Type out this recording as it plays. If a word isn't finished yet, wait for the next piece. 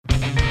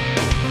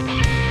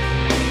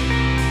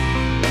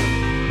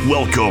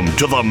Welcome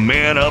to the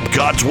Man Up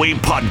God's Way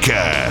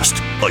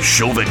podcast, a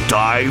show that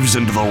dives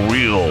into the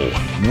real,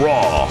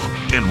 raw,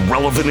 and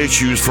relevant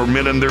issues for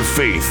men and their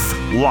faith,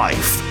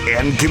 life,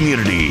 and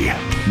community.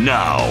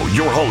 Now,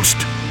 your host,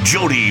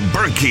 Jody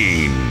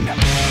Burkeen.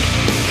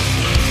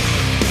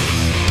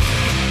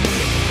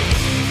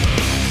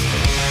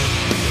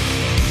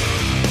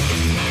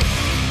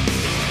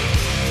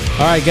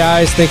 All right,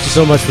 guys, thank you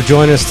so much for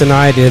joining us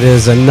tonight. It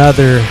is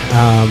another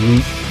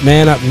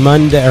Man Up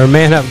Monday or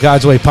Man Up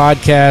God's Way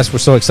podcast. We're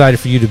so excited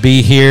for you to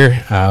be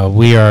here.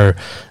 We are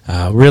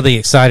really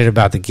excited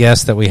about the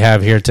guest that we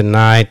have here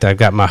tonight. I've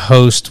got my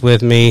host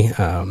with me,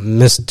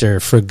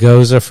 Mr.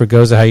 Fregosa.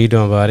 Fregosa, how you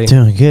doing, buddy?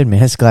 Doing good,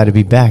 man. It's glad to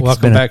be back.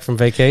 Welcome back from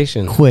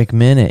vacation. Quick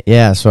minute,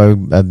 yeah. So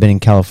I've been in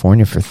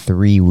California for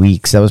 3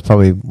 weeks. That was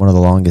probably one of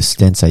the longest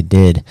stints I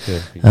did.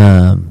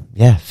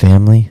 Yeah,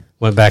 family.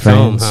 Went back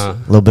friends, home, huh?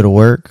 A little bit of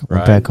work.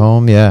 Went back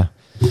home, yeah.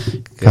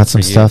 Got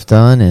some stuff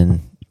done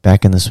and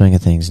back in the swing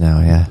of things now,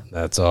 yeah.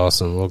 That's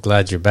awesome. Well,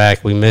 glad you're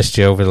back. We missed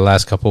you over the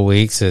last couple of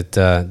weeks. It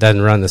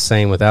doesn't run the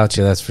same without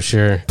you, that's for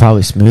sure.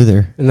 Probably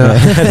smoother. No,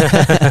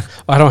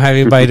 I don't have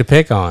anybody to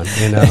pick on,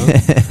 you know.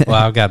 Well,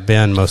 I've got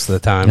Ben most of the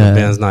time. But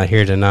Ben's not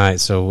here tonight,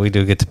 so we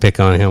do get to pick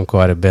on him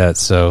quite a bit.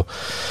 So,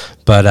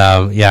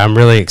 but yeah, I'm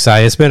really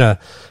excited. It's been a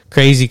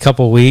crazy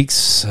couple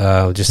weeks.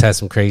 Just had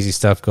some crazy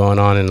stuff going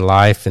on in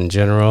life in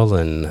general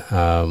and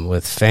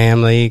with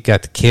family.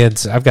 Got the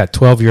kids. I've got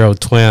 12-year-old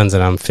twins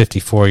and I'm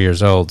 54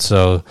 years old.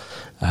 So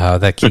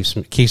that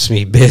keeps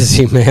me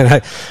busy,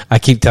 man. I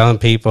keep telling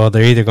people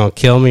they're either going to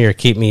kill me or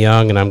keep me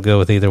young, and I'm good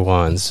with either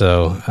one.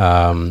 So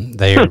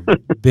they are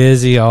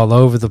busy all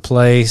over the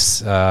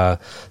place.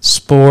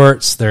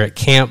 Sports. They're at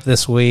camp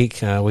this week.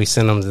 We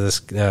sent them to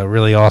this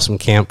really awesome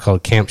camp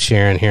called Camp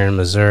Sharon here in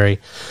Missouri.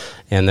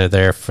 And they're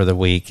there for the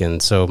week, and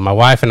so my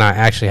wife and I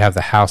actually have the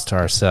house to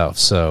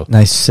ourselves. So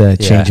nice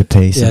change of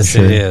pace. Yes,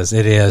 I'm sure.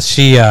 It is.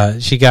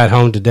 She got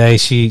home today.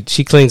 She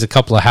cleans a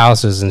couple of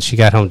houses, and she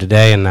got home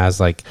today. And I was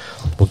like,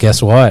 "Well,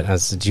 guess what?" I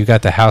said, "You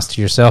got the house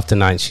to yourself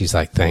tonight." And she's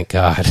like, "Thank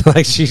God!"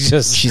 Like she's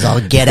all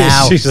get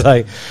out. She's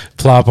like,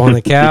 plop on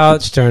the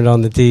couch, turned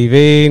on the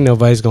TV.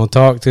 Nobody's gonna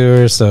talk to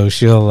her, so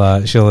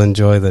she'll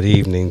enjoy that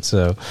evening.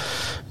 So.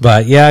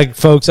 But, yeah,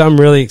 folks, I'm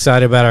really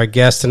excited about our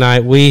guest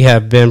tonight. We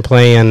have been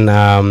playing,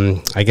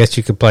 I guess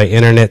you could play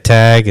internet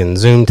tag and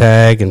Zoom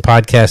tag and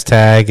podcast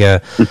tag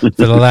for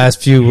the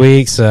last few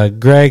weeks.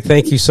 Greg,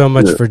 thank you so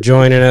much for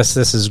joining us.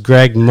 This is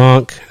Greg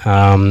Munck,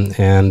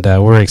 and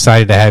we're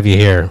excited to have you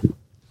here.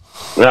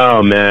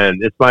 Oh,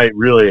 man, it's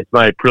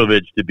my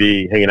privilege to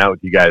be hanging out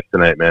with you guys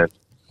tonight, man.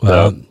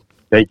 Well,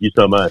 thank you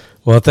so much.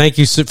 Well, thank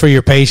you for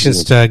your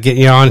patience to get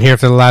you on here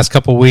for the last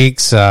couple of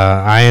weeks.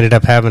 I ended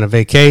up having a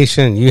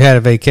vacation. You had a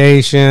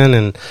vacation,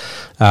 and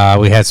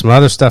we had some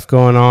other stuff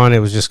going on. It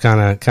was just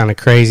kind of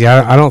crazy.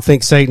 I don't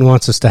think Satan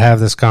wants us to have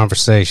this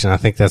conversation. I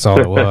think that's all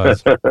it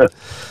was.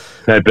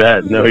 I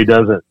bet. No, he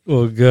doesn't.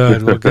 Well,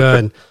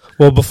 good.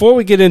 Well, before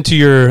we get into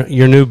your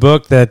new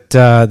book that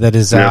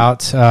is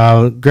out,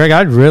 Greg,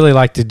 I'd really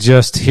like to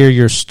just hear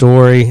your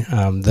story.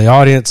 The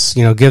audience,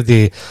 give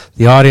the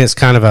audience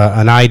kind of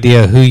an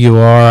idea of who you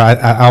are.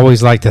 I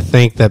always like to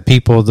think that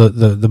people,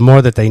 the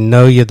more that they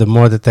know you, the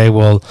more that they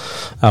will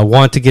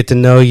want to get to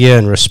know you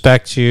and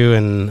respect you,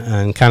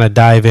 and kind of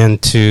dive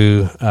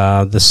into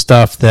the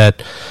stuff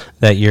that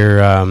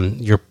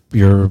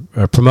you're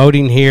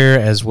promoting here,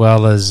 as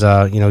well as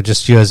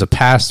just you as a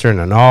pastor and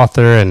an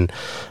author, and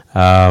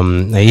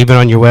even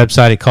on your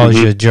website it calls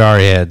you a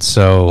jarhead.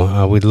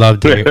 So we'd love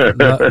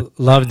to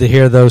love to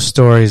hear those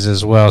stories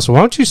as well. So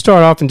why don't you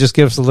start off and just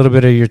give us a little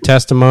bit of your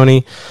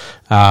testimony?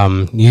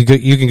 You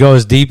can go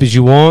as deep as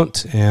you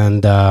want,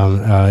 and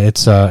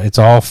it's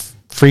all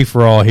free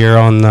for all here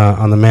on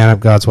the Man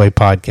Up God's Way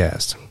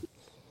podcast.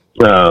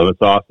 Oh,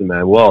 that's awesome,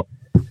 man. Well,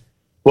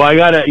 I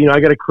got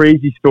a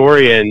crazy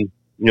story, and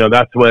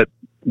that's what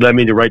led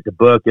me to write the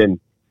book. And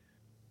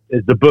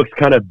the book's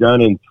kind of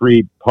done in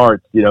 3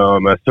 parts.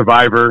 I'm a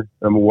survivor,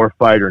 I'm a war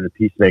fighter, and a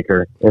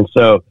peacemaker. And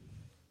so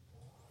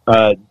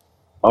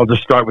I'll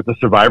just start with the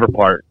survivor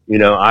part.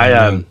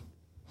 I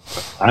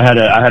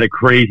had a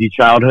crazy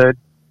childhood.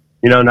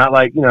 Not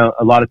like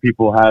a lot of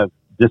people have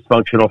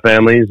dysfunctional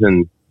families,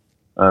 and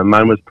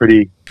mine was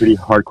pretty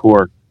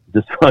hardcore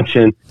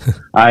dysfunction.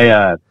 I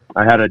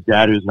had a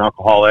dad who was an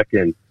alcoholic,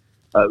 and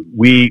I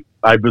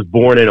was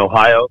born in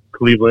Ohio,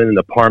 Cleveland, in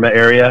the Parma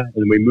area,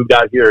 and we moved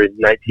out here in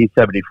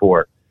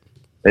 1974.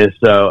 And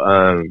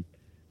so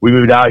we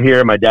moved out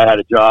here. My dad had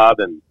a job,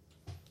 and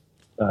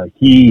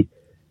he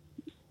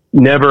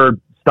never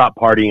stopped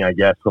partying, I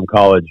guess, from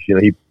college.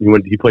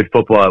 He played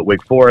football at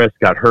Wake Forest,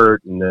 got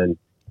hurt, and then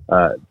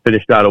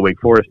finished out at Wake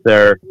Forest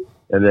there,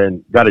 and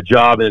then got a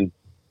job and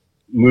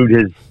moved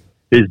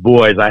his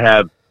boys. I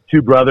have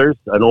 2 brothers,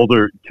 2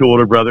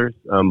 older brothers,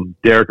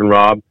 Derek and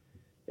Rob.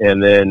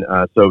 And then,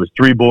 so it was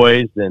 3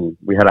 boys, and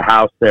we had a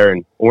house there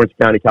in Orange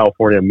County,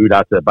 California, moved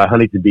out by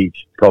Huntington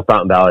Beach. It's called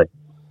Fountain Valley.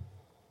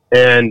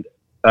 And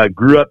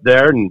grew up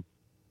there, and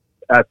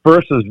at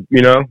first it was,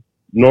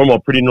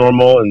 pretty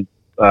normal, and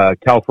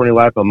California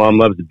life. My mom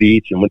loves the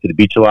beach and went to the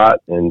beach a lot.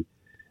 And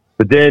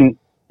But then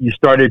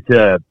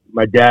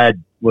my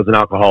dad was an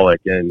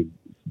alcoholic, and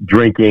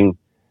drinking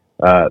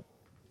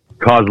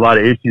caused a lot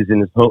of issues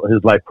in his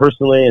life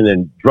personally, and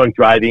then drunk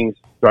driving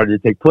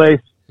started to take place.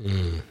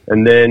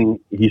 And then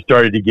he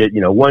started to get,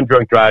 1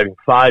 drunk driving,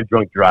 5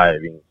 drunk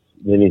driving.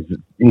 Then he's,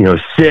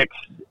 6,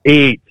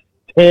 8,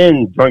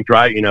 10 drunk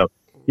driving.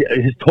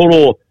 His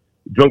total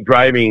drunk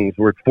drivings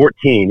were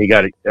 14. He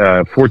got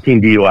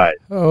 14 DUIs.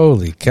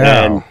 Holy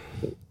cow!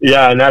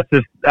 And that's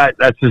just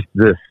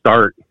the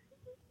start.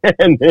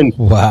 And then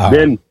wow.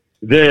 So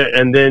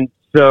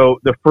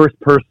the first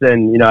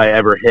person I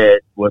ever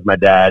hit was my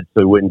dad,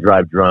 so he wouldn't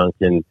drive drunk.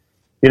 And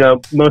a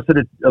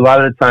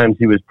lot of the times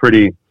he was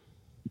pretty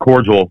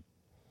cordial,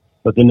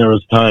 but then there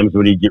was times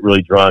when he'd get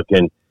really drunk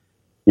and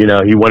he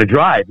wanted to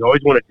drive. He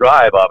always wanted to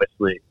drive,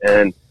 obviously.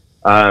 And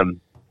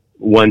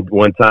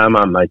one time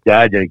I'm like,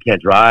 Dad, you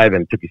can't drive,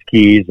 and took his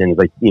keys and he's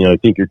like, I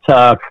think you're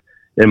tough,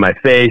 in my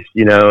face,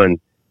 and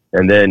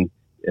then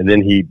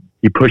he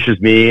pushes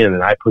me, and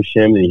then I push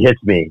him, and he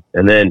hits me,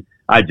 and then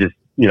I just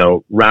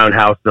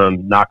roundhouse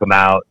him, knock him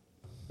out,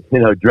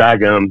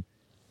 drag him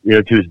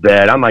to his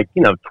bed. I'm like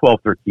 12,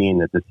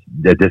 13 at this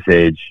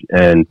age.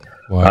 And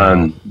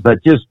wow.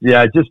 But just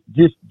the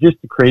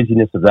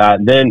craziness of that.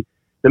 And then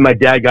my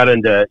dad got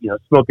into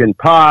smoking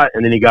pot,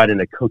 and then he got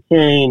into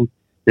cocaine,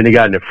 then he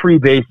got into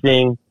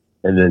freebasing,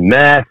 and then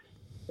meth.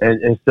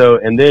 And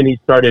then he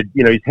started,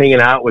 he's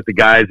hanging out with the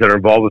guys that are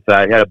involved with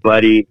that. He had a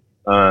buddy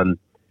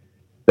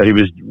that he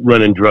was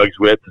running drugs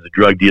with, as a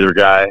drug dealer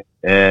guy.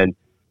 And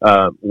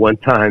one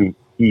time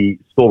he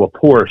stole a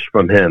Porsche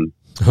from him.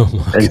 Oh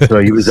my and goodness. So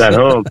he was at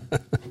home.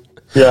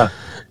 Yeah.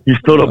 He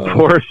stole a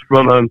Porsche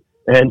from him.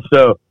 And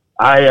so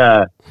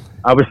I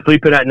was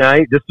sleeping at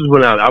night. This is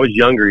when I was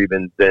younger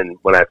even than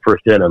when I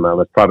first hit him. I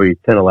was probably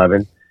 10,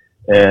 11.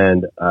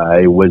 And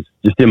I was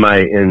just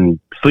in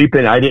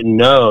sleeping. I didn't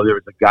know there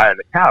was a guy on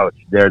the couch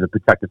there to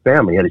protect the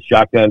family. He had a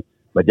shotgun.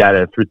 My dad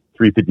had a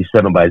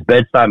 357 by his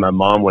bedside. My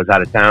mom was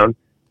out of town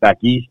back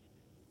east.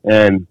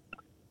 And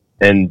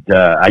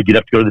I get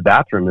up to go to the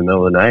bathroom in the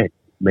middle of the night,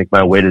 make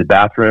my way to the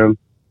bathroom.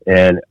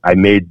 And I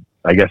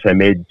guess I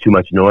made too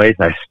much noise.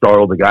 I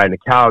startled the guy on the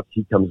couch.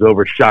 He comes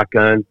over,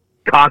 shotgun,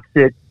 cocks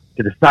it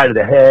to the side of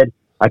the head.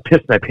 I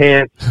pissed my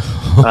pants.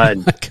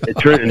 It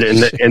turned,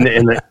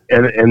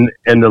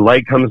 and the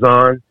light comes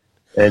on,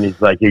 and he's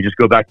like, "Hey, just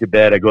go back to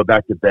bed." I go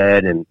back to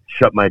bed and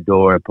shut my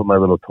door and put my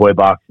little toy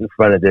box in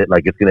front of it,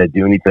 like it's going to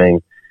do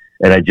anything.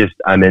 And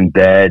I'm in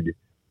bed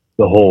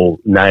the whole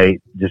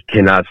night, just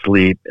cannot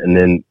sleep. And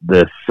then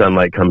the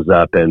sunlight comes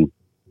up, and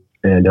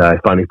I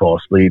finally fall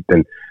asleep.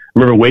 And I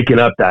remember waking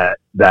up that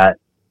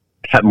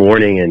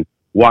morning and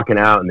walking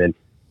out, and then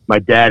my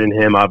dad and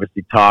him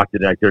obviously talked,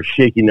 and like they're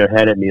shaking their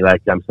head at me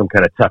like I'm some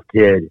kind of tough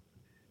kid.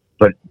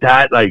 But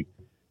that kind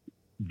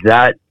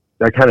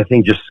of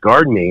thing just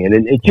scarred me,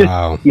 and it just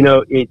wow.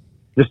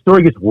 The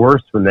story gets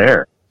worse from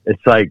there.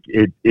 It's like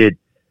it's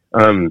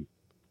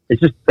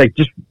just like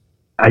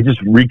I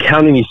just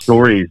recounting these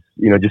stories,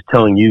 just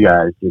telling you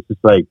guys. It's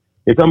just like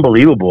it's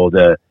unbelievable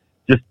the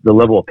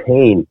level of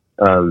pain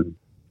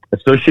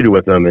associated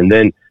with them, and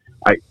then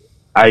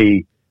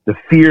the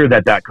fear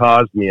that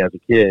caused me as a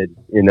kid,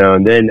 and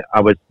then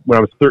when I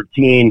was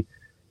 13,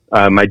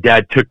 my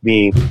dad took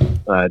me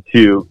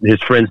to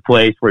his friend's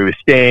place where he was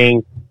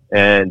staying,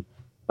 and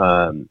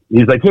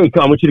he's like, "Hey,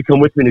 I want you to come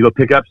with me to go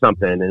pick up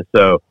something." And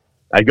so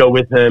I go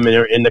with him, and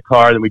they're in the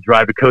car, and we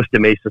drive to Costa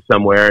Mesa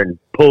somewhere and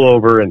pull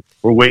over, and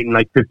we're waiting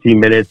like 15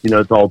 minutes.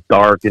 It's all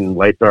dark and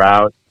lights are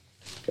out,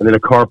 and then a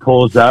car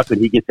pulls up, and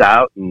he gets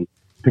out and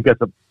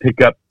picks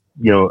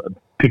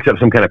up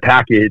some kind of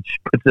package,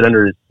 puts it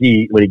under his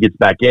seat when he gets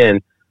back in.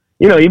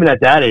 Even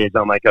at that age,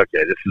 I'm like,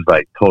 okay, this is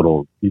like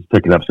total, he's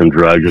picking up some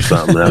drugs or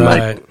something.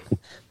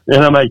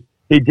 And I'm like,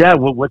 hey, Dad,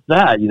 what's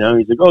that? He's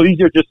like, oh,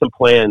 these are just some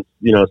plans,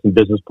 some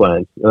business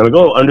plans. And I'm like,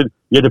 oh,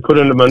 you had to put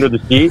them under the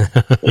seat,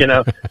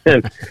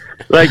 and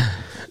like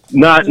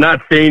not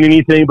saying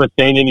anything, but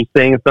saying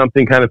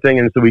something kind of thing.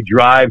 And so we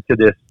drive to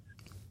this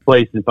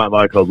place in Font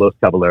Valley called Los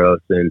Caballeros,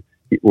 and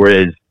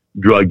where his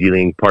drug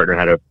dealing partner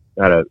had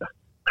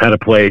a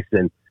place,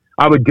 and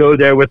I would go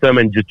there with them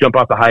and just jump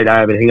off the high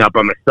dive and hang out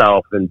by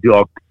myself and do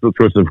all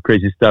sorts of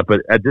crazy stuff.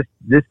 But at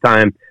this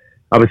time,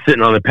 I was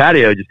sitting on the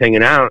patio just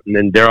hanging out, and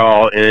then they're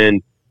all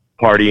in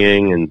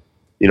partying and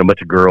a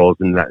bunch of girls,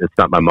 and it's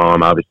not my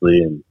mom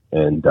obviously,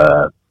 and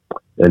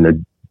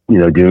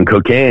they're doing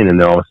cocaine, and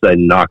then all of a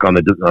sudden knock on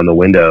the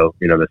window,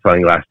 the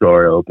sliding glass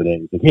door, open it.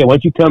 He's like, hey, why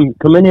don't you come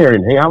in here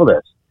and hang out with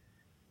us?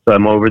 So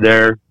I'm over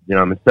there,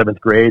 I'm in 7th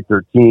grade,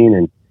 13,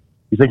 and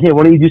he's like, hey,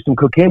 why don't you do some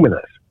cocaine with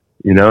us?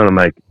 And I'm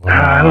like,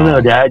 I don't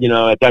know, Dad.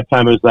 At that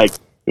time it was like,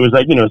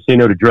 say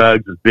no to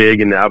drugs was big,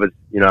 and I was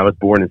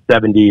born in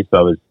 70, so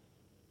I was,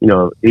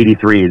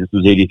 83. This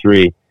was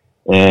 83,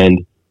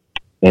 and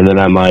then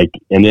I'm like,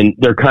 and then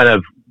they're kind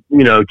of,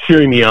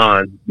 cheering me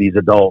on, these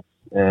adults,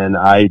 and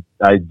I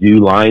do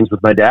lines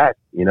with my dad,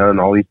 and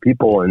all these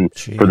people, and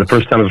Jeez. For the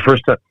first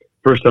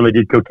time I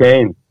did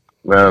cocaine,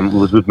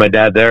 was with my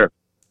dad there.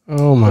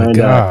 Oh my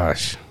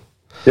gosh.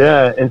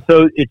 Yeah, and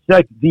so it's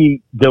like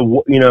the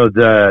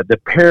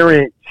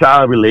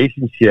parent-child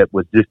relationship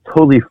was just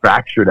totally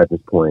fractured at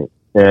this point,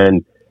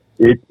 and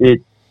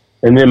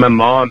and then my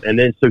mom, and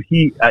then so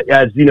he,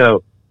 as you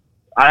know,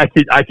 I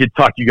could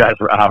talk to you guys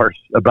for hours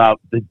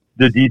about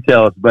the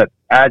details, but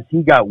as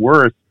he got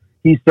worse,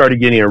 he started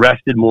getting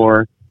arrested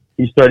more.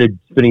 He started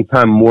spending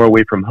time more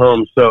away from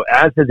home. So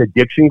as his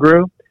addiction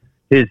grew,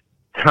 his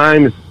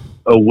times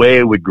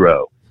away would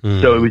grow.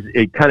 So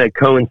it kind of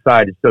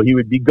coincided. So he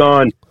would be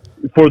gone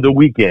for the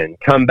weekend,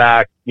 come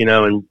back,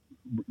 and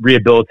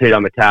rehabilitate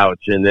on the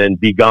couch, and then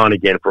be gone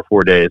again for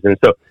 4 days. And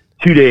so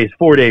 2 days,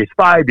 4 days,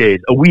 5 days,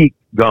 a week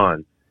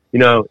gone.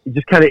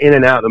 Just kind of in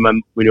and out.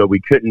 We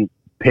couldn't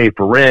pay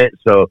for rent,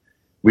 so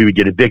we would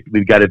get evicted.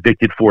 We got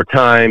evicted 4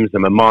 times,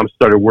 and my mom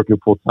started working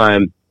full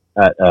time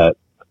at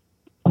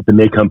the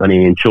May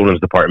Company in children's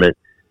department.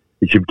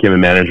 She became a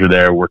manager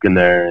there, working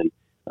there,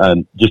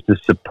 and just to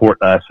support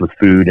us with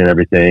food and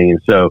everything.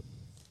 And so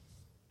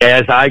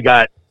as I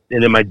got,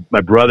 and then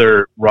my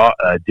brother,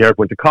 Derek,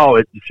 went to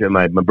college, and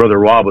my brother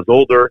Rob was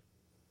older.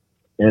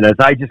 And as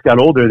I just got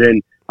older,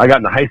 then I got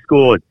into high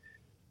school, and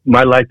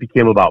my life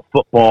became about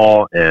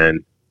football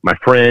and my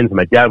friends.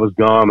 My dad was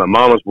gone. My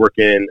mom was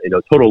working,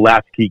 total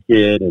latchkey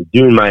kid, and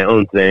doing my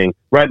own thing,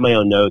 writing my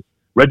own notes,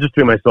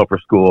 registering myself for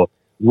school,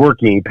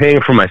 working,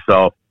 paying for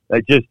myself.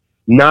 I just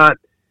not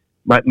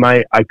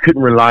I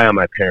couldn't rely on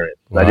my parents.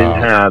 Wow.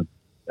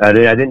 I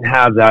didn't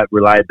have that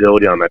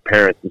reliability on my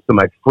parents, and so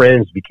my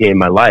friends became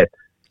my life.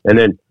 And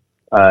then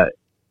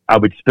I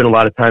would spend a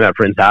lot of time at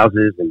friends'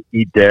 houses and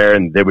eat there,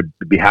 and they would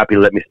be happy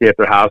to let me stay at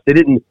their house. They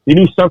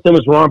knew something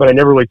was wrong, but I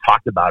never really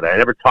talked about it. I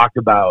never talked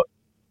about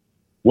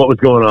what was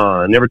going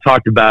on. I never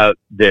talked about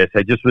this.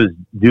 I just was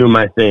doing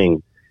my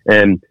thing.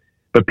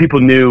 But people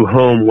knew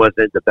home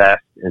wasn't the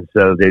best, and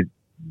so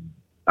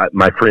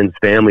my friends'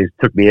 families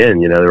took me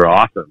in. They were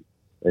awesome,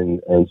 and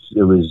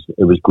it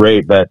was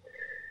great. But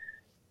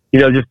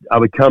just I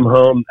would come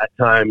home at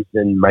times,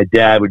 and my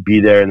dad would be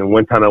there. And then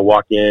one time I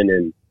walk in,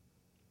 and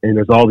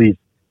there's all these.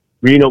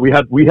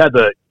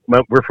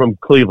 We're from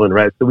Cleveland,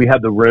 right? So we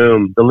had the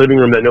living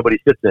room that nobody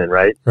sits in,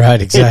 right?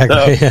 Right,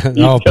 exactly.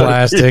 So, all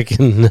plastic.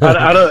 And,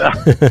 I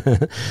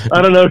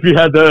don't know if you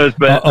had those,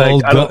 but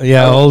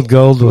old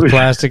gold with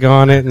plastic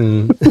on it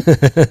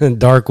and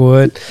dark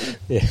wood.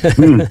 Yeah.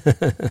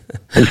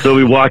 And so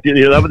we walked in.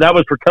 That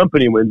was for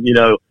company when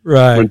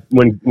right,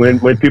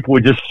 when people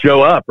would just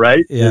show up,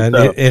 right? Yeah, and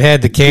so it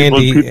had the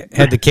candy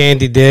had the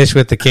candy dish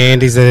with the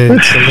candies that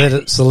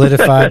had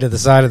solidified to the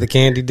side of the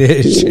candy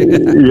dish.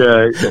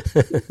 Yeah.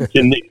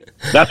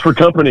 That's for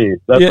company.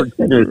 That's for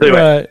company. So, anyway,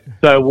 right.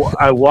 So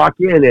I walk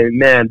in, and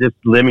man, this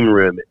living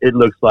room, it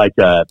looks like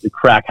a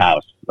crack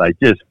house, like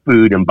just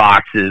food and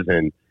boxes,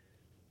 and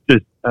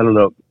just, I don't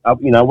know. I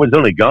was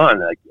only gone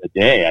like a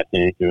day, I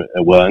think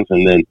it was.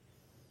 And then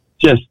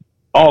just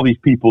all these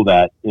people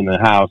that in the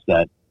house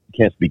that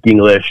can't speak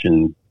English,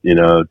 and,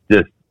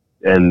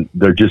 and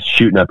they're just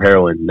shooting up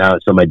heroin. Now,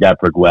 so my dad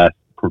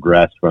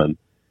progressed from,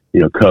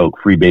 coke,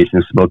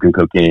 freebasing, smoking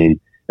cocaine,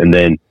 and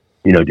then,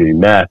 doing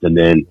meth, and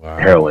then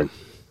heroin.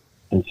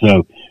 And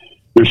so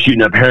they're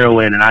shooting up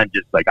heroin, and I'm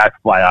just like, I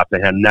fly off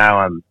the handle. Now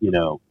I'm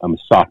a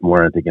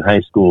sophomore, I think, in high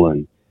school,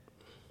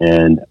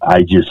 and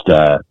I just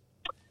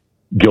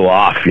go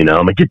off,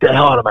 I'm like, get the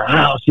hell out of my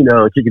house,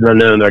 chicken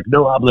unknown. They're like,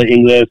 no habla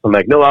English. I'm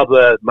like, no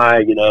habla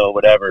my,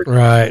 whatever.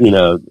 Right.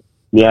 I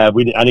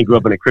didn't grow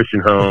up in a Christian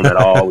home at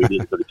all. We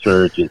didn't go to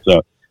church, and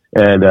so.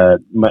 And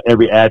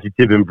every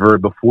adjective and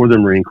verb before the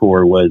Marine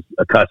Corps was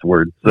a cuss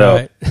word.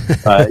 So,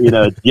 right.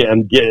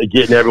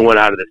 Getting everyone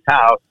out of this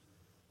house.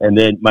 And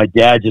then my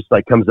dad just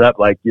comes up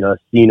a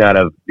scene out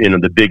of,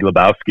 the Big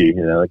Lebowski,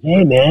 like,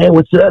 hey man,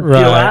 what's up?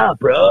 Right. Chill out,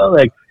 bro.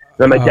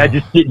 And my dad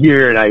just sit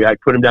here, and I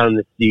put him down in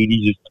the seat.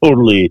 He's just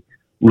totally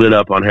lit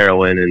up on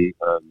heroin.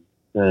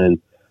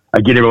 And I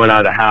get everyone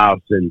out of the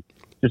house and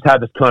just have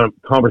this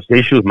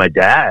conversation with my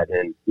dad,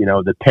 and,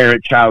 the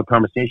parent-child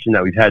conversation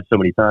that we've had so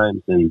many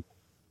times.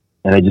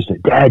 And I just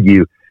said, Dad,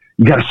 you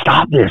got to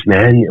stop this,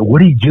 man.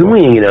 What are you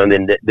doing?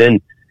 And then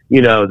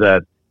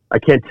I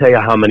can't tell you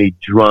how many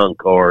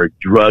drunk or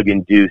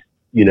drug-induced,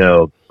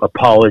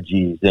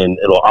 apologies, and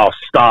I'll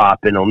stop,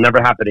 and it'll never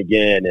happen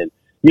again. And,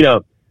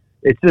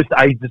 it's just,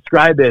 I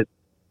describe it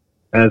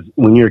as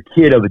when you're a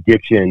kid of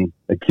addiction,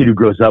 a kid who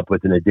grows up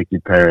with an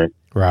addicted parent.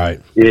 Right.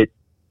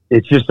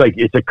 It's just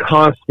it's a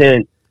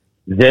constant,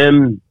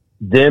 them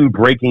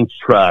breaking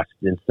trust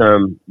in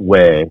some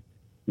way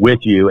with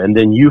you, and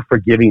then you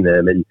forgiving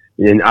them, and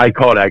I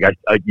call it,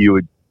 you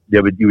would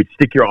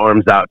stick your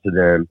arms out to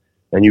them,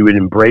 and you would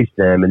embrace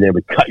them, and they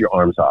would cut your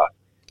arms off,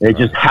 and it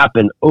just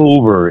happened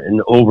over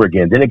and over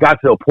again. Then it got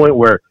to a point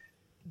where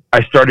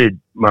my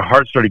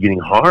heart started getting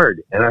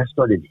hard, and I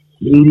started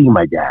hating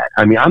my dad.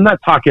 I mean, I'm not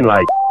talking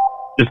I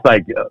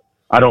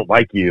don't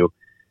like you.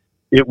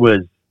 It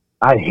was,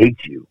 I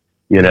hate you,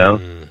 and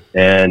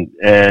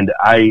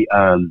I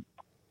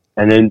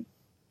and then.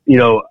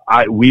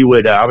 I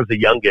was the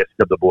youngest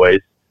of the boys,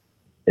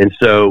 and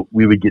so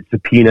we would get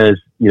subpoenas.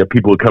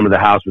 People would come to the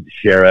house with the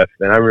sheriff.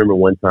 And I remember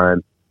one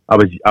time I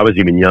was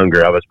even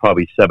younger. I was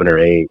probably 7 or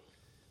 8.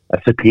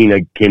 A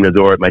subpoena came to the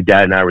door. My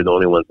dad and I were the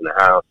only ones in the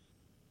house,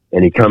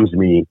 and he comes to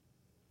me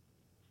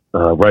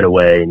right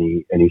away, and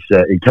he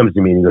comes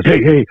to me and he goes,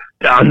 "Hey,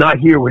 I'm not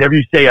here. Whatever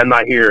you say, I'm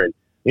not here."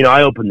 And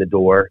I opened the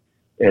door,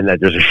 and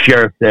there's a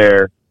sheriff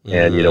there,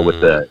 and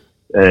with the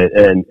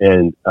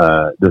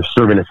they're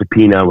serving a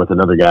subpoena with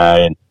another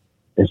guy, and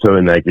so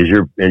like, is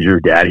your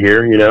dad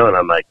here? And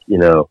I'm like,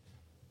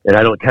 and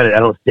I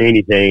don't say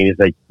anything. He's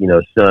like,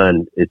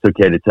 son, it's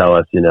okay to tell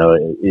us,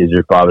 is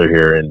your father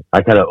here? And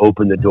I kind of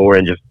opened the door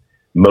and just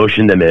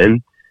motioned them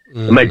in.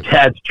 And my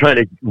dad's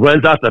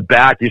runs out the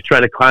back. He's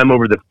trying to climb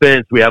over the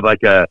fence. We have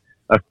like a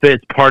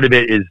fence. Part of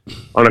it is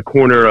on a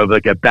corner of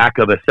like a back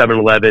of a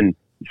 7-Eleven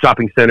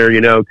shopping center,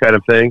 kind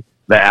of thing.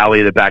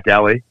 The back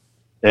alley.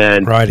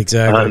 And right,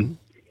 exactly.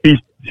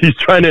 He's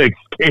trying to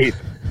escape,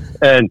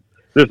 and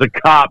there's a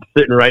cop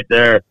sitting right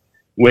there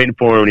waiting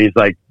for him. And he's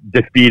like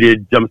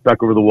defeated, jumps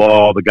back over the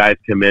wall. The guys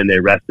come in, they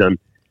arrest him.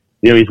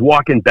 He's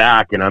walking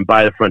back, and I'm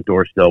by the front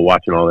door still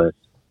watching all this.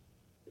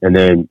 And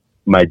then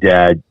my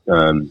dad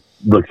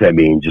looks at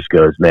me and just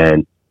goes,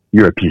 "Man,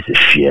 you're a piece of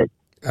shit."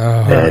 Oh,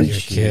 and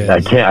I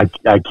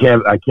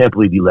can't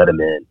believe you let him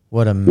in.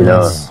 What a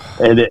mess.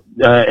 And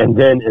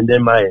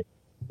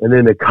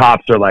then the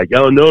cops are like,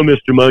 "Oh no,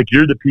 Mr. Munck,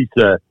 you're the piece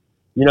of,"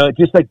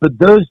 just like, but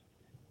those,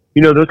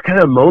 those kind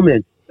of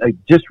moments like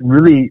just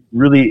really,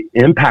 really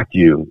impact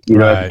you,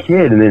 right. as a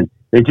kid. And then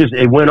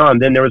it went on.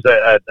 Then there was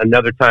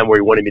another time where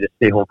he wanted me to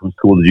stay home from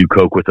school to do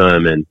coke with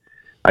him, and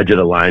I did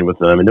a line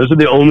with him. And those are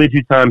the only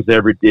 2 times I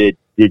ever did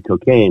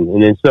cocaine.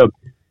 And then so,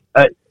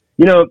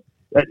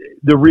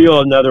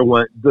 another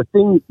one, the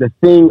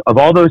thing of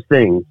all those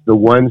things, the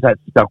ones that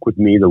stuck with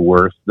me the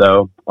worst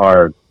though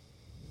are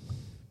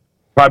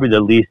probably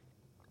the least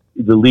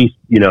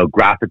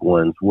graphic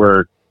ones,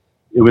 where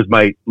it was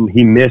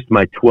he missed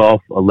my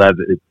 12th,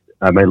 11th,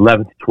 my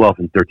 11th, 12th,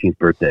 and 13th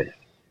birthdays.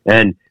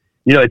 And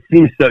it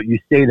seems so, you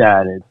say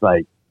that and it's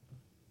like,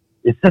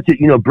 it's such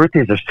a,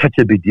 birthdays are such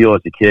a big deal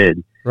as a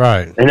kid,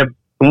 right? And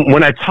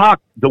when I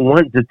talk,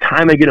 the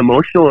time I get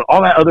emotional and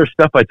all that other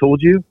stuff I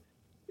told you,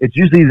 it's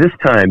usually this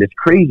time. It's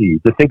crazy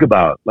to think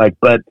about. Like,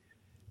 but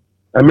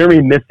I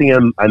remember missing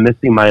him. I'm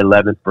missing my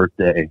 11th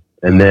birthday,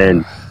 and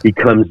then he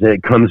comes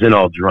in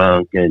all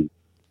drunk, and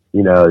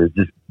it's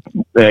just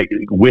like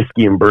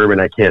whiskey and bourbon.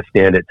 I can't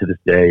stand it to this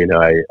day.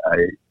 I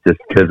just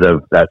because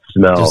of that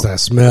smell. Just that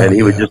smell. And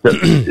he would just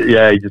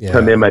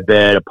come in my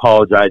bed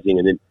apologizing,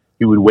 and then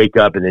he would wake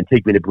up and then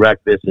take me to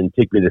breakfast and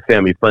take me to the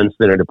family fun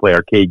center to play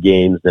arcade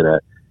games and a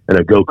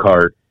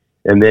go-kart.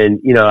 And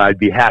then, I'd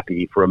be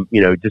happy from,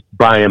 just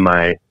buying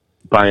my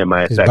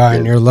affection.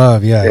 Buying your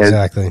love. Yeah, and,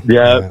 exactly.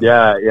 Yeah.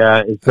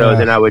 And so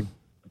then I would,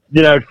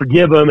 I'd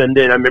forgive him. And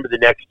then I remember the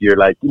next year,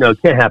 like,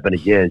 it can't happen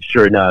again.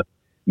 Sure enough,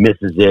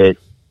 misses it,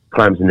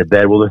 climbs into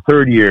bed. Well, the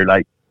third year,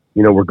 like,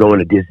 we're going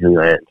to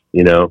Disneyland,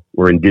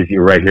 we're in Disney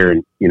right here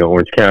in,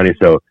 Orange County.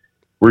 So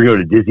we're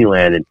going to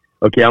Disneyland, and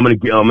okay, I'm going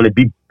to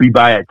be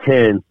by at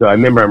 10. So I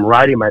remember I'm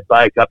riding my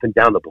bike up and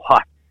down the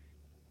block,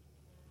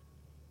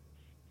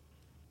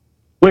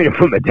 waiting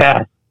for my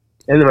dad.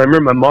 And then I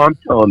remember my mom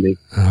telling me,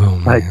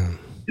 like,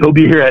 he'll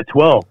be here at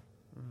 12.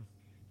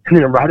 And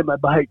then I'm riding my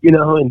bike,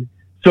 and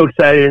so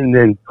excited. And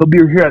then he'll be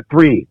here at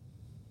 3.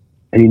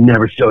 And he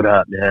never showed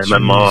up, man. Jeez. My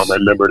mom, I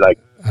remember like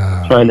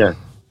trying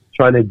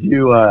to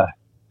do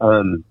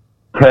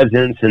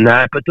presents and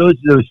that. But those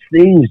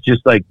things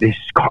just like, they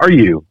scar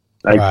you.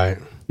 Like, right.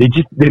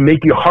 They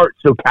make your heart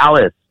so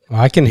callous. Well,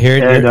 I can hear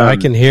it. I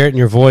can hear it in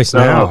your voice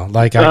now.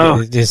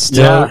 It's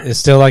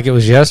still like it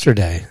was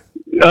yesterday.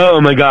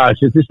 Oh my gosh,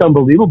 it's just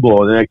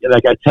unbelievable. And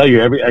like I tell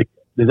you,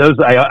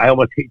 I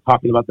almost hate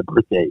talking about the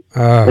birthdays.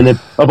 And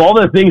of all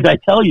the things I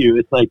tell you,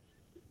 it's like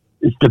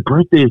it's the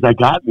birthdays that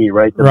got me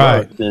right.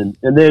 Most. And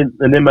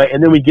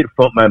then we get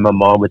phone. My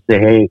mom would say,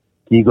 "Hey,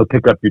 can you go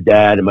pick up your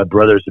dad?" And my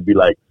brothers would be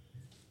like,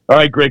 "All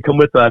right, Greg, come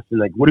with us." And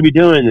like, "What are we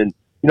doing?"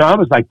 And I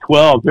was like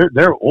 12.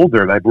 They're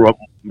older. And I grew up.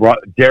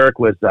 Derek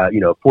was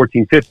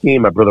 14,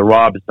 15. My brother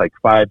Rob is like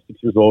 5,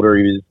 6 years older.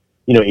 He was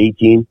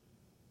 18.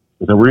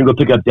 So we're gonna go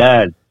pick up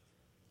Dad.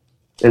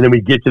 And then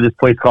we get to this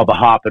place called the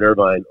Hop in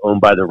Irvine,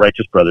 owned by the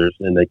Righteous Brothers.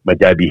 And like my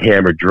dad be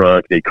hammered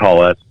drunk. They'd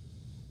call us.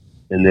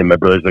 And then my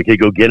brother's like, "Hey,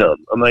 go get him."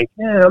 I'm like,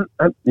 "Yeah."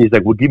 He's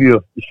like, "We'll give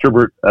you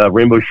a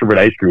rainbow sherbet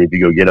ice cream if you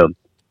go get him."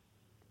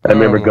 I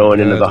remember going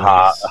into the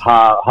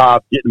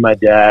Hop, getting my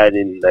dad,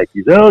 and like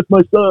he's, "Oh, it's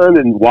my son,"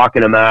 and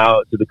walking him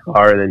out to the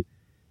car. And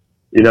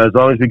then, as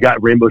long as we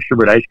got rainbow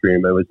sherbet ice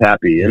cream, I was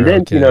happy. And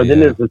then,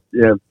 then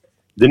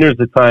there's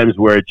the times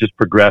where it just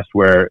progressed,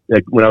 where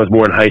like when I was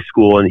more in high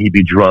school and he'd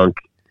be drunk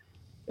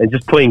and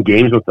just playing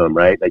games with him,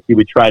 right? Like he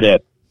would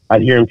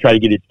I'd hear him try to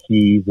get his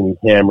keys and he's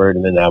hammered,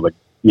 and then I would,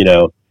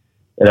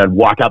 and I'd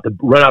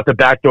run out the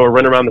back door,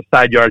 run around the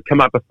side yard,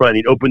 come out the front, and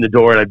he'd open the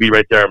door, and I'd be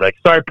right there. I'm like,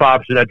 "Sorry,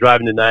 Pops, you're not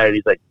driving tonight."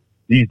 He's like,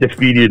 he's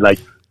defeated, like,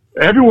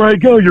 "Everywhere I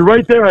go, you're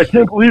right there. I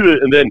can't believe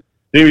it." And then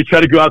we try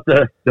to go out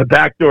the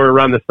back door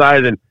around the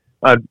side, and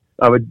I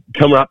would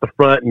come out the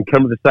front and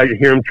come to the side. You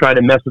hear him try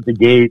to mess with the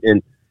gate,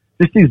 and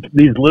just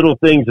these little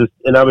things,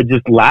 and I would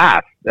just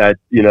laugh at,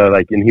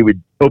 and he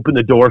would open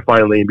the door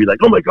finally and be like,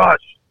 "Oh my gosh,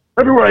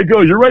 everywhere I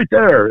go, you're right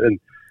there."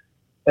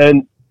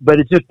 But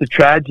it's just the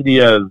tragedy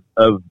of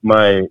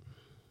my,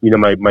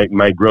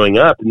 my growing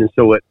up. And then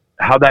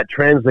how that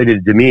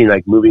translated to me,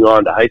 like moving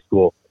on to high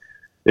school,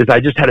 is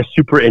I just had a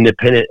super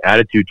independent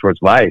attitude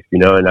towards life,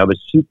 and then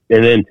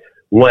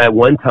at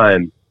one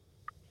time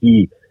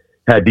he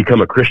had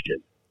become a Christian.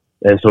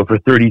 And so for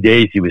 30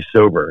 days he was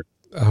sober.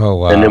 Oh,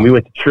 wow. And then we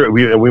went to church.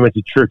 We went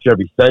to church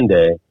every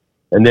Sunday.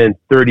 And then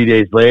 30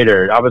 days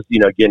later, obviously,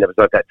 again, it was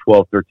at that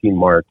 12, 13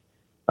 mark.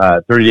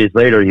 30 days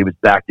later, he was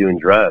back doing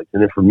drugs.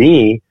 And then for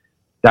me,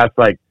 that's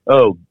like,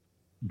 oh,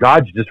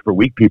 God's just for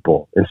weak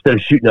people. Instead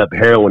of shooting up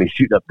heroin, he's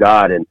shooting up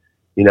God. And,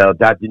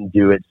 that didn't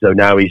do it. So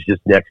now he's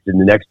just next in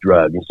the next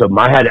drug. And so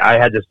I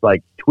had this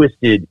like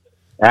twisted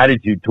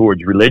attitude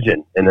towards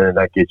religion. And then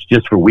like, it's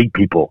just for weak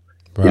people,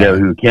 right,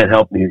 who can't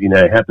help me,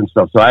 help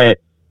themselves. So I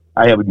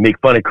would make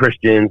fun of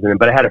Christians.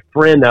 But I had a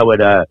friend that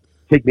would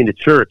take me to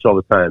church all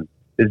the time.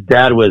 His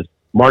dad was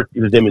Mark.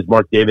 His name is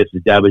Mark Davis.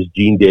 His dad was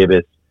Gene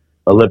Davis,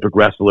 Olympic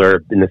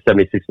wrestler in the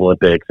 '76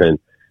 Olympics, and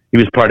he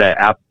was part of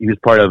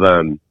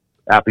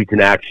Athletes in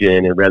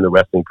Action and ran the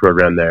wrestling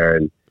program there,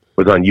 and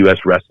was on U.S.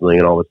 Wrestling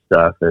and all this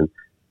stuff.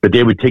 But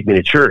they would take me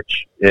to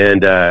church,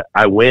 and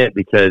I went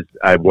because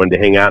I wanted to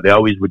hang out. They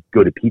always would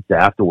go to pizza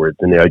afterwards,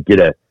 and they would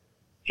get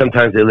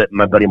sometimes they let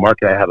my buddy Mark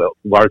and I have a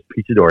large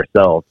pizza to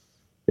ourselves,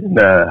 and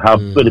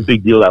what a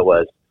big deal that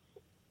was.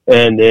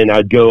 And then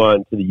I'd go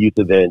on to the youth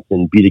events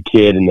and be the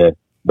kid in the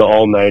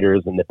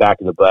all-nighters in the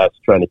back of the bus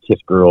trying to kiss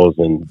girls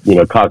and,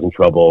 causing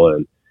trouble.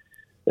 And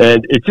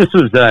it just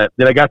was,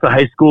 then I got to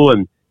high school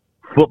and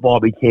football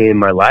became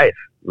my life,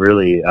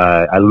 really.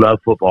 I love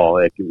football.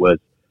 I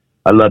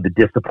love the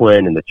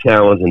discipline and the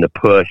challenge and the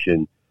push.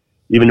 And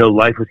even though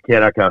life was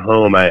chaotic at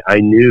home,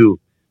 I knew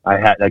I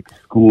had, like,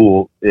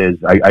 school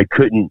is, I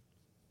couldn't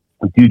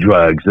do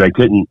drugs, and I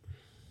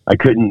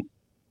couldn't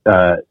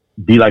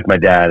be like my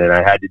dad, and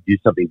I had to do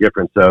something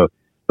different. So,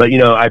 but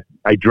I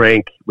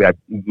drank.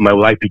 My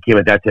life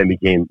at that time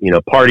became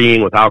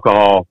partying with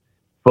alcohol,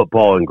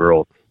 football, and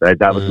girls. Right,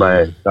 that was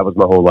my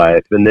whole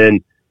life. And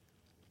then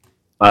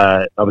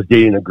I was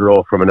dating a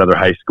girl from another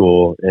high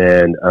school,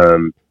 and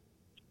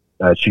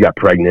she got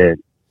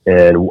pregnant.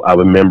 And I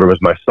remember it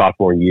was my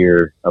sophomore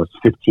year. I was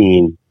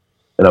 15,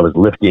 and I was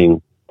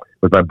lifting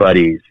with my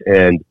buddies.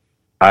 And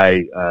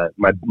my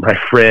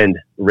friend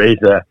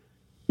Reza,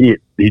 he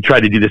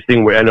tried to do this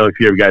thing where, I don't know if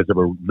you guys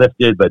ever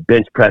lifted, but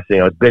bench pressing.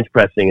 I was bench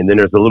pressing, and then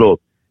there's a little,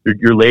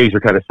 your legs are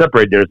kind of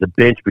separated. There's a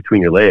bench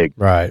between your legs.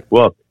 Right.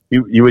 Well,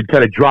 you would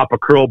kind of drop a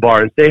curl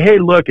bar and say, "Hey,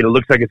 look," and it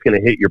looks like it's going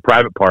to hit your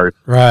private parts.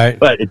 Right.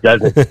 But it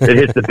doesn't. It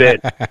hits the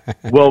bench.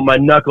 Well, my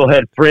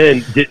knucklehead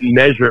friend didn't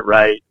measure it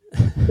right,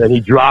 and he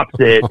drops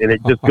it, and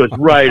it just goes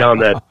right on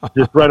the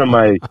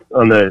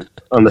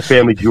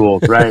family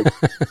jewels, right?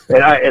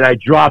 And I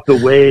drop the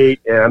weight,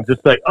 and I'm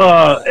just like,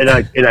 oh, and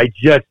I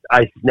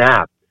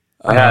snap.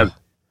 I have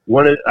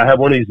one of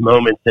these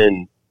moments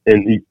in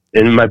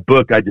my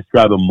book. I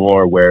describe them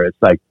more, where it's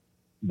like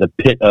the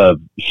pit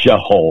of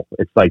Sheol.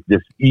 It's like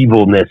this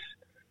evilness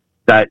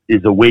that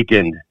is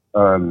awakened.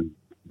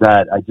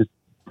 That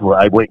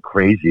I went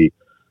crazy,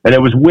 and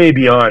it was way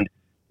beyond.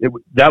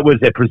 That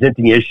was a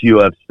presenting issue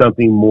of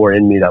something more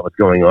in me that was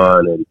going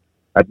on, and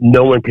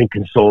no one can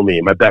console me.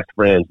 My best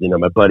friends,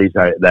 my buddies,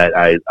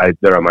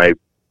 they're my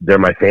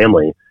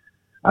family.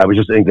 I was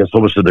just thinking so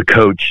much of the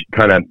coach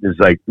kind of is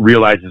like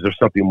realizes there's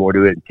something more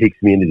to it and takes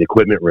me into the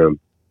equipment room,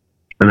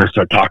 and I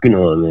start talking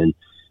to him,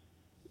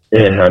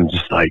 and I'm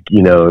just like,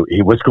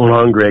 hey, what's going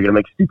on, Greg? And I'm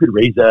like, stupid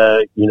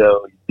Reza,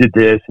 did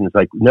this, and it's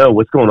like, no,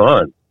 what's going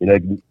on?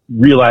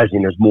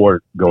 Realizing there's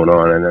more going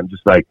on, and I'm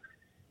just like,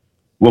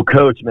 well,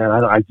 coach, man,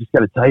 I just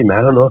got to tell you, man,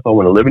 I don't know if I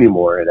want to live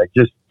anymore, and I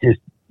just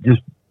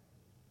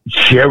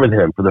share with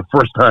him for the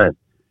first time.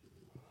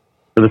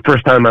 For the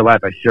first time in my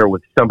life, I share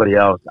with somebody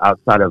else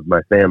outside of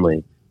my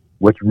family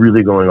what's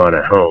really going on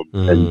at home.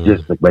 And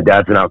just like, my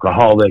dad's an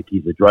alcoholic,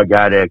 he's a drug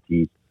addict,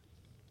 I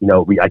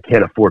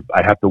can't afford,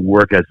 I have to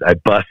work as I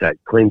bus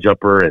at Claim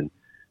Jumper and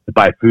to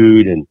buy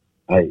food, and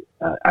we've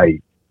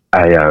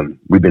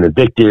been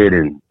evicted,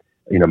 and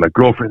my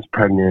girlfriend's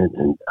pregnant,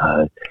 and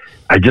I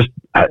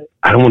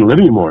don't want to live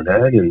anymore,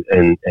 man.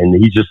 And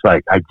he's just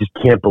like, I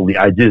can't believe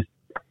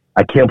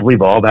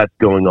all that's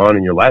going on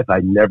in your life. I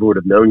never would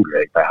have known,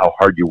 Greg, by how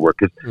hard you work.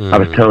 Because I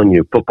was telling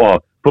you,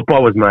 football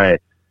was my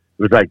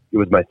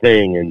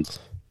thing. And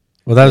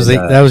well,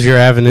 that was your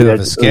avenue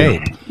of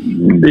escape.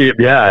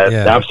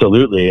 Yeah,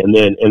 absolutely. And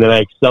then I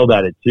excelled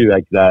at it too.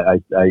 Like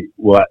that,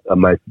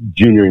 my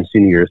junior and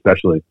senior year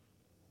especially.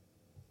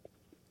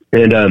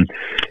 And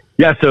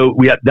so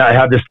I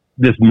have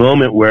this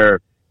moment where,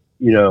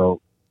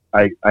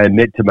 I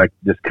admit to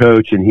this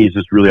coach, and he's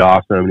just really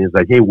awesome. And he's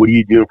like, "Hey, what are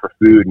you doing for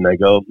food?" And I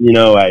go,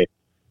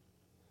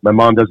 my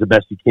mom does the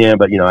best she can,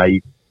 but I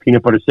eat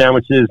peanut butter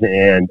sandwiches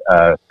and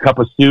a cup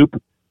of soup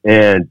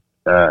and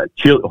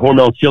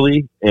Hormel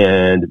chili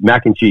and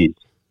mac and cheese.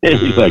 And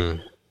he's like,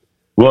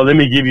 Well, let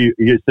me give you.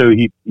 So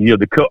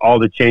all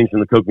the change in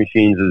the Coke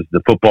machines is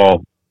the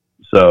football.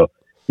 So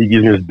he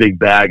gives me this big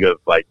bag of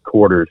like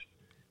quarters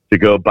to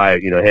go buy.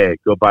 Hey,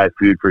 go buy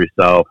food for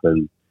yourself.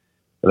 And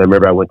I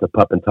remember I went to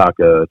Pup and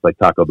Taco. It's like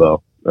Taco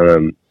Bell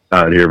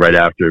out here right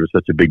after. It was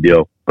such a big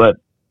deal, but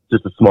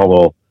just a small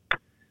little.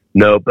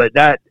 No, but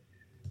that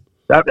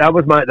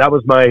was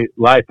my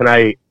life, and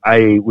I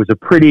was a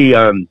pretty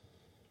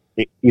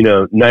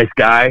nice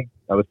guy.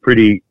 I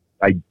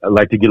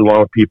like to get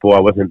along with people. I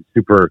wasn't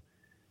super,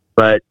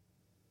 but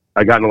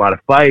I got in a lot of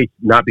fights,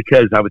 not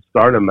because I would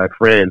start them. My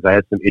friends, I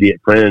had some idiot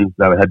friends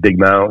that had big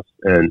mouths,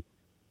 and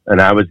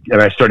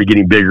I started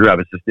getting bigger. I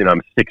was just,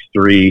 I'm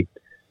 6'3",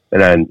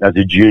 and then as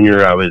a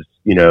junior, I was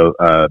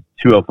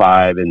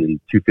 205, and then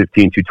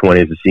 215,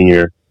 220 as a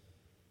senior.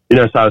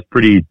 So I was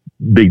pretty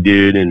big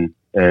dude, and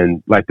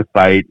liked to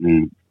fight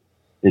and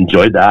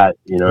enjoyed that.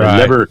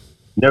 Right.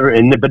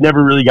 But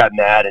never really got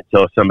mad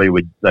until somebody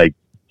would like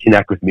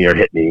connect with me or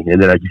hit me,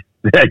 and then I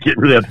get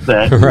really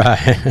upset. Right.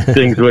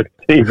 things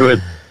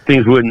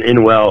wouldn't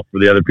end well for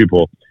the other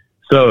people.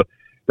 So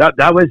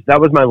that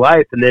was my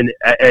life. And then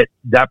at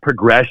that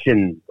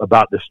progression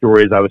about the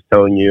stories I was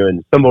telling you,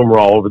 and some of them were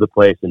all over the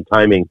place in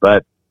timing,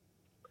 but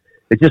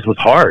it just was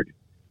hard.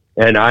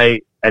 And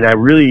I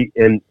really,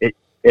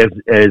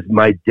 as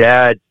my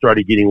dad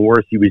started getting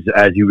worse, he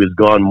was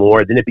gone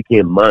more, then it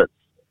became months.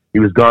 He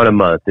was gone a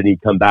month, and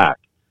he'd come back.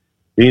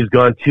 Then he was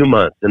gone 2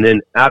 months, and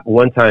then at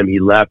one time he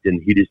left,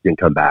 and he just didn't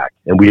come back,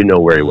 and we didn't know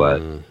where he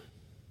was.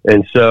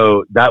 And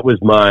so that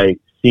was my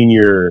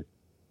senior.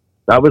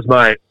 That was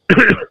my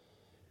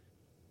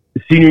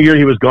senior year.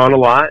 He was gone a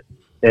lot,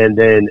 and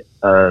then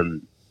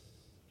so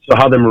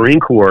how the Marine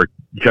Corps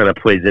kind of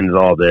plays into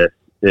all this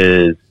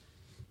is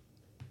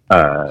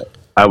I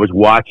was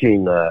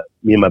watching.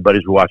 Me and my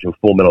buddies were watching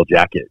Full Metal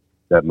Jacket,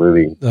 that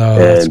movie. Oh,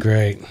 that's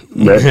great.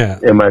 Yeah.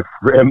 And my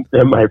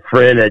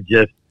friend had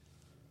just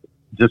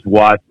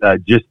watched,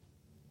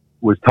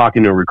 was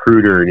talking to a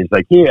recruiter, and he's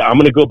like, "Yeah, I'm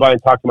going to go by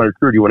and talk to my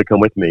recruiter. You want to come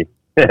with me?"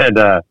 And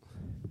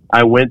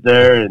I went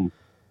there, and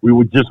we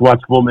would just watch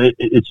Full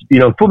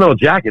Metal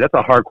Jacket. That's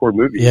a hardcore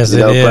movie. Yes,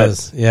 it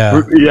is.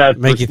 Yeah,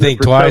 make you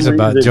think twice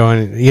about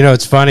joining.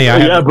 It's funny.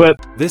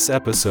 This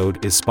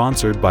episode is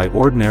sponsored by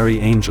Ordinary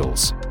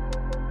Angels.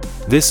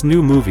 This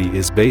new movie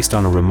is based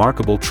on a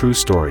remarkable true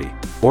story.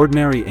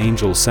 Ordinary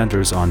Angels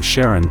centers on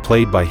Sharon,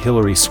 played by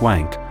Hilary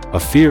Swank, a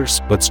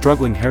fierce but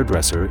struggling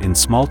hairdresser in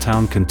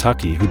small-town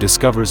Kentucky who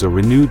discovers a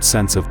renewed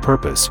sense of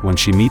purpose when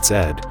she meets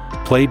Ed,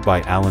 played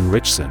by Alan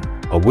Richson,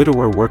 a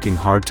widower working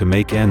hard to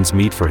make ends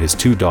meet for his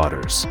 2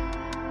 daughters.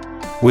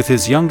 With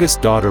his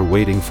youngest daughter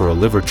waiting for a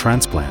liver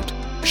transplant,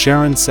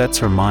 Sharon sets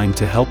her mind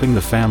to helping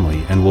the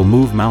family and will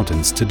move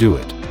mountains to do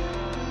it.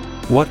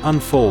 What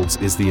unfolds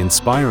is the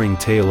inspiring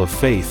tale of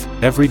faith,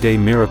 everyday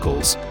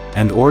miracles,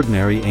 and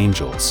ordinary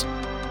angels.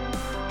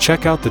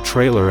 Check out the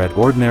trailer at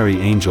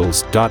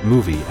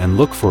ordinaryangels.movie and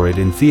look for it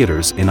in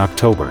theaters in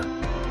October.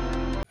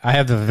 I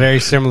have a very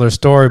similar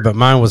story, but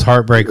mine was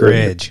Heartbreak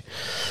Ridge.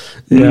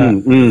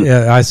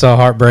 Yeah, I saw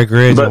Heartbreak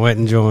Ridge and went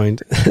and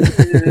joined.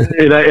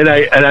 and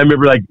I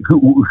remember, like,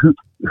 who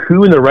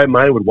in their right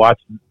mind would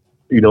watch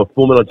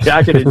Full Metal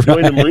Jacket and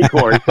join the Marine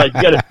Corps? It's like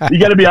you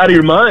gotta be out of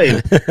your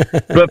mind.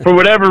 But for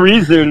whatever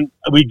reason,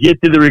 we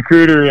get to the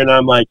recruiter, and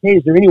I'm like, "Hey,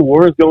 is there any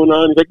wars going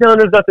on?" He's like, "No,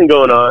 there's nothing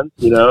going on."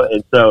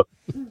 And so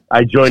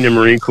I joined the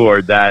Marine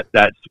Corps that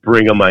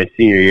spring of my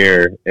senior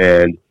year,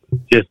 and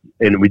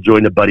we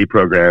joined the buddy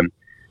program.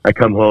 I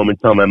come home and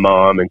tell my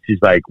mom, and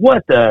she's like,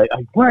 "What the?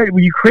 Why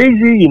were you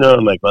crazy?"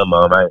 I'm like, "My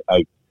mom,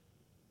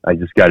 I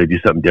just got to do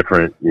something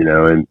different,"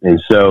 and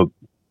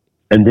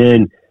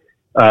then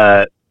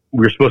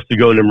we were supposed to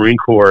go in the Marine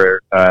Corps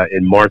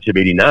in March of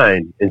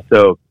 '89, and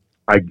so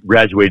I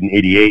graduated in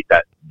 '88,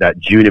 that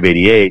June of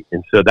 '88,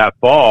 and so that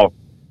fall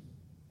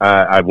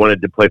I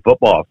wanted to play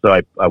football, so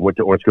I went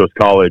to Orange Coast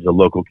College, a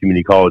local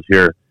community college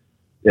here,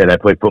 and I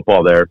played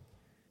football there.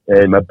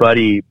 And my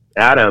buddy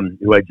Adam,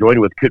 who I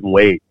joined with, couldn't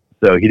wait.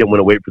 So he didn't want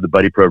to wait for the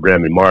buddy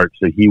program in March,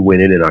 so he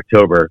went in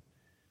October,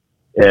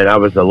 and I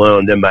was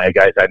alone. Then my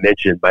guys I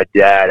mentioned, my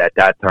dad at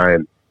that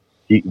time,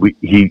 he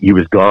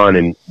was gone,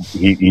 and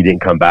he didn't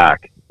come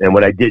back. And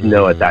what I didn't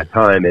know at that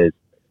time is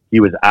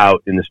he was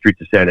out in the streets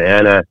of Santa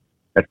Ana.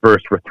 At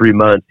first, for 3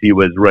 months, he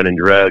was running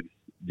drugs,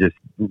 just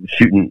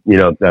shooting,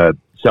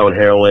 selling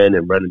heroin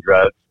and running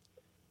drugs.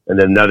 And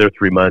then another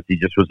 3 months, he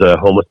just was a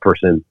homeless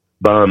person,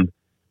 bum,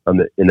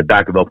 in the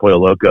back of El Pollo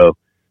Loco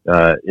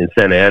in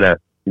Santa Ana.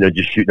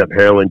 Just shooting up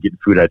heroin, getting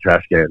food out of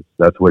trash cans.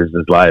 That's what is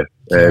his life,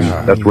 and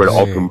that's where it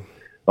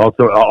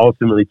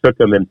ultimately took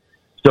him. And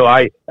so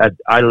I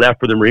left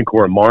for the Marine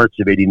Corps in March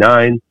of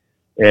 '89,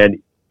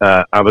 and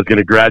I was going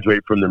to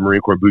graduate from the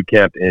Marine Corps boot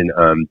camp in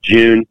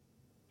June,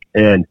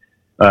 and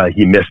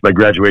he missed my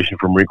graduation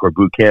from Marine Corps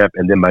boot camp.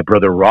 And then my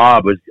brother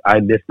Rob I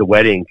missed the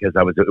wedding because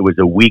it was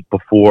a week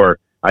before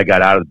I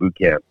got out of the boot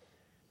camp,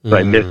 so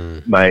I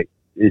missed my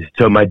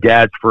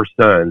dad's first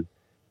son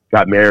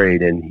got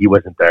married, and he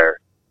wasn't there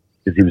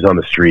because he was on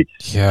the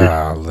streets.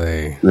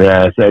 Golly.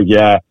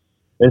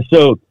 And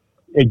so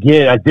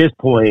again, at this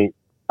point,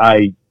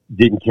 I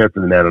didn't care for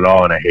the man at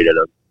all, and I hated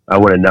him. I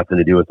wanted nothing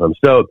to do with him.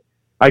 So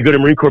I go to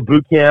Marine Corps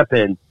boot camp,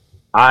 and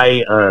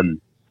I am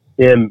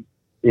in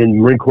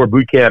Marine Corps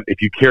boot camp.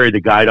 If you carry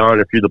the guide on,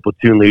 if you're the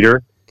platoon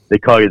leader, they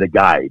call you the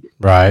guide.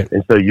 Right.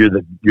 And so you're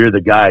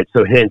the guide.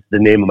 So hence the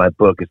name of my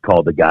book is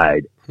called The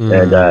Guide.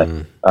 And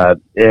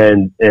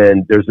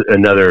there's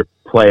another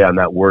play on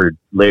that word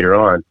later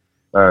on.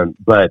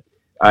 But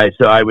I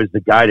was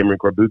the guide in Marine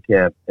Corps boot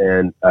camp,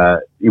 and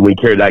we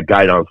carried that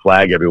guide on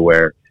flag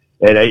everywhere.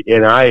 And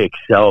I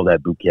excelled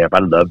at boot camp. I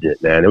loved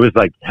it, man. It was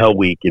like Hell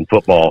Week in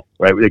football,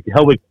 right? Like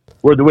Hell Week,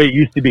 where the way it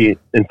used to be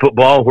in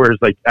football, where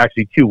it's like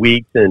actually 2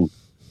 weeks, and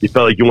you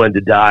felt like you wanted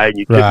to die and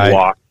you couldn't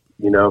walk,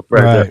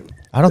 Right.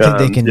 I don't think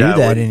they can do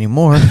that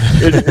anymore.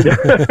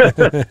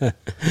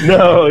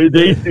 No,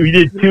 we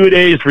did 2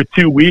 days for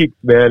 2 weeks,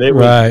 man. It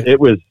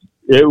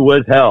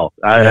was hell.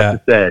 I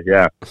have to say,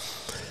 yeah.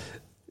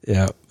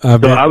 Yeah. I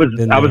was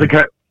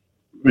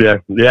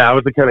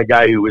the kind of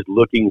guy who was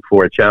looking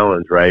for a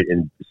challenge, right?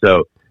 And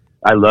so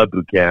I love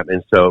boot camp,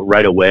 and so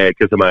right away,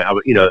 because of I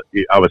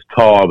was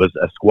tall, I was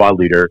a squad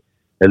leader,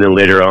 and then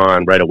later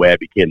on, right away, I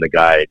became the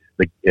guide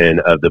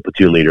of the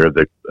platoon leader of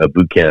the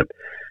boot camp,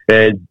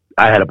 and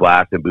I had a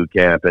blast in boot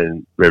camp,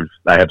 and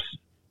I have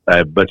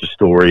a bunch of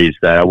stories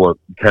that I won't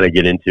kind of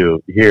get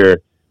into here,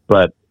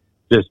 but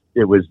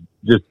it was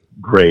just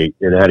great,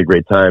 and I had a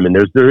great time. And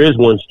there is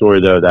one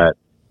story though that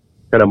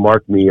kind of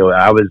marked me. It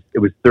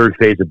was third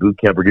phase of boot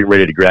camp. We're getting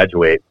ready to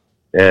graduate,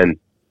 and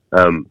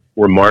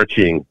we're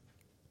marching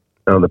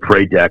on the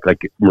parade deck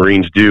like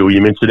Marines do.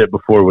 You mentioned it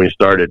before when you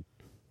started.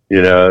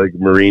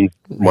 Marines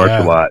march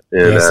a lot.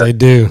 And, yes, they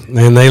do,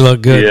 and they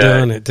look good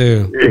doing it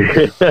too.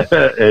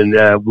 And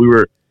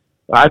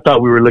I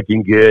thought we were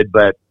looking good,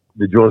 but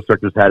the drill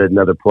instructors had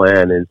another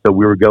plan, and so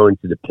we were going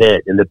to the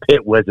pit, and the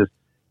pit was this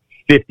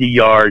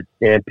 50-yard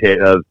sand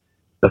pit of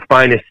the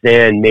finest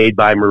sand made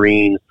by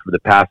Marines for the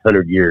past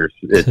 100 years.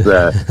 It's it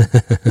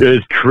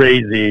was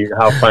crazy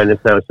how fine this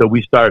sounds. So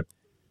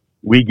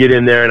we get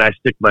in there, and I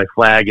stick my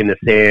flag in the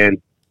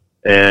sand,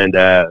 and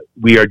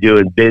we are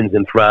doing bends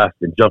and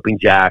thrusts and jumping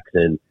jacks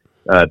and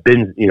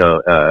bends,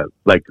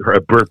 like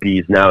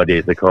burpees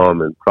nowadays they call them,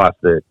 and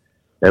CrossFit,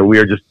 and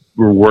we're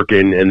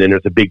working, and then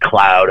there's a big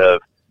cloud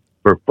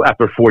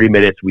after 40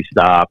 minutes we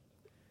stop,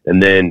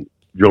 and then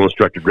drill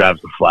instructor grabs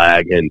the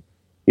flag, and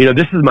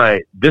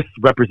this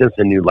represents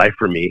a new life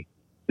for me.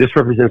 This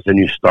represents a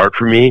new start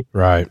for me.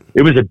 Right.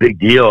 It was a big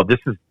deal.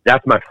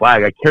 That's my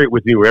flag. I carry it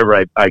with me wherever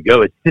I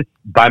go. It sits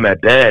by my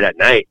bed at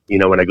night,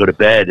 when I go to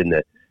bed, and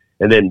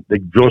then the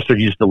drill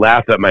instructor used to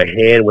laugh that my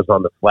hand was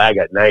on the flag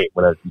at night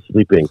when I was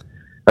sleeping.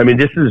 I mean,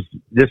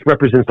 this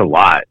represents a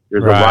lot.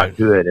 There's a lot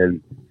to it,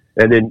 and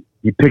then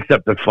he picks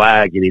up the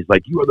flag, and he's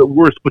like, "You are the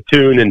worst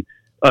platoon," and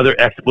other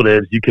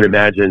expletives you can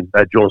imagine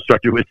that drill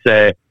instructor would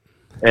say.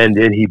 And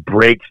then he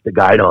breaks the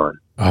guide on,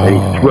 and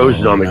he throws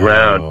it on the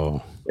ground.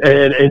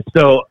 And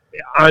so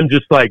I'm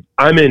just like,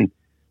 I'm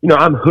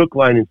hook,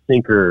 line, and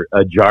sinker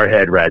a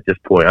jarhead right at this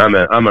point. I'm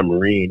a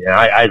Marine, and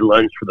I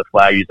lunged for the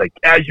flag. He's like,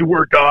 "As you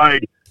were,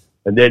 guide."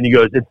 And then he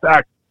goes, "In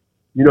fact,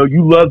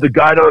 you love the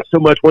guide on so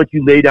much. Why don't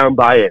you lay down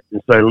by it?"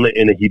 And so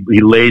he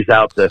lays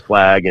out the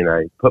flag, and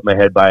I put my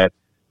head by it.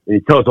 And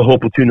he tells the whole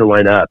platoon to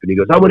line up. And he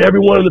goes, "I want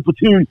everyone in the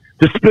platoon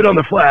to spit on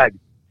the flag."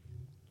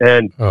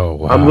 And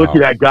I'm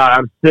looking at guys.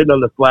 I'm sitting on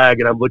the flag,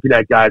 and I'm looking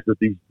at guys with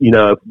these,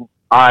 if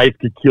eyes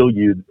could kill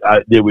you,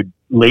 they would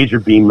laser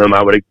beam them.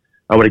 I would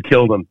have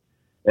killed them.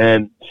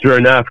 And sure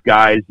enough,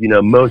 guys,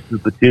 most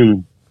of the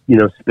platoon,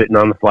 spitting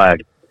on the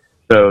flag.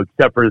 So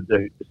except for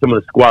some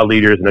of the squad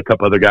leaders and a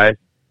couple other guys,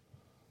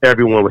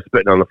 everyone was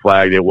spitting on the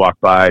flag. They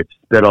walked by,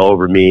 spit all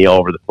over me, all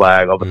over the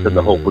flag. All of a sudden,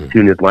 the whole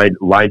platoon is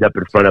lined up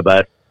in front of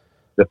us.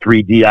 The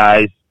 3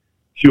 DIs,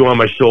 chew on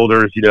my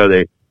shoulders.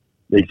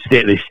 They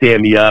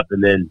stand me up,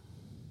 and then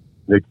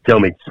they tell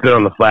me, "Spit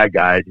on the flag,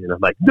 guide." And I'm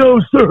like, "No,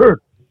 sir."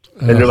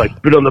 And they're like,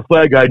 "Spit on the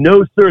flag, guide."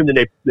 "No, sir." And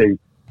then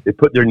they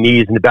put their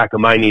knees in the back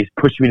of my knees,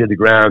 push me to the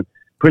ground,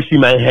 pushing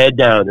my head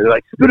down. And they're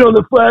like, "Spit on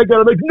the flag, guide."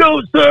 I'm like,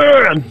 "No,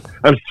 sir."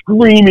 I'm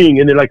screaming,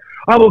 and they're like,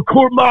 "I will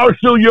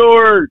court-martial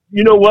your,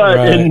 what?"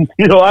 Right. And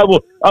I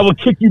will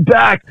kick you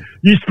back.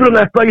 You spit on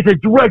that flag. It's a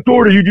direct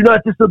order. You do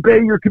not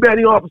disobey your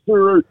commanding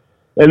officer.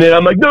 And then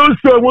I'm like, "No,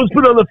 sir, I won't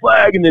spit on the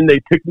flag." And then they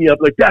pick me up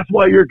like, "That's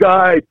why you're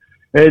guide."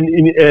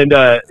 And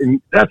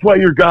that's why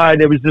you're guide.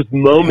 And it was this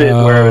moment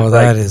where it was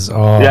that is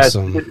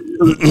awesome.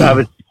 I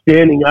was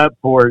standing up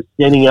for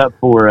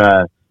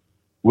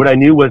what I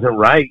knew wasn't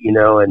right,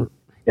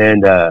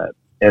 and I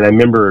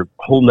remember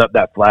holding up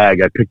that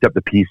flag. I picked up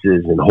the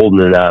pieces and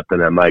holding it up,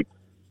 and I'm like,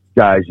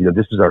 "Guys,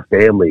 this is our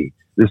family.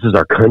 This is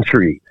our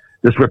country.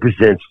 This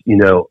represents,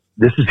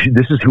 this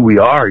is who we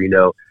are, and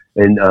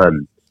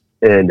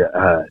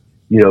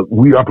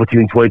we are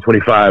platoon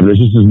 2025. This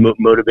is a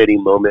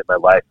motivating moment in my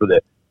life for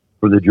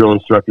the drill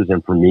instructors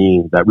and for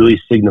me that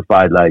really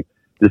signified like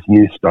this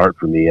new start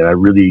for me, and I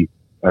really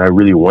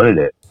wanted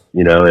it,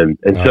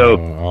 and so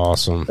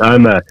awesome.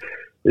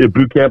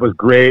 Boot camp was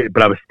great,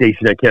 but I was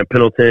stationed at Camp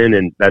Pendleton,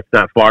 and that's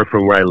not far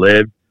from where I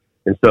lived.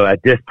 And so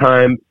at this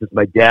time, since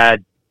my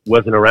dad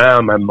wasn't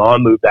around. My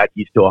mom moved back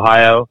east to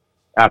Ohio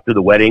after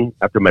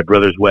my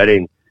brother's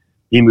wedding.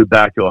 He moved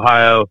back to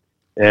Ohio,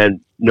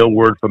 and no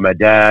word from my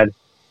dad.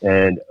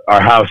 And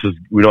our house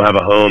we don't have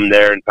a home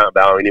there in Fountain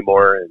Valley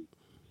anymore. And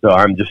so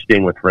I'm just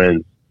staying with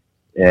friends.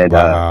 And,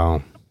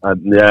 wow.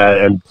 I'm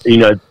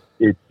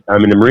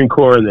in the Marine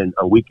Corps, and then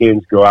on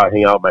weekends go out,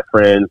 hang out with my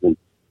friends. And,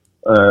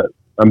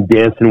 I'm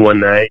dancing one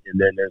night, and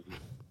then there's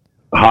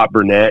a hot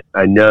brunette.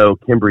 I know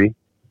Kimberly,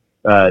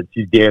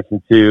 she's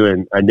dancing too.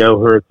 And I know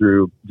her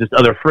through just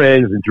other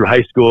friends and through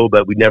high school,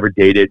 but we never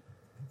dated.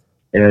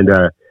 And,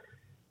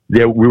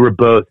 we were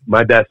both,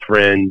 my best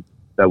friend,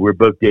 we were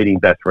both dating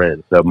best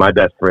friends. So my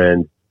best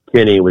friend,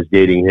 Kenny, was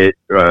dating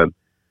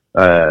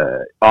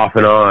off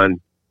and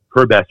on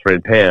her best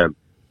friend, Pam.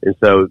 And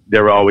so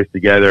they were always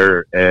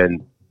together,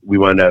 and we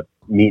wound up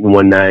meeting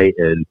one night,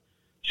 and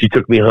she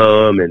took me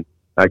home, and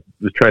I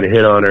was trying to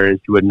hit on her, and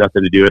she had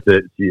nothing to do with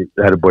it. She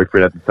had a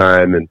boyfriend at the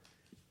time. And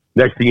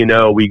next thing you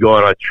know, we go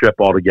on a trip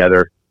all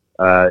together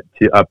up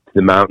to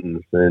the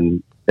mountains,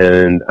 and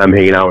I'm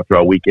hanging out with her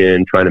all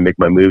weekend, trying to make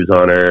my moves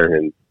on her,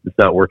 and it's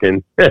not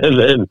working. and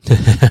then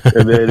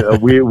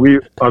we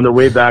on the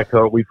way back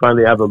home, we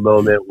finally have a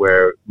moment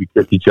where we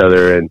kiss each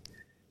other, and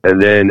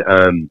then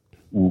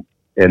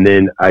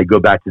I go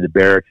back to the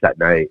barracks that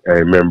night. I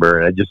remember,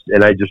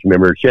 and I just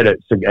remember she had an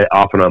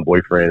off and on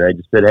boyfriend. And I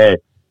just said, "Hey, if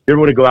you ever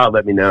want to go out,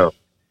 let me know."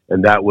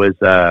 And that was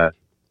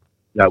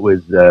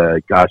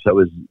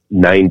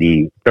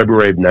 90,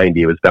 February of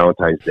 90. It was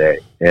Valentine's Day,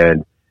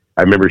 and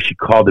I remember she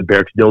called the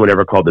barracks. No one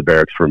ever called the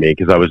barracks for me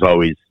because I was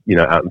always,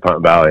 out in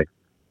Fountain Valley.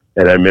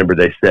 And I remember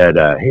they said,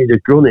 "Hey, this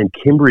girl named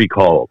Kimberly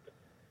called."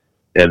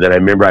 And then I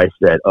remember I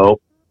said,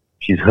 "Oh,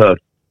 she's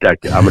hooked. I'm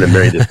going to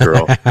marry this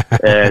girl."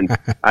 And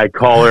I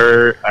call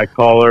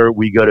her.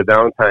 We go to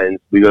Valentine's.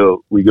 We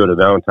go to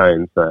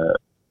Valentine's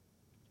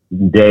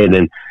Day. And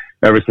then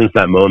ever since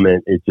that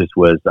moment, it just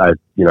was, I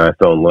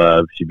fell in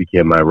love. She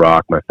became my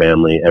rock, my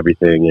family,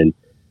 everything. And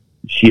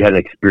she had an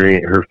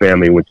experience. Her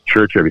family went to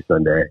church every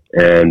Sunday.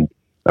 And,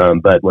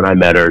 but when I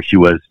met her, she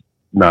was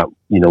not,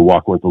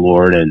 walking with the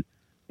Lord.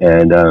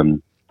 And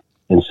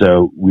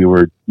so we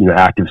were,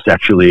 active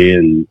sexually.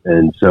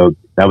 And so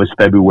that was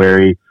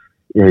February.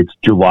 It's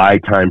July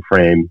time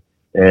frame.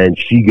 And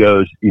she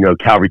goes,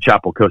 Calvary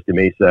Chapel, Costa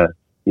Mesa,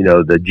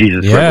 the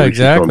Jesus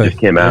Revolution film just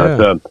came out. Yeah.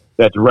 So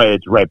that's right.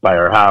 It's right by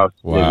our house.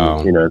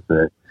 Wow. And,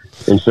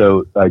 and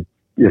so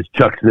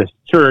Chuck's this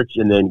church,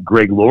 and then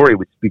Greg Laurie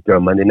would speak there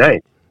on Monday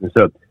night. And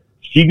so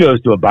she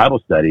goes to a Bible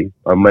study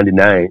on Monday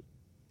night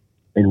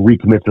and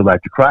recommits her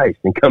life to Christ,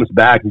 and comes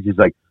back, and she's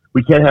like,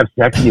 "We can't have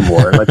sex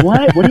anymore." I'm like,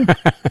 "What?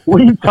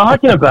 What are you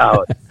talking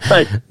about?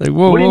 Like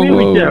whoa, what do you mean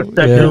we can't have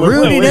sex anymore?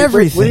 Ruining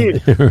everything."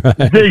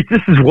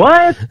 This is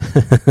what?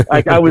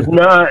 Like I was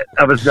not, and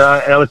I was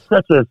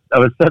such a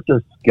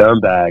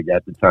scumbag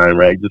at the time,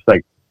 right? Just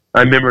like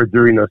I remember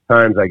during those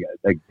times, like,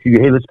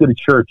 "Hey, let's go to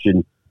church,"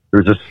 and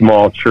there was a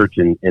small church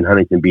in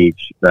Huntington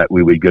Beach that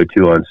we would go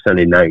to on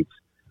Sunday nights.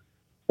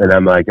 And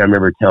I'm like, I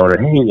remember telling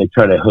her, "Hey," like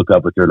trying to hook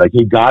up with her, like,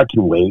 "Hey, God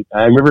can wait."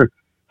 I remember,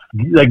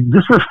 like,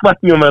 just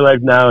reflecting on my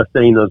life now,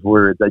 saying those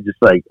words, I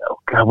just like, oh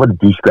God, what a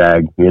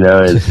douchebag,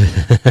 And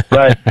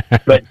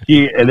but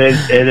she, and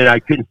then I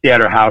couldn't stay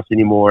at her house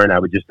anymore, and I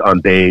was just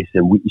on base,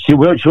 and she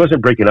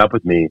wasn't breaking up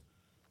with me,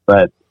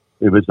 but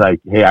it was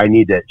like, hey, I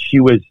need that. She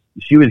was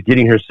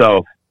getting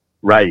herself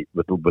right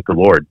with the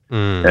Lord,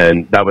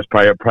 and that was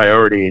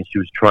priority, and she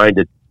was trying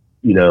to,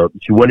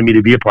 she wanted me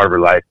to be a part of her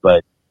life,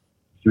 but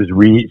she was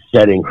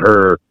resetting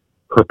her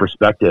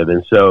perspective.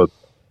 And so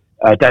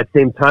at that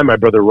same time, my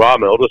brother Rob,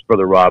 my oldest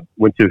brother Rob,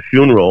 went to a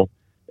funeral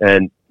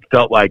and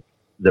felt like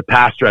the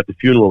pastor at the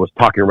funeral was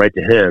talking right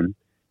to him,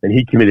 and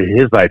he committed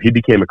his life. He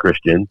became a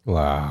Christian.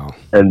 Wow.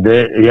 And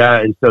then,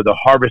 and so the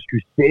Harvest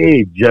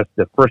Crusade, just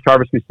the first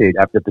Harvest Crusade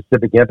after the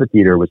Pacific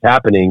Amphitheater was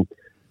happening,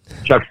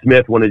 Chuck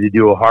Smith wanted to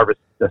do a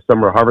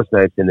summer harvest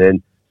nights, and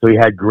then so he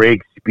had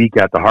Greg speak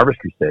at the Harvest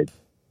Crusade.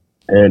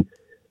 And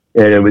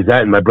it was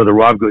that, and my brother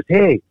Rob goes,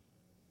 "Hey,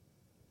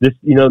 this,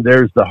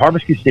 there's the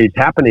Harvest Crusades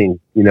happening,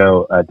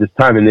 at this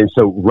time." And then,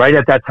 so right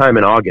at that time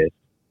in August,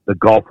 the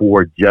Gulf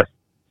War just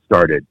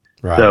started.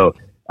 Right. So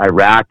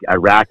Iraq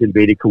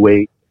invaded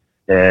Kuwait,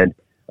 and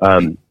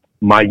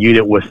my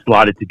unit was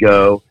slotted to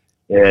go.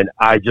 And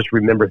I just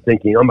remember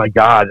thinking, oh my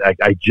God,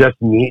 I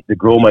just meet the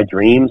girl of my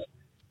dreams,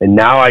 and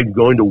now I'm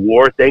going to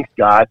war. Thanks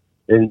God.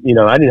 And,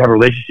 I didn't have a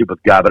relationship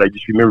with God, but I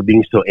just remember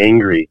being so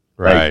angry.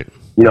 Right.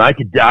 Like,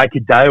 I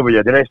could die over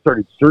there. Then I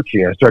started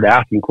searching. I started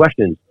asking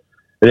questions.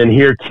 And then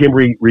here,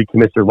 Kimberly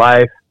recommits her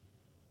life.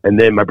 And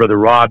then my brother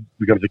Rob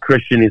becomes a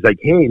Christian. He's like,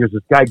 "Hey, there's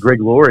this guy,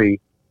 Greg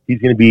Laurie. He's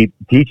going to be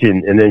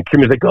teaching." And then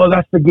Kimberly's like, "Oh,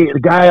 that's the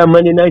guy on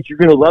Monday nights. You're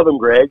going to love him,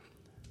 Greg."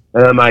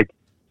 And I'm like,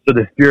 so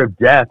the fear of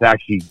death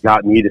actually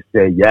got me to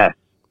say yes.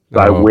 So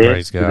I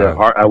went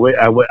to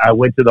I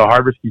went to the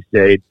Harvest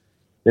Crusade,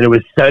 and it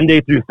was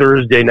Sunday through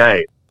Thursday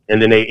night.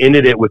 And then they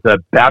ended it with a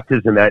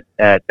baptism at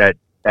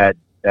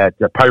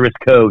Pirates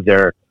Cove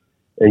there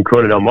in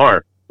Corona del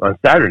Mar on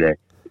Saturday.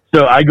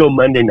 So I go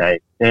Monday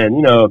night,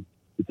 and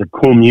it's a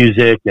cool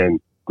music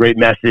and great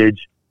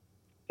message,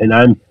 and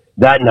I'm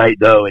that night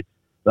though, it's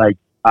like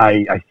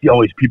I see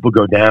all these people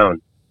go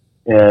down,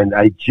 and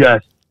I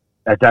just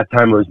at that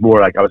time it was more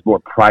like I was more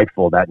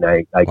prideful that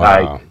night. Like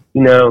Wow.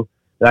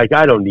 like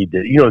I don't need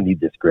this. You don't need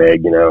this,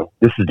 Greg.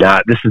 This is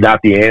not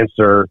the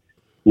answer.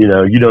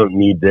 You don't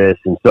need this.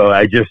 And so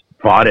I just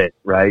fought it,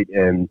 right?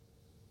 And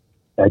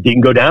I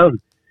didn't go down.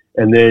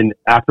 And then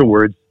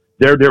afterwards,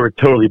 they were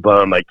totally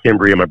bummed, like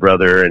Kimberly and my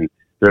brother, and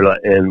they're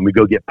like, and we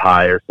go get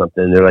pie or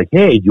something. They're like,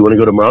 "Hey, do you want to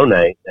go tomorrow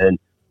night?" And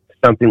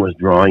something was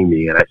drawing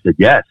me, and I said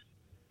yes.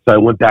 So I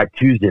went back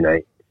Tuesday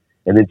night,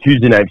 and then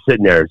Tuesday night I'm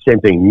sitting there, same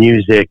thing,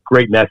 music,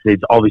 great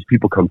message, all these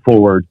people come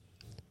forward,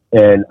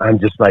 and I'm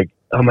just like,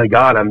 oh my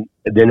God,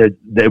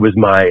 it was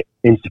my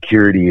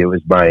insecurity, it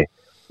was my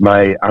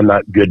I'm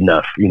not good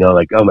enough,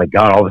 like, oh my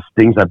God, all the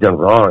things I've done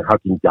wrong, how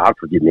can God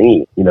forgive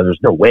me? There's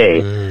no way.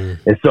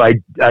 And so I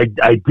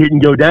didn't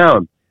go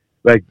down.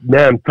 Like,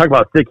 man, talk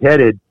about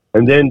thick-headed.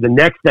 And then the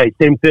next night,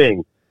 same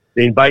thing.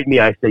 They invite me.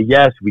 I say,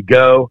 yes, we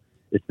go.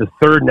 It's the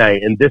third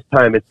night. And this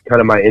time it's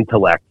kind of my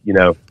intellect,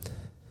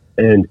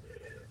 And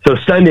so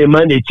Sunday,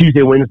 Monday,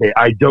 Tuesday, Wednesday,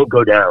 I don't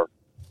go down.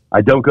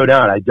 I'm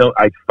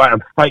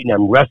fighting.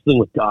 I'm wrestling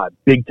with God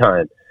big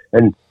time.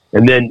 And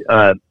then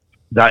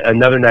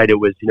another night it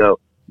was,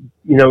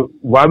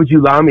 why would you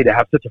allow me to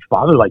have such a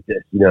father like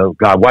this?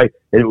 God, why?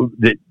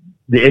 The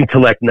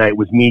intellect night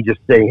was me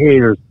just saying, hey,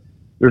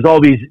 there's all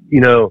these,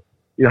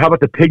 how about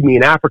the pygmy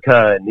in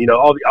Africa? And,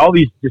 all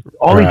these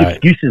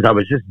excuses I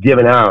was just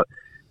giving out.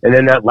 And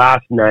then that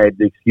last night,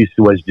 the excuse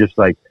was just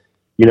like,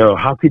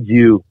 how could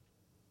you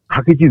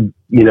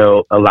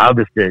allow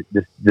this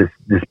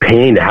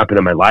pain to happen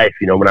in my life?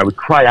 When I would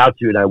cry out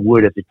to it, I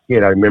would as a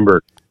kid. I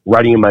remember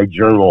writing in my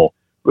journal.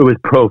 It was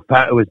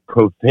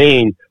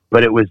profane,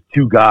 but it was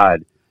to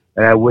God.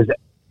 And I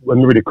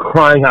remember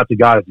crying out to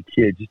God as a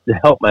kid just to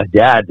help my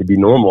dad to be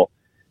normal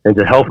and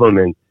to help him.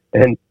 And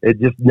it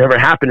just never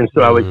happened. And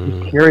so I was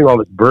just carrying all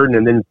this burden.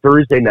 And then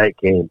Thursday night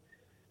came.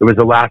 It was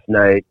the last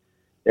night.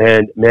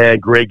 And man,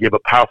 Greg gave a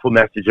powerful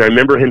message. I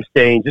remember him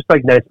saying, just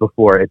like nights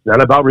before, it's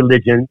not about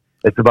religion.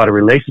 It's about a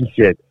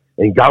relationship.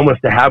 And God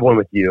wants to have one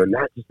with you. And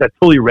that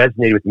totally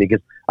resonated with me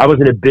because I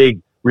wasn't a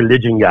big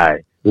religion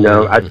guy.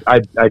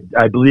 I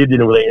believed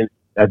in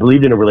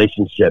a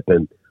relationship,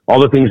 and all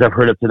the things I've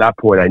heard up to that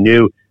point, I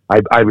knew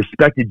I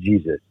respected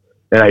Jesus.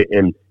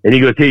 And he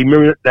goes, hey,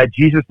 remember that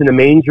Jesus in the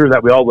manger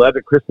that we all love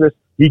at Christmas?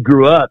 He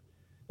grew up,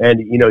 and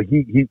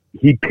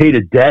he paid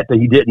a debt that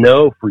he didn't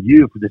know for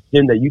you, for the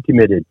sin that you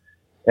committed,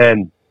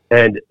 and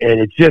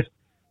it just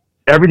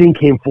everything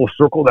came full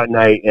circle that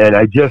night. And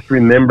I just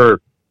remember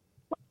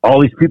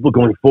all these people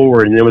going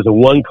forward, and there was a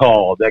one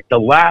call, like the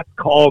last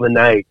call of the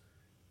night.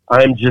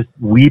 I'm just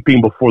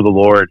weeping before the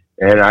Lord,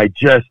 and I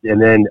just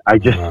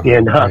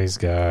stand up. Praise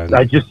God.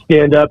 I just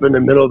stand up in the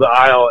middle of the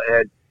aisle,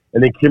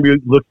 and then Kimberly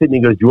looks at me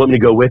and goes, "Do you want me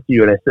to go with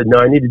you?" And I said, "No,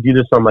 I need to do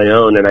this on my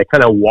own." And I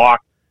kind of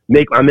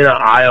I'm in an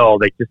aisle,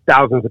 like just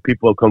thousands of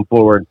people have come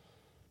forward,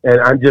 and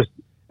I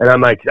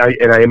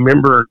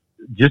remember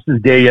just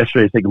this day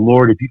yesterday, it's like,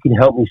 Lord, if you can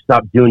help me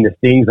stop doing the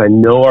things I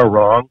know are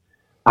wrong,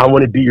 I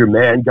want to be your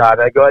man, God.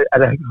 And I go,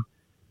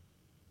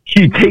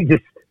 can you take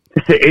this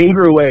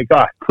anger away,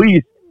 God,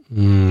 please.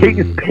 Take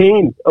this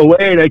pain away.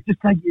 And it's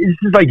just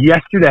like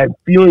yesterday. I'm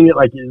feeling it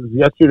like it was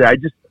yesterday. I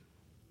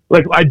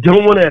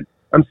don't want to.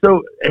 I'm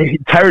so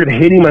tired of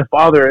hating my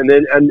father. And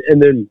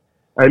then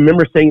I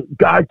remember saying,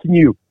 God, can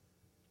you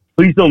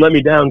please don't let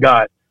me down,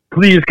 God,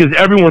 please, because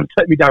everyone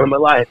let me down in my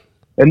life.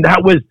 And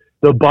that was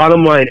the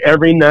bottom line.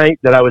 Every night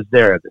that I was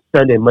there, the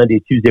Sunday,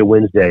 Monday, Tuesday,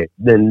 Wednesday,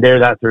 then there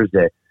that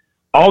Thursday,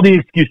 all the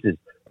excuses,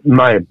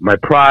 my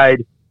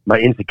pride, my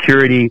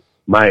insecurity,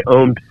 my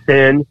own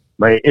sin,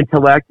 my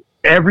intellect.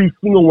 Every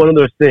single one of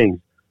those things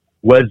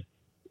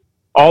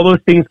all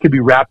those things could be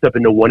wrapped up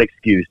into one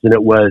excuse. And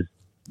it was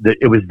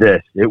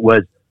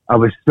I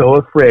was so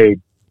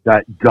afraid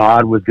that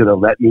God was going to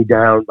let me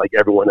down like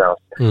everyone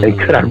else. And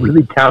could I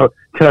really count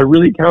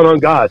on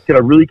God? Could I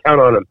really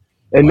count on him?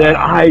 And then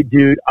I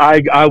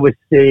was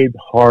saved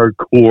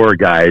hardcore,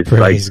 guys.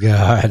 Praise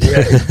God.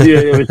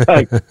 It was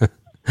like,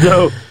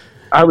 so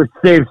I was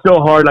saved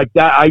so hard like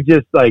that.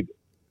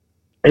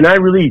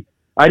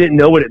 I didn't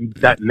know what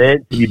that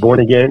meant to be born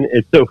again.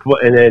 It's so fun.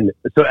 And then,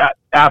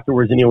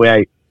 afterwards,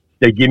 anyway,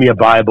 they give me a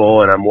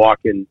Bible, and I'm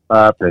walking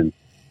up, and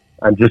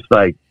I'm just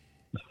like,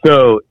 I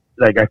feel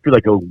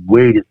like a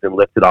weight has been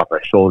lifted off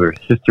my shoulders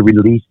just to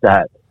release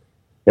that.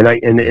 And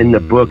in the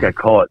book, I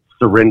call it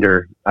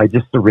surrender. I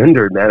just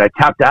surrendered, man. I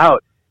tapped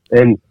out,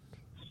 and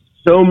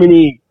so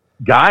many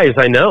guys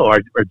I know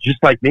are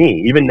just like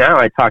me. Even now,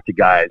 I talk to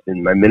guys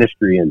in my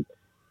ministry, and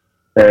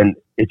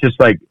it's just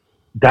like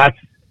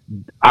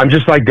I'm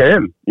just like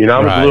them, I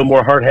was a little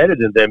more hard-headed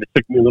than them. It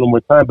took me a little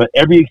more time, but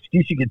every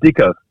excuse you could think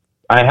of,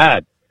 I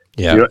had.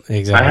 Yeah,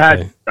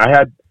 exactly.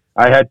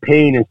 I had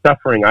pain and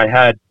suffering. I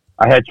had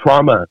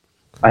trauma.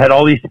 I had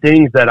all these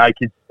things that I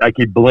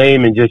could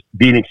blame and just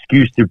be an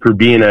excuse for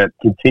being a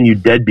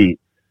continued deadbeat.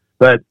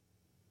 But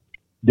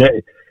and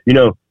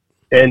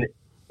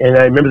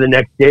I remember the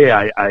next day,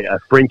 a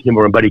friend came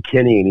over, Buddy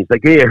Kenny, and he's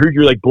like, "Hey, I heard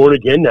you're like born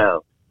again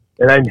now."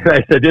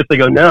 I said this, I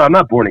go, no, I'm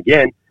not born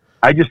again.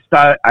 I just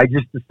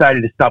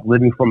decided to stop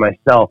living for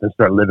myself and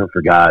start living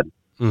for God.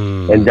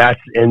 And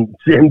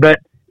but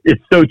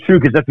it's so true,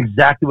 because that's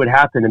exactly what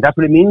happened. And that's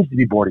what it means to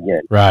be born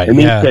again. Right. It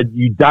means that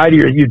you die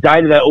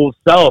to that old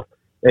self,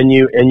 and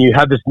you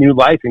have this new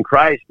life in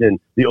Christ. And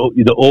the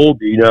old,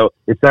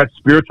 it's not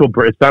spiritual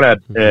birth. It's not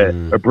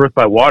a birth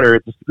by water.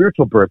 It's a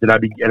spiritual birth. And I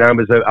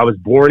was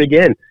born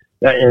again.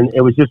 And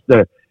it was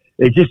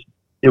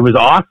it was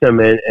awesome.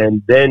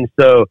 And then,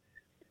 so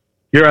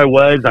here I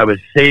was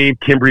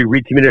saved. Kimberly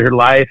recommitted her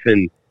life.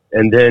 And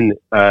then,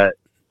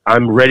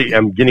 I'm ready.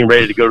 I'm getting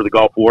ready to go to the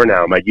Gulf War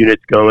now. My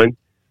unit's going.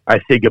 I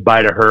say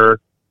goodbye to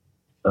her.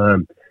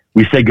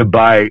 We say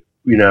goodbye. I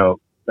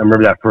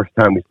remember that first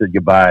time we said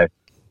goodbye.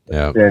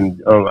 Yeah.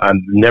 And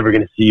I'm never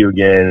going to see you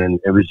again. And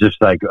it was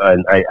just like,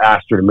 I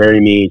asked her to marry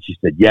me, and she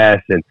said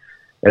yes. And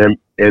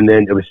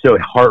then it was so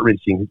heart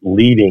wrenching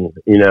leaving,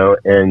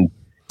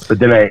 but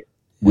then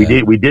we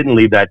didn't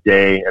leave that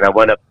day, and I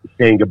wound up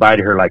saying goodbye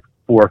to her like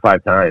 4 or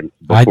 5 times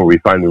before we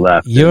finally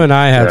left. You and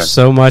I have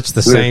so much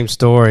the same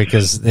story,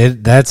 because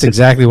that's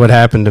exactly what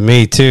happened to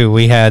me too.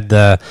 We had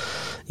the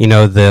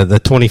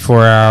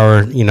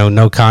 24-hour,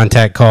 no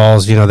contact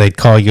calls. They'd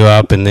call you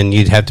up, and then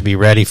you'd have to be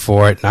ready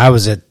for it. And I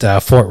was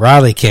at Fort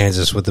Riley,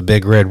 Kansas, with the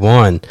Big Red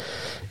One,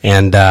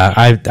 and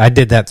I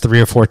did that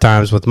 3 or 4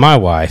 times with my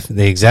wife.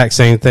 The exact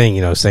same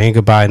thing, saying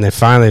goodbye. And then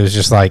finally, it was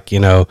just like,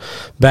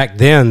 back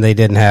then they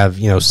didn't have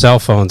cell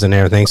phones and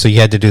everything, so you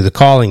had to do the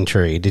calling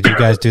tree. Did you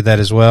guys do that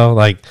as well?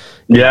 Like,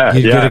 you'd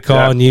get a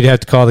call, and you'd have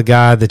to call the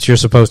guy that you're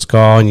supposed to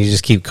call, and you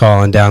just keep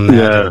calling down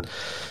that. And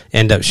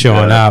end up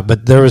showing up.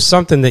 But there was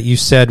something that you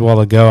said a while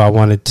ago I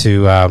wanted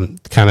to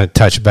kind of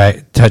touch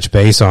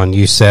base on.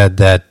 You said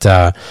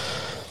that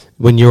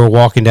when you were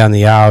walking down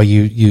the aisle,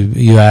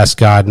 you asked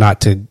God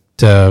not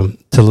to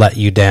let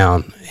you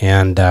down.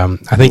 And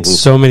I think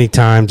so many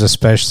times,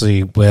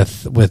 especially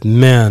with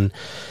men,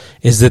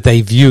 is that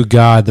they view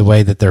God the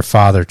way that their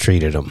father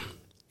treated them.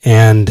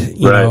 And,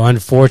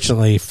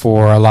 unfortunately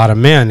for a lot of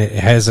men, it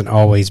hasn't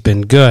always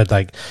been good.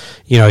 Like,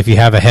 if you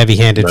have a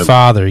heavy-handed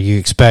father, you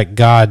expect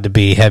God to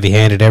be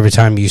heavy-handed every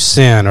time you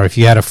sin. Or if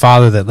you had a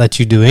father that lets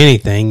you do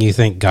anything, you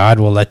think God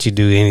will let you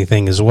do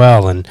anything as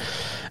well. And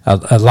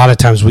a lot of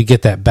times we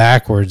get that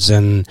backwards,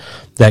 and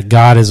that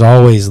God is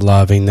always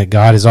loving, that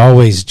God is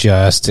always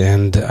just,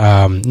 and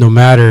no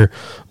matter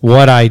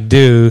what I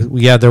do,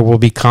 there will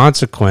be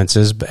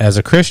consequences. As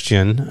a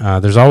Christian,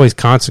 there's always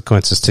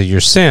consequences to your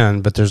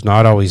sin, but there's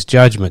not always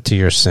judgment to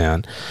your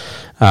sin.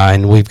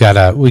 And we got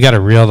to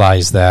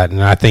realize that.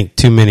 And I think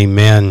too many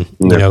men,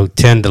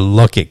 tend to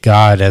look at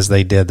God as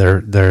they did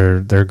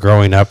their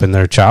growing up in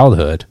their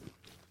childhood.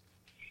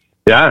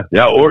 Yeah,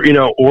 or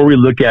we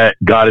look at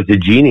God as a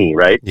genie,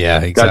 right?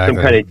 Yeah, exactly. God's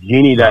some kind of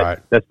genie that's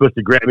supposed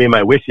to grant me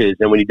my wishes,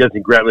 and when He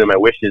doesn't grant me my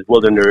wishes,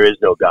 well, then there is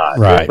no God.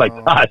 Right. It's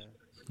like, gosh,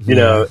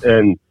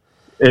 and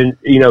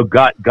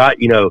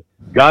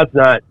God's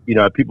not,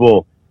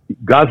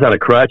 God's not a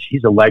crutch.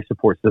 He's a life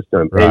support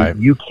system,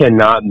 and you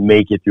cannot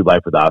make it through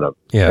life without Him.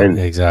 Yeah, and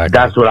exactly.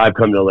 That's what I've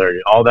come to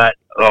learn. All that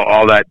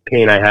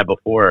pain I had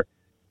before,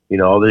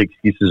 all the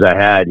excuses I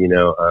had,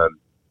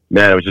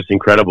 man, it was just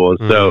incredible.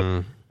 And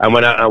so I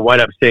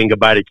wound up saying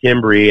goodbye to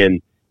Kimberly,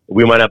 and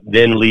we wound up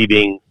then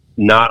leaving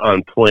not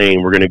on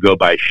plane. We're going to go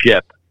by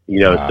ship,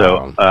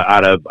 so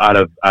out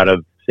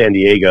of San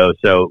Diego.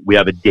 So we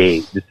have a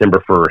date,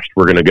 December 1st.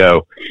 We're going to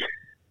go.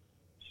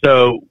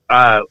 So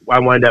I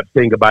wound up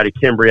saying goodbye to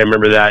Kimberly. I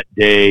remember that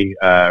day.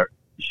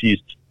 She's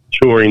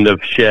touring the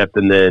ship,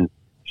 and then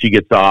she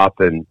gets off,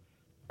 and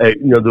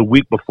the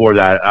week before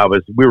that,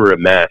 we were a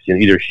mess.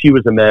 Either she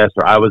was a mess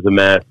or I was a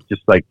mess.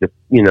 Just like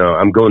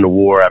I'm going to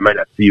war. I might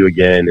not see you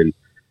again,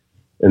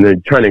 and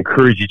then trying to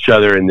encourage each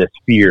other in this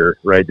fear,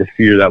 right? The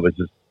fear that was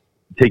just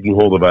taking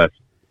hold of us.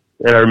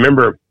 And I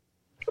remember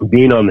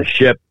being on the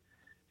ship,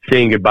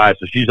 saying goodbye.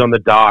 So she's on the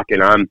dock,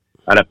 and I'm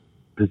at a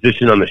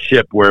position on the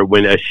ship where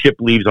when a ship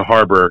leaves a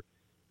harbor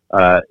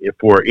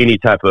for any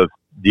type of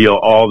deal,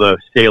 all the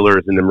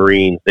sailors and the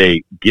Marines,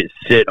 they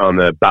sit on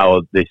the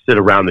bow. They sit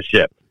around the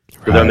ship.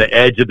 So they're on the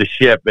edge of the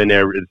ship, and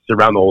they're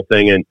around the whole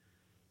thing, and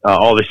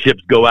all the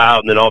ships go out,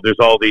 and then there's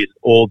all these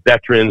old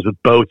veterans with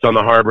boats on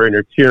the harbor, and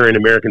they're cheering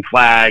American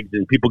flags,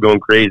 and people going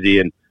crazy,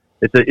 and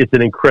it's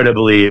an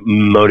incredibly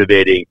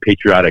motivating,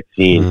 patriotic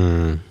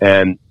scene.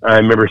 And I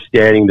remember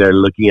standing there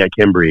looking at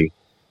Kimberly,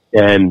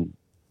 and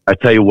I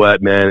tell you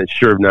what, man,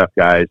 sure enough,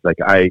 guys, like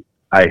I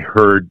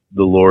heard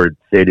the Lord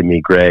say to me,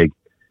 Greg,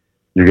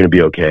 you're going to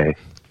be okay.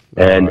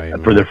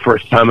 And for the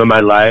first time in my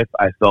life,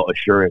 I felt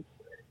assurance,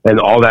 and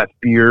all that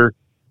fear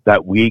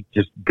that week,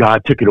 just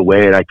God took it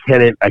away, and I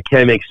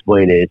can't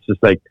explain it. It's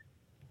just like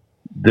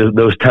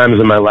those times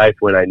in my life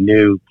when I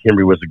knew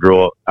Kimberly was the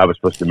girl I was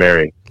supposed to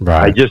marry.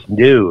 Right. I just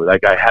knew,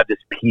 like, I had this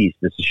peace,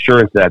 this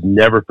assurance that I've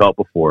never felt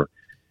before.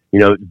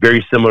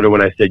 Very similar to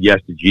when I said yes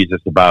to Jesus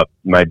about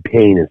my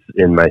pain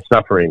and my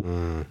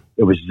suffering.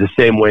 It was the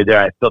same way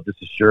there. I felt this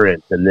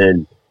assurance, and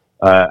then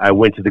I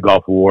went to the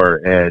Gulf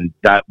War, and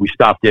that we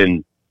stopped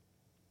in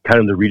kind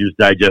of the Reader's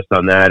Digest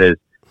on that is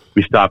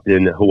we stopped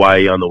in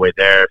Hawaii on the way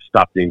there,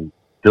 stopped in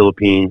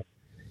Philippines,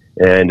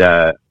 and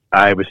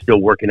I was still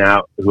working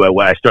out.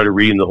 I started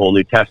reading the whole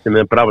New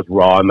Testament, but I was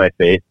raw in my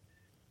faith,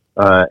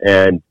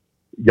 and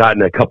got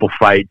in a couple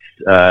fights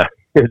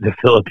in the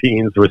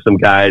Philippines with some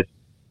guys.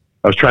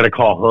 I was trying to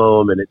call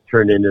home, and it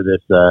turned into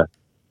this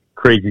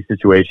crazy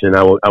situation.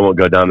 I won't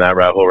go down that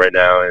rabbit hole right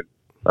now,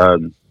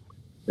 and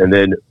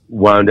then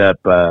wound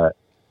up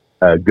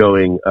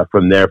going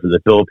from there, from the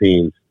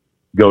Philippines,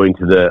 going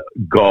to the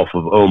Gulf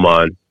of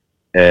Oman,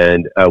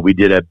 and we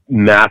did a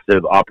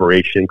massive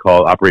operation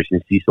called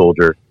Operation Sea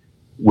Soldier.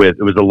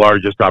 It was the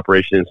largest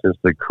operation since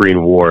the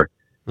Korean War,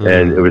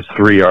 and it was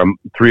three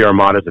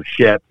armadas of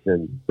ships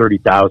and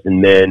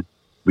 30,000 men.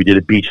 We did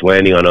a beach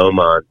landing on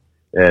Oman,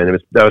 and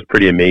that was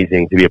pretty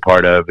amazing to be a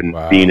part of, and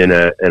being in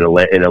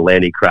a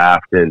landing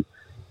craft, and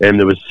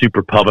it was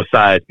super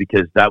publicized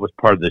because that was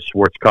part of the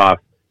Schwarzkopf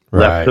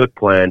left hook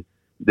plan.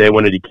 They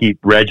wanted to keep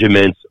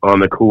regiments on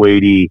the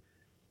Kuwaiti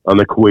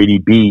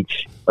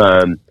beach.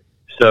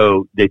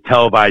 So they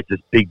televised this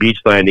big beach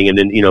landing, and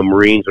then,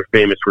 Marines are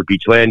famous for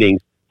beach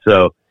landings.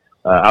 So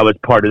I was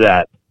part of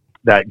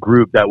that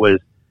group that was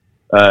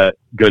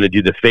going to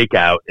do the fake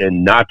out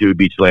and not do a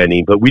beach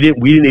landing. But we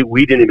didn't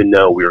even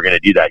know we were going to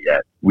do that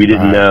yet. We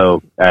didn't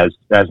know as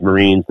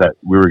Marines that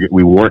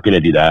we weren't going to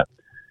do that.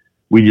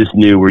 We just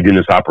knew we were doing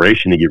this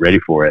operation to get ready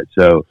for it.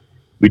 So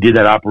we did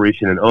that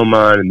operation in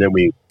Oman, and then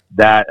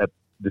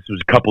this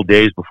was a couple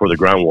days before the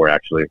ground war,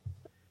 actually.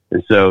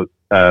 And so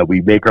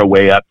we make our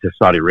way up to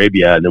Saudi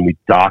Arabia, and then we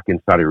dock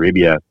in Saudi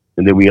Arabia,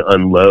 and then we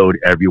unload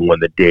everyone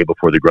the day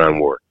before the ground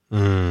war.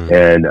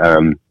 And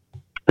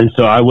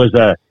so I was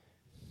of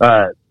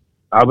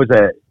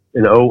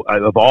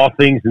all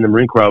things in the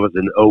Marine Corps, I was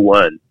an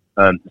 01.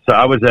 So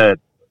I was going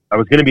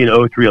to be an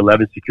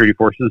 0311 Security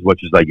Forces,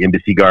 which is like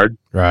embassy guard.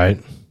 Right.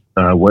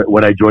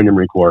 When I joined the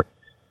Marine Corps.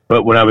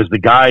 But when I was the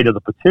guide of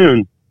the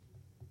platoon,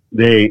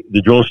 the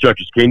drill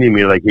instructors came to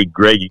me like, "Hey,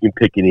 Greg, you can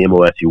pick any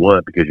MOS you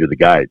want because you're the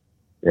guide."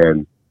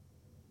 And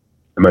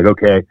I'm like,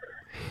 "Okay."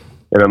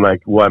 And I'm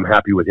like, "Well, I'm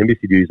happy with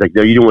embassy duty." He's like,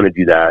 "No, you don't want to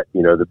do that.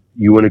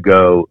 You want to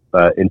go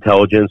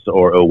intelligence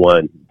or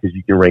 01 because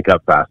you can rank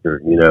up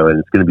faster, and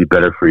it's going to be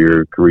better for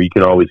your career. You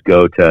can always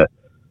go to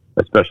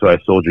a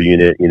specialized soldier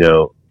unit,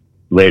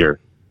 later."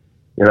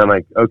 And I'm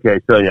like, "Okay."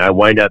 So I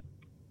wind up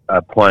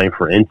applying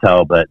for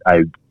intel, but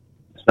I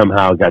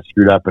somehow got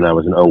screwed up, and I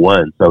was an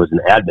 01. So I was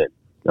an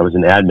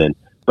admin.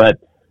 But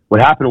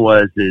what happened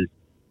was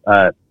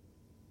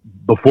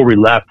before we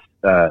left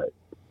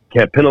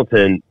Camp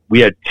Pendleton,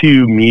 we had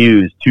two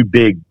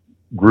big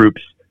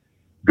groups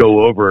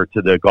go over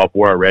to the Gulf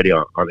War already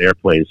on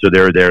airplanes. So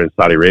they were there in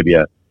Saudi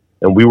Arabia,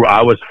 and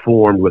I was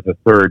formed with a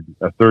third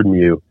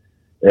MEU,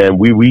 and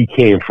we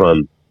came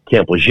from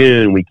Camp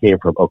Lejeune, we came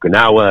from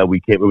Okinawa,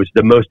 it was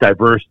the most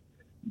diverse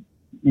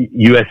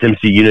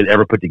USMC unit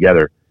ever put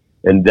together,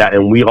 and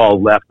we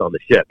all left on the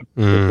ship.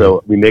 And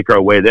so we make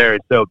our way there,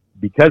 and so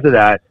because of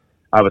that,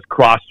 I was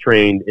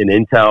cross-trained in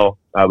intel.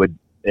 I was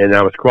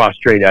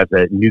cross-trained as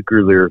a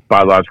nuclear,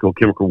 biological,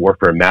 chemical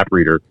warfare map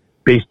reader,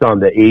 based on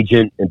the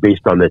agent and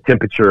based on the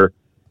temperature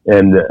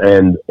and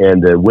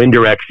the wind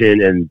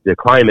direction and the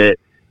climate.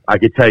 I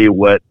could tell you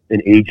what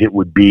an agent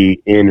would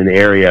be in an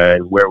area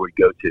and where it would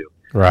go to.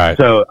 Right.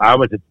 So I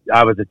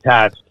was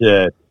attached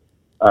to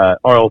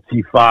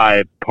RLT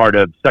 5, part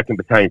of 2nd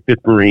Battalion,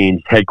 5th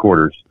Marines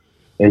headquarters,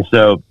 and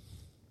so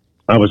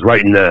I was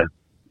right in the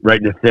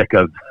thick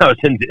of.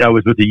 I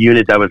was with the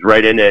unit that was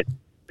right in it,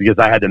 because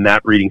I had the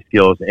map reading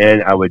skills,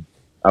 and I would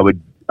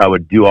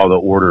do all the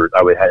orders.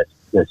 I would have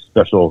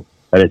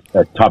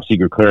a top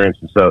secret clearance,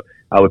 and so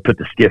I would put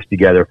the skiffs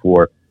together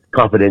for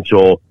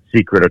confidential,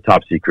 secret, or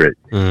top secret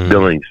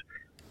billings.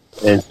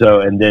 And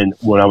then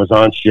when I was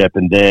on ship,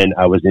 and then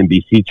I was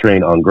NBC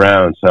trained on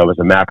ground, so I was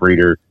a map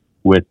reader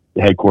with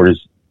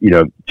headquarters,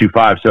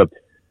 2-5. So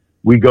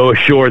we go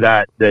ashore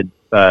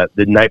the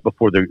night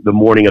before the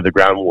morning of the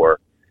ground war,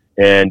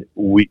 and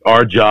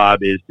our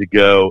job is to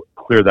go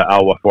clear the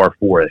Al Wafar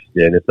forest,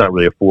 and it's not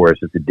really a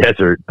forest; it's a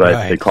desert,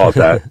 but they call it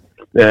that.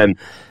 And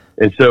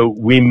so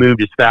we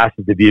moved as fast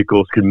as the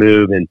vehicles could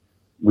move, and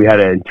we had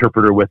an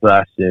interpreter with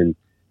us, and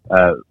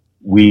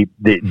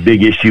the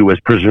big issue was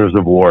prisoners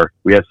of war.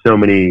 We had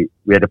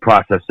to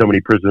process so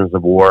many prisoners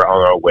of war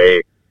on our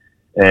way,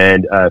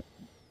 and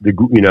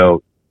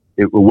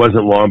it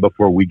wasn't long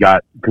before we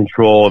got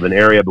control of an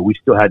area, but we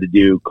still had to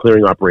do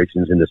clearing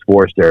operations in this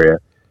forest area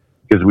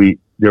because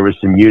there was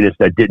some units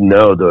that didn't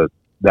know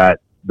that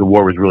the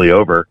war was really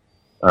over,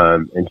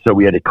 and so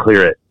we had to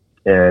clear it.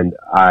 And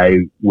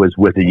I was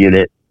with a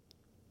unit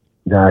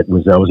I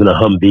was in a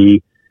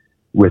Humvee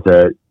with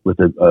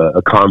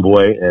a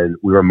convoy, and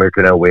we were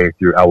making our way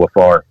through Al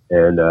Wafar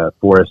and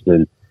forest,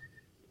 and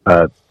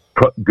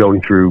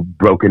going through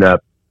broken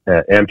up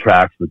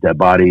Amtraks with dead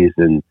bodies,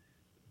 and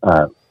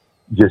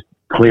just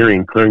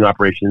clearing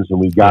operations. And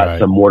we got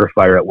some mortar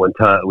fire at one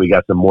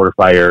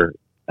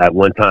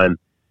time.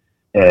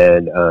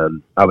 And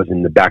I was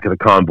in the back of the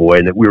convoy,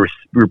 and we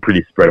were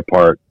pretty spread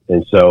apart.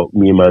 And so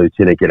me and my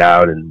lieutenant get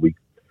out, and we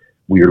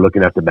were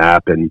looking at the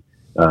map, and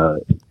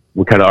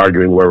we're kind of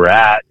arguing where we're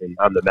at, and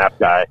I'm the map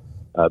guy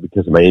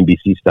because of my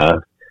NBC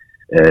stuff,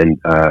 and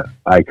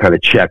I kind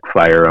of check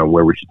fire on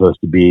where we're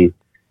supposed to be,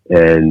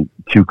 and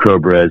 2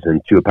 Cobras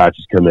and 2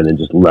 Apaches come in and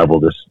just level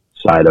this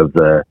side of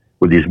where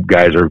these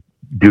guys are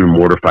doing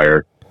mortar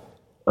fire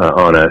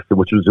on us, it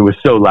was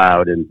so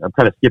loud, and I'm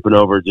kind of skipping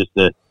over just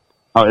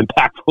how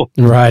impactful.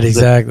 Right,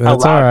 exactly.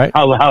 That's all right.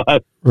 How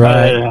loud,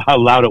 right? How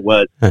loud it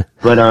was.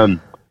 And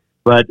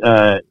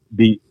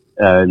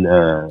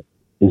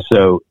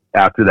so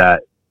after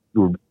that,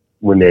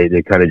 when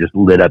they kind of just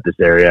lit up this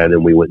area, and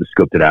then we went and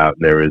scoped it out,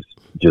 and there was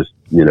just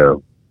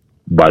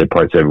body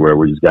parts everywhere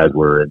where these guys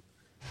were,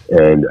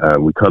 and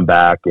we come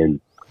back and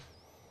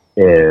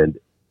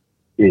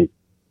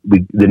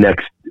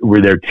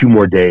we're there 2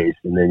 more days,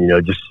 and then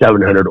just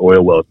 700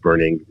 oil wells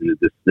burning,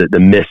 the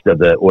mist of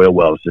the oil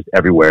wells just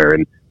everywhere,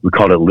 and we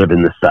called it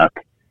living the suck,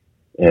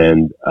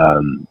 and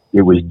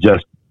it was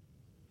just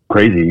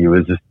crazy. It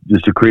was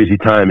just a crazy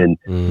time, and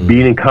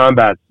being in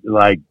combat,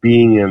 like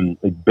being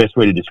the best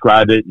way to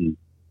describe it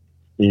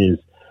is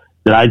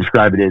that I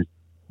describe it as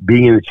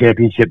being in the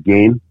championship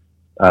game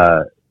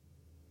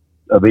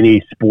of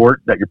any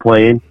sport that you're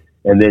playing,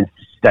 and then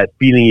that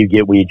feeling you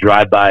get when you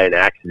drive by an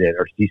accident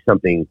or see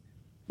something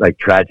like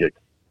tragic,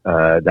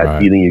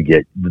 feeling you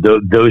get,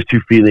 those 2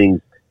 feelings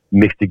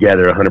mixed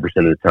together 100% of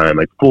the time,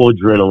 like full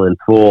adrenaline,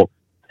 full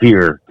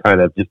fear, kind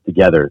of just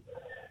together.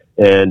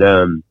 And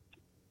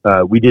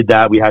we did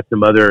that. We had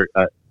some other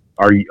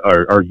our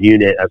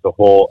unit as a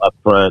whole up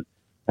front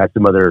had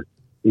some other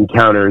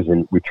encounters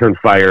and return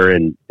fire,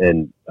 and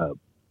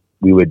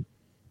we would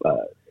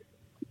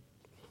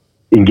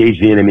engage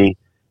the enemy,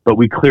 but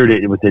we cleared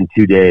it within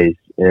 2 days.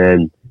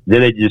 And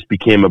then it just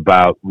became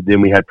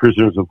then we had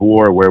prisoners of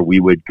war where we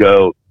would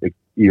go,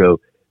 we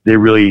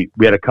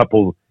had a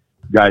couple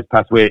guys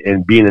pass away,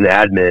 and being an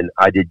admin,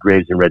 I did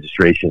graves and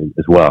registration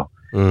as well.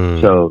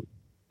 So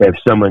if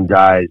someone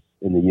dies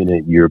in the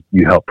unit,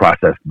 you help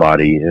process the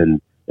body,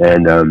 and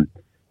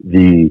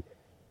the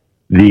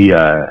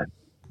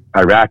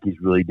Iraqis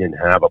really didn't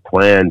have a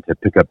plan to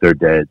pick up their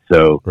dead.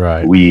 So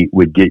we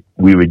would get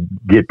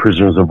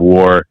prisoners of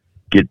war,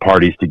 get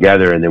parties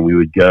together, and then we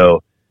would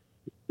go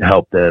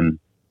help them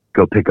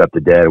go pick up the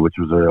dead, which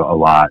was a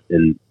lot,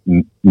 and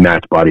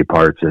match body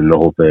parts and the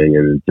whole thing.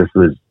 And it just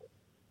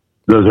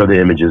those are the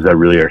images that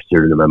really are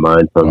seared into my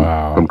mind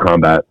from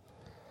combat.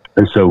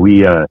 And so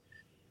we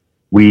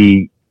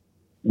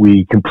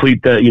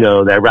complete the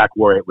Iraq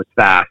war. It was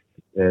fast,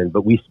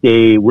 but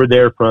we're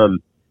there from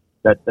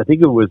that. I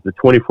think it was the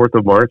 24th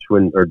of March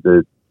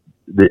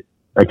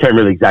I can't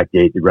remember the exact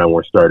date the ground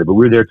war started, but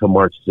we were there till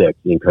March 6th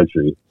in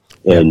country.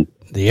 And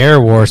the air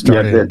war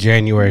started in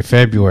January,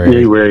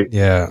 February.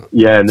 Yeah.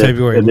 And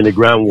then the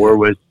ground war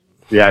was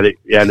and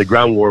the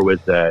ground war was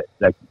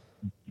like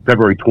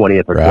February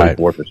 20th or 24th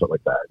or something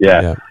like that.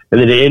 Yeah.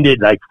 And then it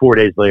ended like 4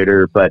 days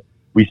later, but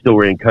we still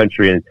were in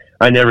country, and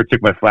I never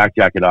took my flak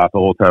jacket off the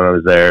whole time I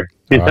was there.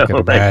 I can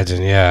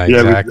imagine. Yeah,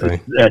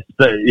 exactly.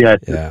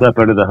 Slept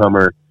under the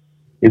Hummer.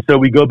 And so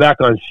we go back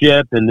on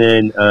ship, and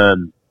then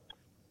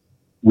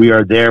we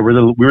are there. We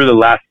were the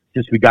last,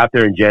 since we got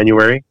there in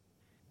January,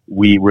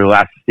 we were the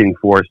last sitting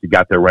force. We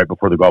got there right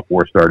before the Gulf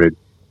War started.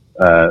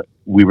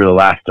 We were the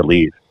last to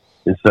leave.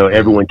 And so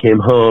everyone came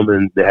home,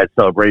 and they had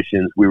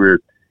celebrations. We were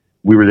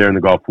there in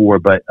the Gulf War,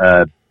 but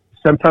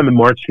sometime in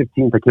March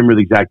 15th, I can't remember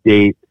the exact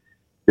date,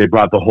 they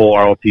brought the whole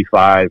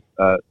RLT-5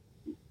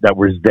 that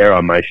was there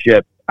on my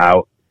ship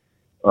out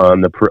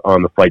on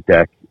the flight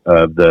deck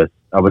of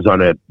I was on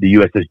the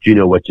USS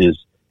Juno, which is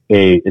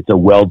it's a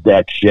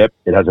well-decked ship.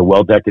 It has a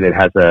well deck, and it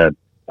has a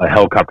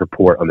helicopter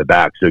port on the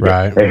back. So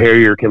a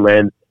Harrier can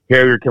land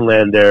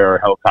there, or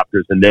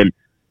helicopters, and then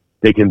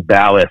they can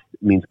ballast,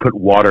 means put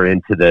water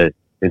into the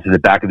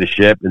back of the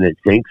ship, and it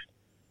sinks.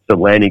 So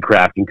landing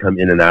craft can come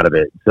in and out of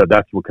it. So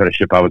that's what kind of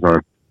ship I was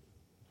on.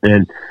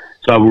 And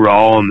so we were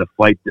all on the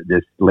flight,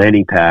 this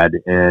landing pad,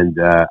 and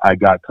I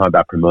got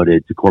combat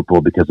promoted to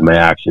corporal because of my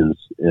actions.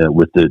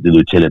 With the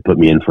lieutenant put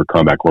me in for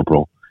combat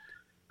corporal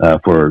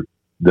for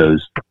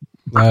those,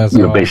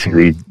 awesome.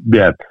 Basically,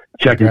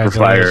 checking for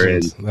fire.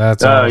 And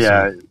that's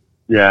awesome.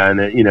 And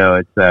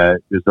it's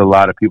there's a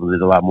lot of people that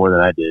did a lot more than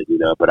I did,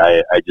 but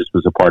I just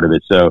was a part of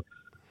it. So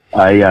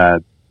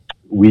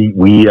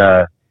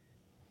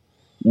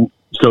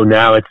so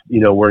now it's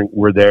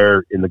we're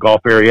there in the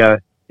Gulf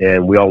area,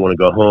 and we all want to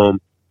go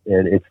home.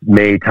 And it's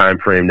May time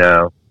frame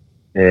now,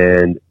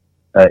 and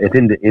it's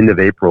in the end of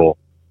April.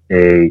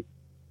 A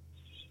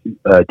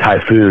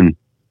typhoon,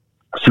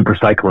 super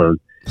cyclone,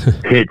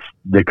 hits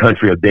the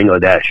country of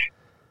Bangladesh,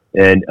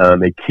 and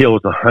it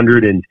kills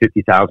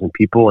 150,000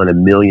 people and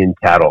 1 million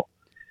cattle.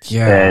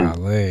 Yeah,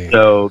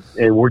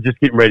 and we're just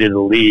getting ready to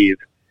leave.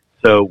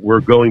 So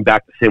we're going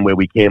back the same way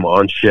we came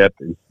on ship,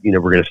 and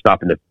we're going to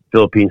stop in the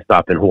Philippines,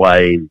 stop in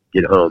Hawaii, and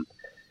get home.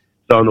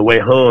 So on the way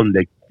home,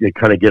 they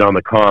kind of get on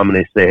the comm and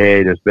they say,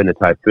 hey, there's been a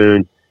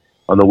typhoon.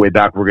 On the way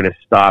back, we're going to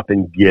stop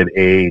and give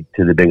aid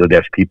to the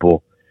Bangladesh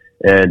people.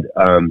 And,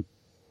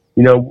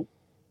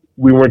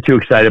 we weren't too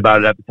excited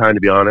about it at the time,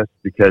 to be honest,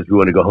 because we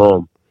want to go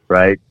home,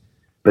 right?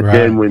 But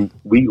then when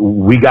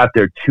we got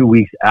there 2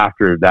 weeks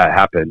after that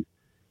happened,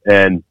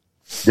 and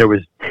there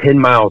was 10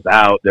 miles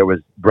out, there was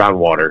brown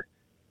water.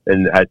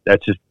 And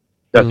that's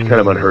kind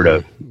of unheard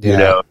of, you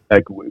know,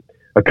 like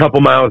a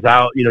couple miles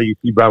out, you know, you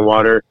see brown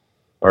water,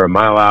 or a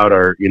mile out,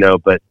 or, you know,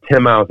 but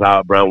 10 miles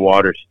out, brown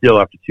water still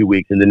after 2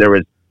 weeks. And then there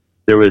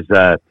was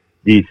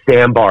these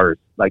sandbars,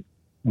 like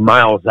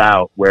miles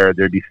out, where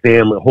there'd be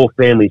whole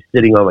families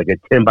sitting on like a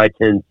 10 by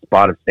 10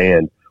 spot of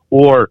sand,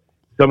 or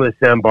some of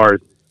the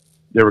sandbars,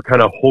 they were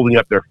kind of holding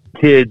up their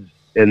kids,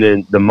 and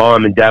then the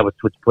mom and dad would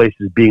switch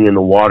places being in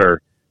the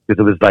water because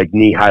it was like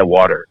knee high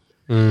water.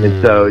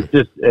 And so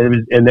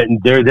and then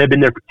they've been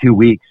there for 2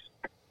 weeks,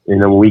 you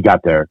know, when we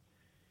got there,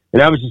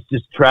 and that was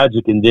just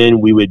tragic. And then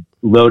we would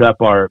load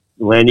up our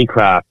landing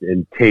craft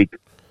and take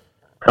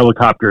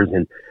helicopters,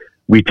 and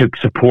we took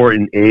support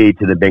and aid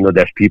to the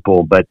Bangladesh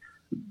people. But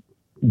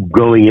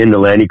going in the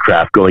landing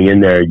craft, going in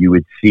there, you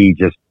would see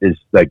just as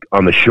like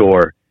on the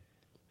shore,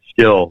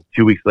 still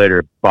 2 weeks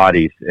later,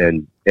 bodies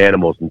and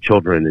animals and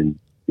children and,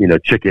 you know,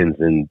 chickens,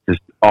 and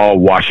just all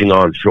washing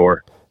on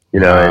shore,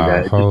 you know.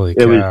 And holy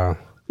cow.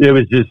 It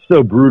was just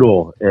so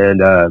brutal. And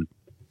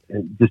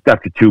just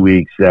after 2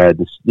 weeks,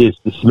 the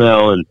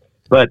smell,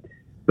 but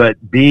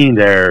being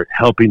there,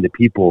 helping the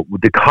people,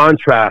 with the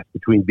contrast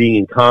between being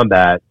in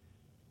combat,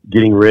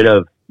 getting rid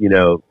of, you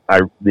know,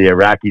 the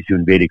Iraqis who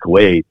invaded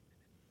Kuwait,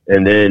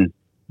 and then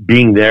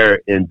being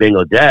there in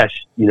Bangladesh,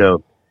 you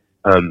know,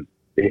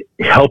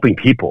 helping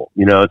people.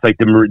 You know, it's like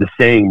the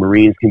saying,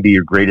 Marines can be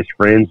your greatest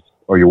friends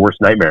or your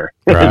worst nightmare.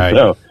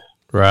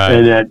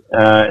 Right.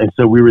 And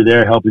so we were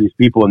there helping these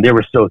people, and they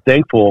were so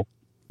thankful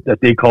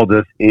that they called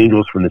us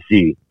angels from the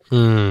sea.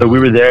 So we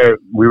were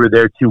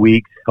there 2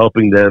 weeks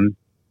helping them,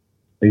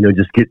 you know,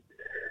 just get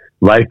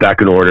life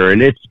back in order.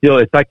 And it's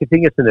like, I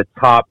think it's in the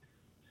top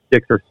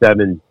 6 or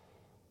 7,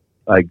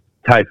 like,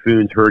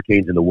 typhoons,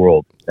 hurricanes in the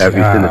world. At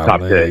least in the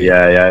top 10.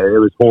 Yeah. It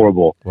was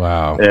horrible.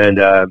 Wow. And,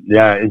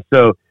 and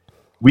so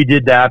we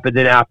did that. But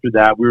then after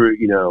that, we were,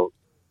 you know,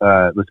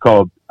 it was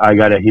called, I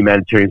got a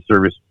humanitarian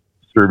service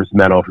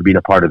medal for being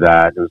a part of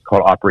that. It was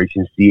called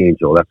Operation Sea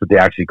Angel. That's what they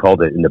actually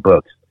called it in the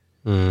books.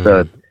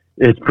 So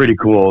it's pretty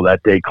cool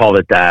that they called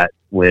it that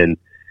when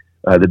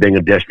the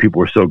Bangladesh people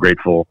were so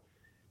grateful.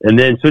 And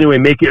then, so anyway,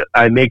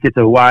 I make it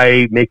to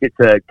Hawaii, make it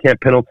to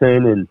Camp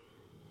Pendleton,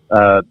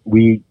 and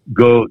we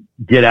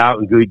get out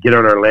and go get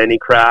on our landing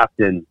craft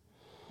and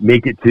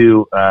make it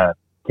to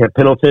Camp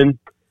Pendleton.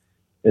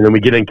 And then we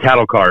get in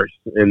cattle cars,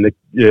 and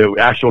the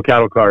actual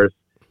cattle cars,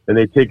 and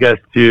they take us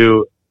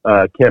to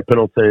Camp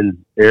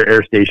Pendleton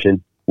Air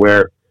Station,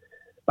 where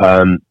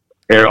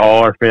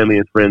all our family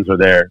and friends are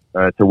there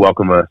to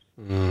welcome us.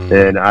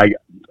 And I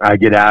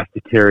get asked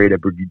to carry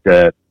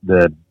the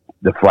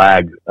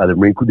flag, the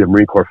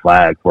Marine Corps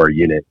flag for our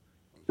unit.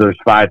 So there's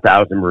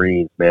 5,000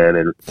 Marines, man,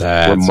 and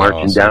we're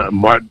marching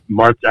down. I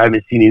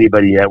haven't seen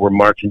anybody yet. We're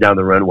marching down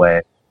the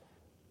runway,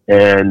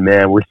 and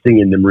man, we're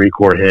singing the Marine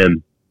Corps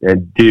hymn.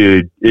 And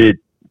dude,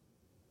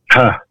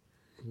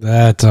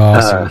 that's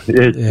awesome.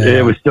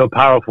 It was so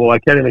powerful. I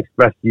can't even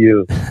express to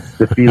you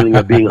the feeling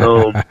of being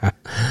home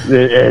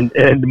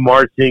and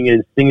marching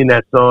and singing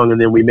that song. And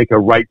then we make a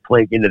right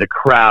flank into the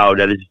crowd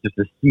that is just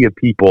a sea of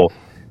people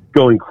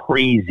going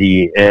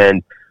crazy.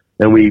 And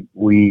we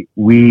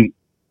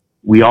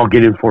all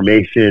get in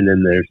formation,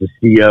 and there's a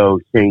CO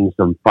saying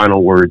some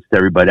final words to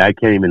everybody. I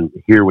can't even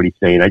hear what he's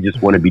saying. I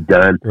just want to be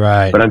done.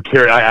 Right. But I'm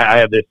carrying, I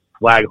have this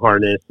flag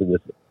harness and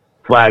this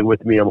flag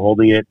with me. I'm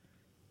holding it.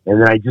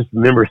 And then I just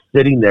remember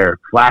sitting there,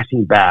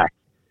 flashing back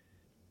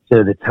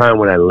to the time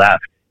when I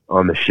left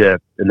on the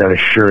ship, and that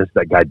assurance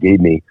that God gave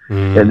me.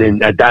 And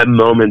then at that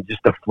moment,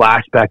 just a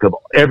flashback of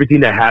everything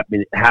that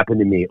happened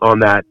to me on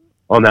that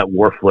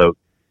war float,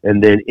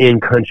 and then in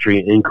country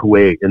in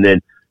Kuwait, and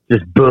then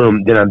just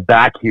boom, then I'm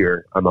back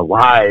here, I'm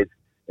alive,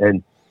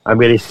 and I'm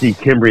going to see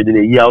Kimberly. Then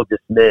they yell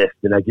dismissed,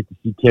 and I get to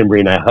see Kimberly,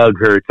 and I hug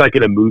her. It's like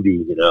in a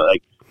movie, you know,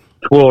 like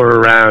twirl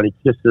her around and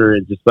kiss her,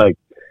 and just like,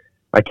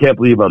 I can't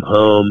believe I'm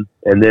home.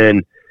 And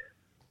then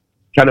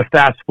kind of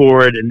fast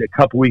forward, and a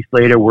couple weeks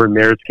later, we're in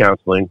marriage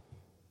counseling.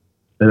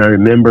 And I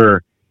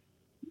remember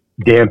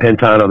Dan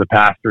Pentano, the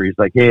pastor, he's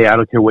like, hey, I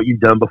don't care what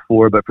you've done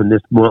before, but from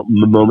this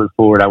moment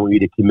forward, I want you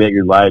to commit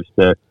your lives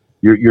to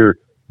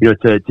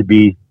to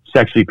be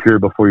sexually pure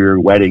before your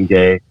wedding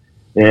day.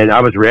 And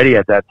I was ready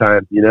at that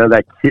time. You know,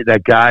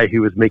 that guy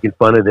who was making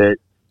fun of it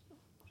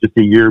just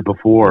a year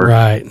before.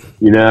 Right.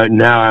 You know,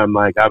 now I'm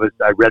like, I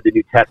read the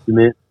New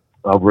Testament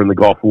over in the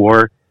Gulf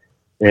War,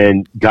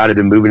 and God had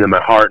been moving in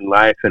my heart and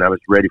life, and I was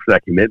ready for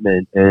that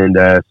commitment. And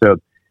so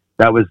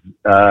that was,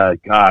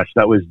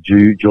 that was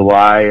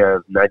July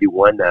of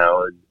 91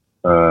 now.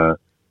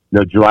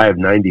 July of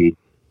 90.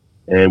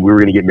 And we were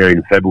going to get married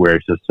in February.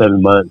 So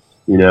 7 months,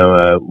 you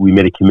know, we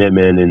made a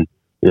commitment, and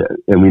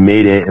we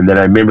made it. And then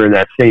I remember in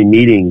that same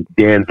meeting,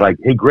 Dan's like,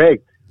 hey,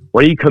 Greg,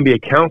 why don't you come be a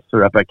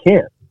counselor up at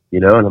camp?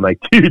 And I'm like,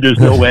 dude, there's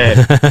no way.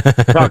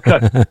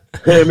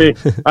 I mean,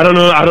 I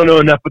don't know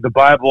enough with the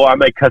Bible. I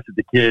might cuss at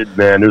the kids,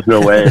 man. There's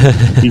no way.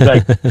 He's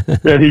like,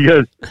 and he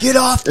goes, get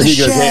off the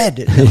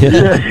shed.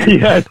 Hey.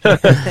 Yeah.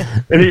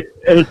 And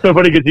it's so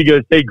funny because he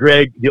goes, hey,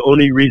 Greg, the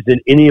only reason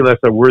any of us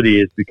are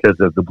worthy is because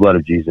of the blood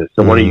of Jesus.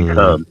 So why don't you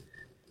come?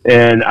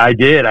 And I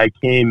did. I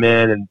came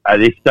in, and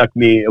they stuck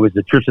me. It was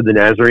the Church of the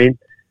Nazarene,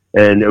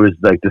 and it was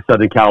like the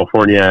Southern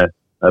California.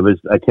 I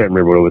can't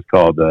remember what it was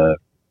called.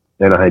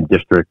 Anaheim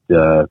District.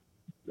 I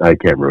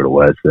can't remember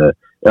what it was.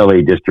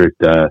 LA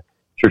District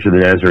Church of the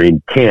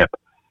Nazarene camp,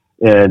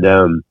 and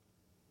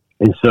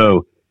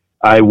so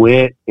I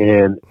went,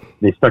 and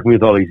they stuck me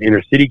with all these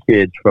inner city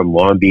kids from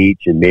Long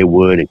Beach and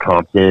Maywood and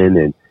Compton,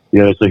 and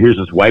so here's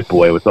this white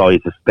boy with all these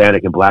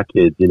Hispanic and black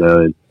kids, and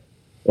I'm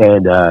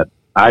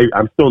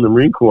still in the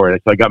Marine Corps, and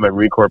so I got my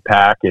Marine Corps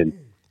pack, and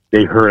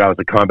they heard I was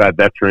a combat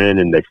veteran,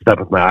 and they slept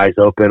with my eyes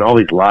open. All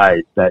these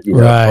lies that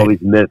right. all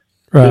these myths.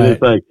 Right. And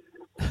it's like,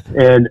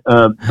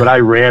 but I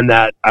ran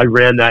that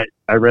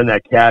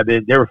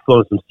cabin. They were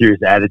flowing some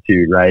serious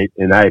attitude, right?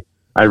 And I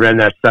ran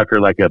that sucker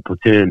like a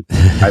platoon.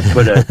 I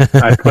put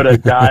a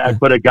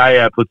guy,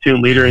 a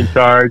platoon leader in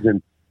charge,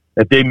 and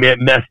if they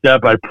messed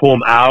up, I'd pull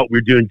them out. We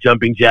were doing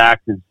jumping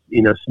jacks and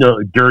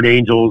snow dirt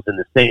angels in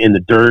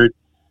the dirt,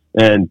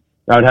 and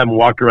I would have them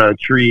walk around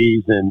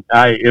trees, and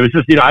it was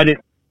just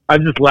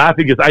I'm just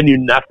laughing because I knew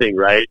nothing,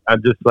 right?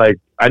 I'm just like,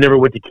 I never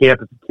went to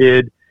camp as a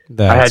kid.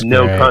 I had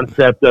no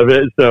concept of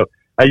it, so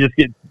I just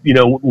get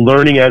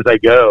learning as I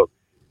go.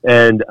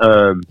 And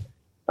I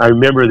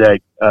remember that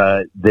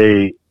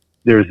there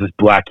was this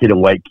black kid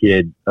and white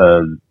kid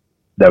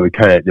that would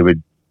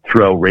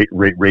throw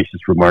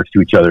racist remarks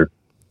to each other.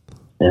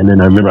 And then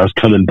I remember I was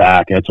coming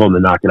back, and I told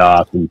them to knock it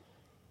off. And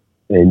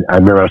I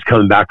remember I was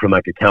coming back from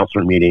like a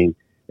counselor meeting,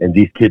 and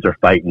these kids are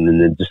fighting,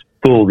 and then just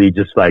fully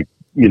just like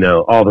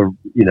all the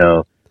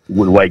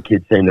white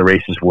kids saying the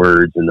racist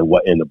words, and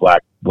the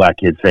black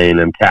kids saying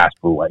them cast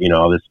for what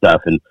all this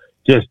stuff, and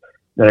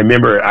I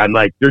remember I'm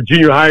like, they're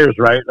junior hires,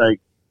 right?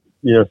 Like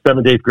 7th,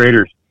 8th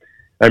graders.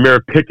 I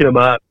remember picking them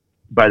up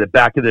by the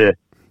back of the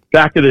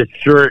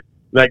shirt,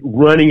 like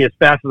running as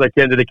fast as I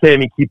can. They can't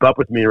even keep up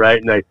with me, right?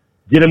 And I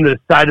get them to the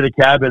side of the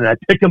cabin, and I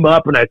pick them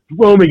up and I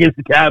throw them against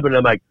the cabin. And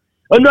I'm like,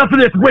 enough of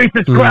this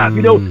racist crap,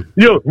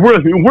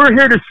 we're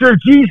here to serve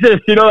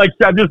Jesus, like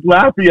I'm just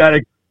laughing at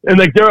it. And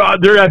like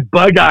they're at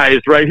Bug Eyes,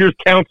 right? Here's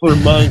Counselor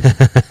Munck,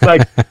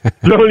 like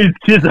throwing these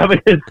kids up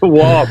against the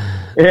wall,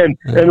 and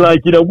like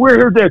we're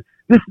here to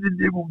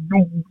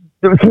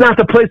it's not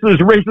the place for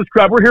this racist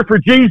crap. We're here for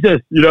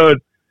Jesus,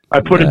 And I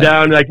put it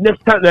down. Like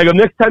next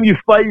time you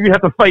fight, you're gonna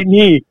have to fight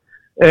me.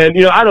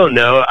 And I don't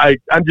know. I'm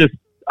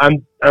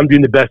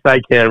doing the best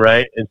I can,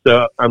 right? And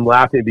so I'm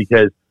laughing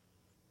because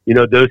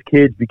those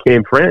kids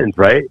became friends,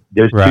 right?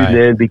 Those two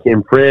men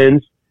became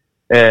friends,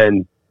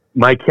 and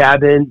my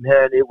cabin,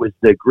 man, it was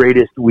the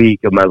greatest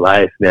week of my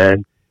life,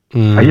 man.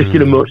 I just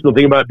get emotional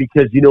thinking about it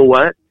because you know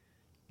what?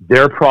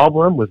 Their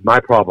problem was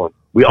my problem.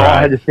 We all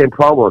had the same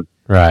problem.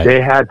 Right. They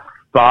had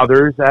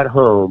fathers at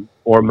home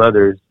or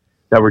mothers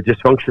that were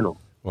dysfunctional.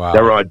 Wow.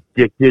 That were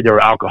addicted, they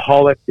were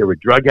alcoholics, they were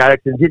drug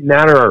addicts. It didn't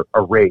matter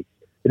our race.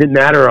 It didn't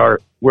matter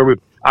where we,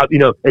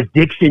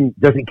 addiction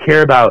doesn't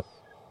care about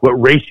what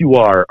race you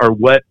are or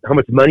how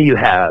much money you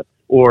have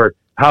or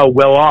how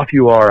well off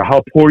you are, or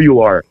how poor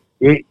you are.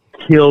 It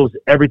kills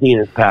everything in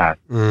its path,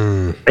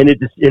 and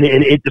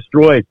it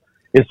destroys.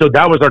 And so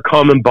that was our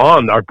common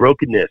bond, our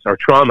brokenness, our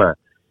trauma,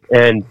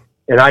 and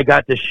I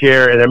got to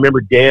share. And I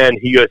remember Dan,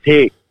 he goes,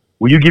 "Hey,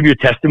 will you give your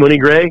testimony,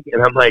 Greg?"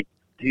 And I'm like,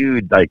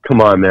 "Dude, like,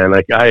 come on, man!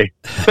 Like, I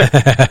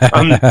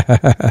don't."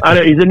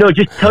 He said, "No,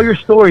 just tell your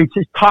story.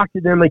 Just talk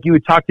to them like you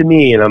would talk to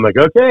me." And I'm like,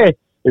 "Okay."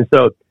 And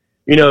so,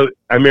 I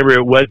remember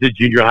it was the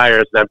junior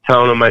hires, and I'm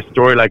telling them my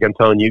story like I'm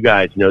telling you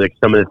guys. Like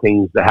some of the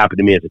things that happened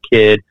to me as a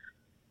kid,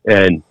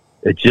 and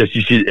it's just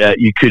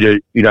you could have.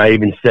 I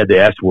even said the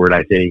S word,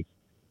 I think.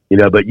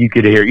 But you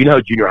could hear.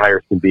 How junior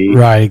hires can be.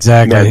 Right.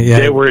 Exactly. Man, yeah.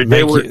 They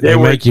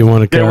make you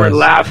want to. They were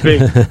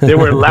laughing. They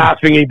were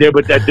laughing. They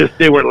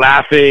weren't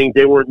laughing.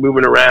 They weren't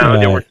moving around.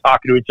 They weren't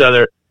talking to each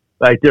other.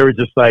 Like they were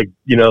just like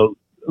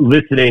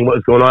listening what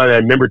was going on. And I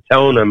remember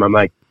telling them, I'm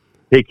like,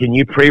 "Hey, can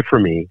you pray for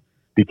me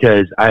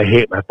because I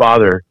hate my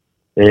father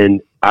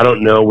and I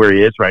don't know where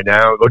he is right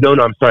now." Oh no,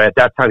 I'm sorry. At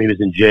that time he was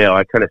in jail.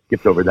 I kind of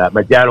skipped over that.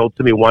 My dad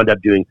ultimately wound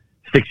up doing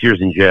 6 years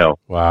in jail.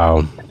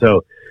 Wow.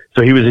 So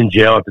he was in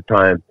jail at the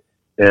time.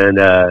 And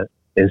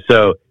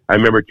so I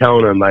remember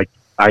telling him, like,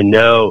 I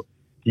know,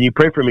 can you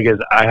pray for me? Because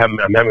I'm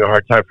having a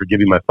hard time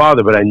forgiving my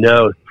father, but I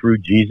know through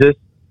Jesus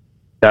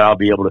that I'll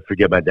be able to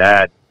forgive my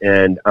dad.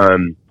 And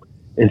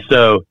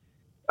so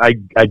I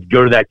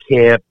go to that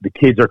camp. The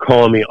kids are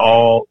calling me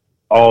all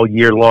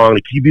year long.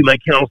 Like, can you be my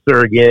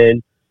counselor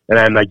again? And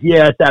I'm like,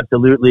 yes,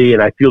 absolutely.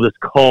 And I feel this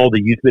call to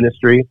youth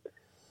ministry.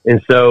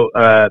 And so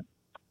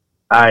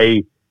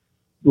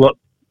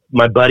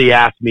my buddy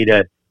asked me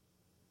to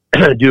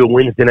do a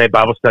Wednesday night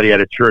Bible study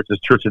at a church, this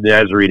Church of the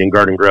Nazarene in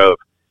Garden Grove.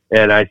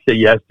 And I said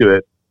yes to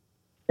it.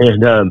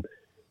 And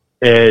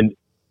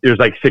there's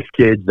like 6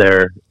 kids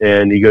there,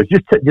 and he goes,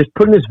 just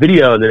put in this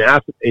video and then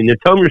ask, and then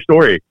tell them your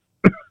story.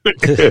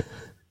 Kind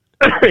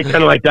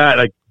of like that,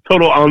 like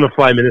total on the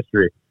fly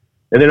ministry.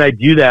 And then I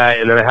do that,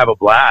 and then I have a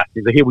blast.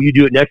 He's like, hey, will you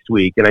do it next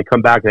week? And I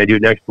come back and I do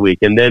it next week.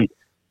 And then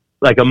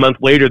like a month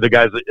later,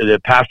 the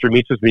pastor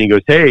meets with me and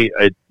goes, hey,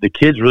 the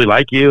kids really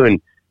like you,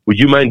 and would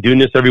you mind doing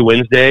this every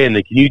Wednesday? And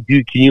then can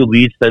you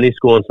lead Sunday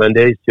school on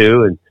Sundays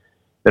too?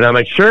 And I'm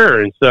like,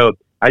 sure. And so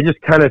I just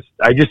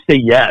say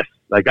yes.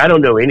 Like, I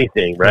don't know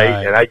anything,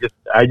 right? And I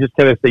just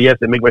kind of say yes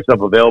and make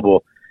myself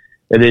available.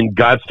 And then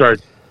God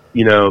starts,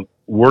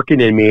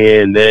 working in me.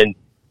 And then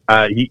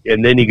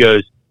he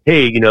goes,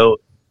 hey,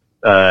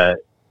 I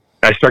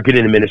start getting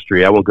into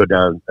ministry. I won't go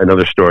down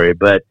another story,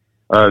 but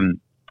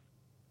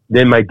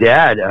then my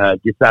dad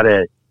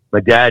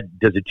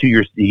does a 2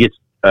 years. He gets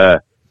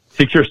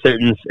 6-year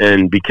sentence,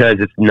 and because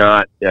it's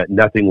not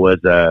nothing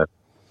was a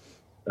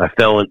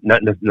felon,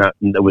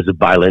 it was a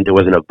violent. It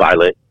wasn't a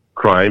violent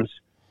crimes.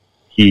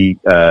 He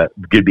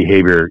good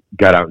behavior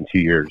got out in 2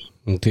 years.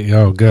 Oh,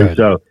 good.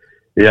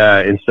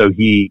 And so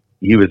he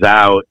was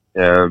out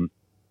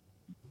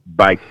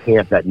by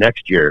camp that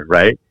next year,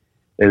 right?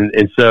 But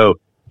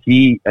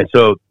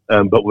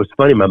what's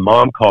funny, my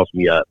mom calls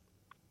me up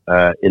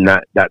in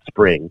that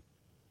spring,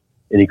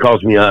 and he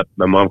calls me up.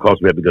 My mom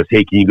calls me up and goes,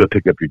 hey, can you go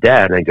pick up your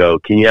dad? And I go,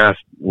 can you ask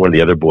one of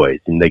the other boys?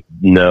 And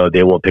no,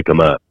 they won't pick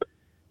him up.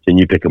 Can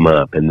you pick him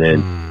up? And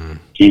then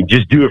can you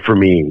just do it for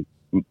me?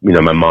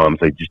 My mom's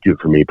like, just do it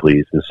for me,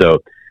 please. And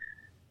so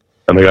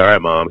I'm like, all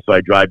right, Mom. So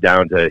I drive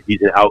down to,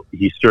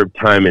 he served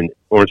time in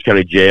Orange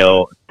County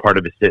Jail, part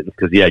of his sentence,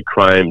 because he had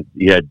crime.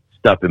 He had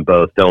stuff in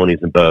both,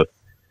 felonies in both.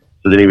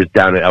 So then he was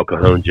down at El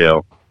Cajon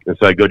Jail. And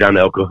so I go down to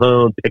El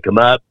Cajon, pick him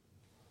up,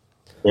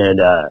 and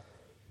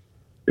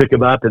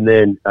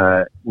then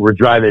we're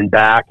driving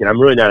back, and I'm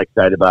really not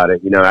excited about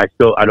it.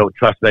 I don't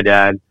trust my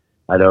dad.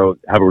 I don't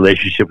have a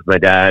relationship with my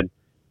dad.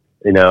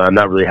 I'm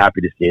not really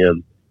happy to see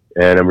him,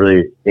 and I'm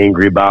really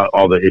angry about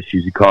all the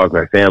issues he caused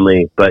my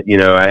family. But,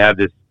 I have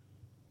this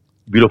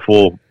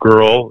beautiful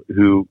girl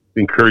who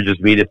encourages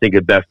me to think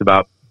the best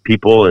about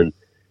people and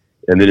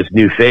then this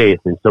new faith.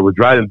 And so we're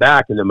driving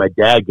back, and then my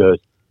dad goes,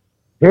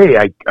 hey,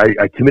 I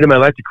committed my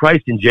life to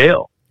Christ in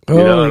jail.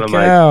 Holy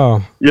cow.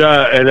 Like,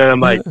 yeah. And then I'm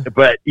like,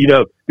 but,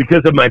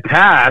 because of my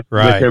past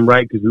with him,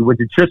 right? Because we went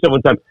to church at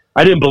one time,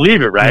 I didn't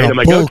believe it, right? I'm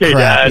like, okay,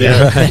 Dad.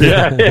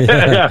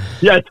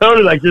 Yeah,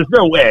 totally. Like, there's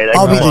no way. Like,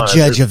 I'll be the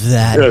judge of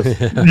that.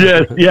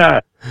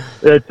 Yes,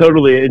 yeah,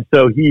 totally. And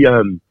so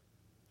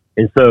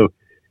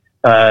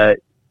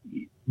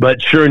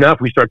but sure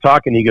enough, we start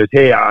talking. He goes,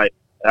 hey,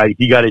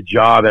 he got a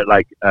job at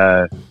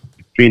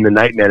being the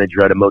night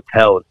manager at a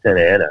motel in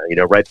Santa Ana,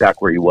 right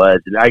back where he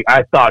was. And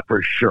I thought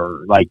for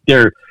sure, I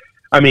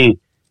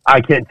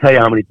can't tell you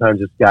how many times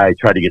this guy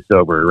tried to get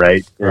sober,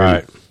 right?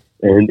 Right.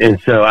 And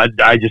so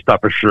I just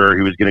thought for sure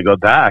he was going to go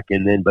back.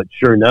 And then, but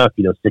sure enough,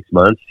 6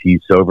 months, he's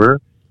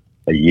sober.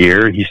 A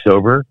year, he's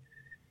sober.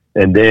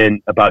 And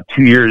then about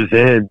 2 years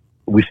in,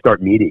 we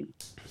start meeting.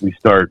 We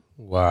start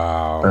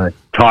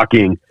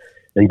talking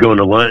and going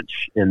to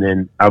lunch. And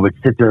then I would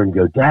sit there and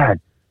go, Dad,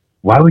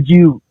 why would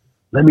you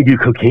let me do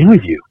cocaine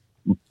with you?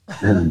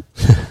 And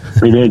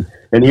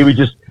he would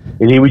just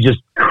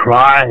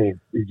cry,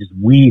 and just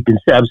weep and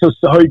say, I'm so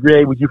sorry,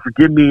 Greg. Would you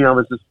forgive me? I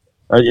was just,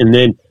 and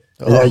then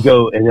I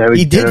go, and I would,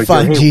 he did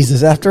find go, hey,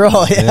 Jesus after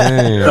all.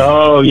 Yeah.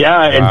 Oh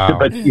yeah. Wow.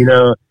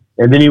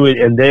 And then he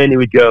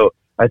would go,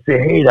 I'd say,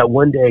 hey, that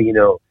one day,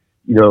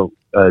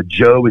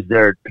 Joe was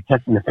there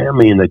protecting the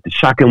family, and like the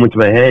shotgun went to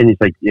my head, and he's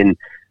like, and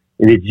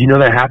did you know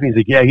that happened? He's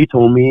like, yeah, he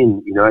told me,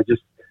 and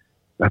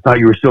I thought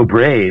you were so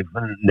brave.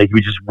 And like,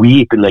 we just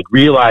weep and like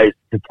realize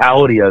the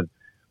totality of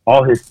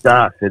all his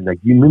stuff. And like,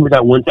 you remember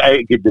that one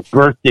time, the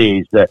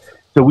birthdays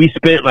so we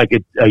spent like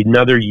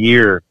another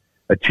year,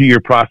 a 2-year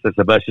process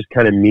of us just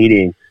kind of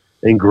meeting,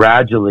 and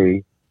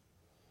gradually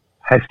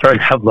I started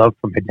to have love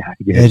for my dad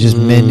again. Yeah, just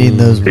mending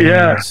those wounds.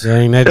 Yeah.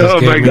 Dang, that just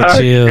gave me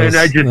chills.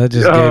 And that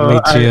just gave me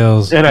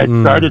chills. I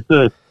started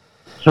to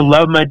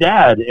love my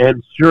dad.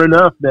 And sure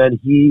enough, man,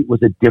 he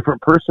was a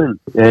different person.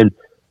 And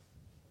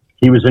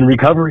he was in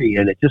recovery,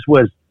 and it just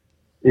was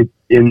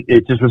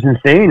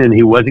insane, and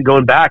he wasn't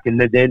going back. And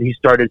then he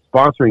started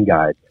sponsoring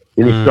guys,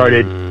 and he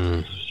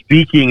started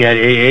speaking at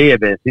AA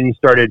events, and he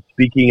started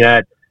speaking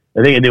at,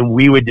 I think, and then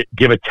we would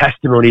give a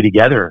testimony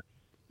together,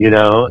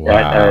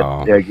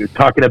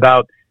 talking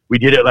about, we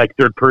did it like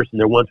third person.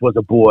 There once was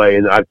a boy,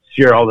 and I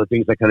share all the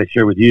things I kind of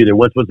share with you. There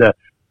once was a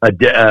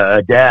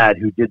dad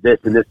who did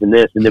this and this and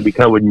this, and then we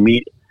kind of would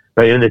meet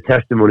right in the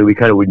testimony. We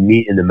kind of would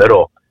meet in the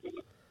middle.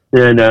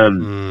 And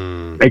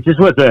it just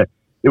was a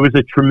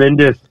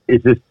tremendous,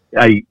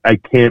 I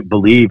can't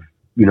believe,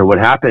 what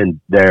happened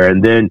there.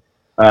 And then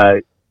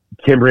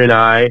Kimber and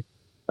I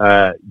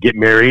get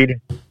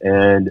married,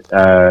 and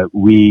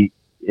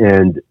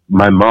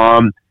my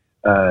mom,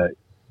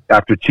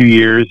 after 2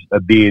 years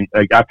of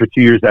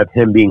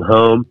him being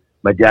home,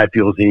 my dad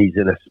feels he's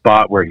in a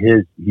spot where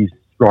he's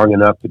strong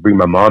enough to bring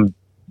my mom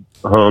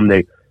home.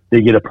 They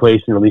get a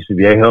place in Aliso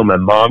Viejo. My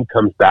mom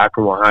comes back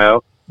from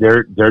Ohio.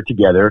 They're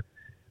together.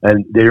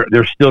 and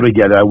they're still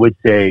together. I would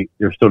say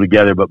they're still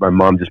together, but my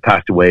mom just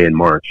passed away in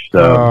March.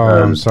 So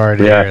I'm sorry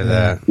to hear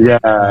that. Yeah,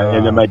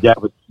 and then my dad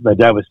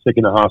was sick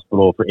in the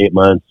hospital for 8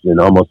 months and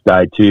almost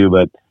died too.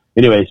 But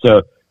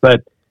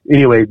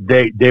anyway,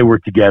 they were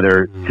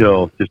together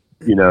till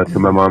till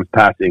my mom's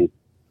passing,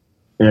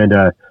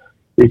 and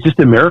it's just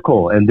a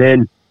miracle. And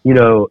then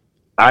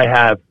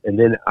I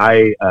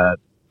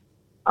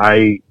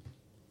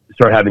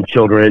start having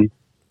children.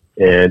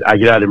 And I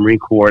get out of the Marine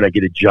Corps and I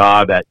get a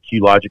job at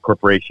Q-Logic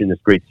Corporation, this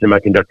great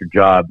semiconductor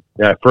job.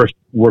 And I first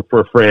worked for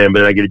a friend,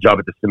 but then I get a job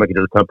at the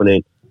semiconductor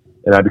company,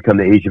 and I become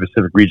the Asia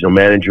Pacific Regional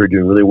Manager,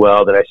 doing really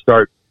well. Then I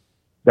start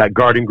that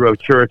Garden Grove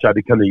Church. I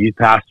become the youth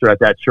pastor at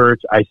that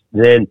church.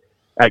 Then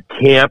at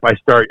camp, I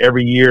start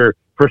every year.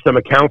 First I'm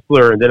a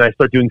counselor, and then I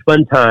start doing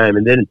fun time,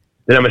 and then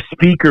I'm a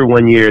speaker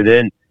one year, and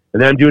then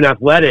I'm doing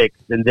athletics,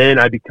 and then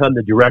I become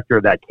the director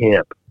of that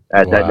camp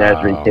at that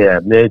Nazarene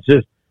camp. And it's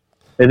just,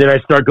 and then I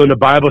start going to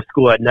Bible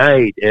school at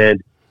night,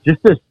 and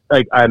just this,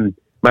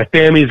 my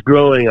family is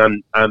growing.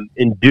 I'm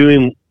in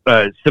doing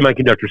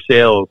semiconductor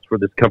sales for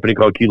this company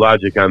called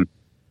Q-Logic.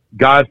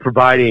 God's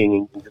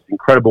providing in just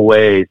incredible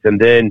ways,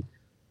 and then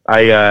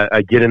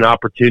I get an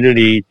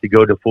opportunity to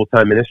go to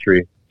full-time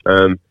ministry.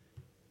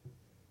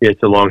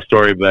 It's a long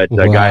story, but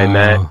a guy I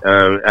met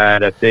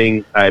at a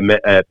thing. I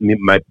met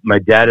my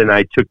dad and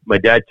I took. My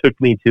dad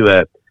took me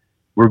to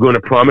we're going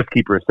to Promise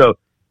Keeper. So,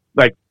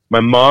 my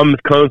mom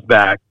comes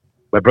back.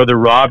 My brother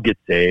Rob gets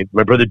saved.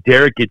 My brother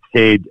Derek gets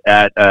saved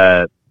at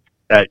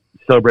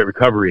Celebrate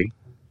Recovery,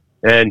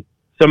 and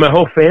so my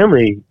whole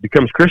family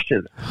becomes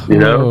Christian.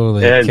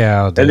 Holy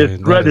cow, dude.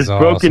 And this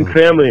broken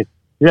family,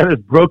 this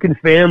broken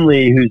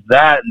family who's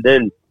that, and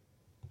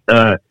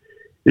then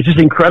it's just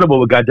incredible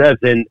what God does.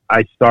 And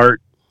I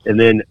start, and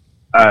then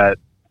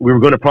we were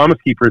going to Promise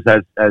Keepers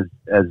as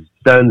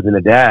sons and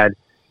a dad,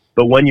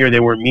 but one year they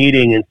weren't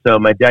meeting, and so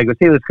my dad goes,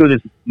 "Hey, let's go to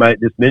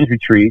this men's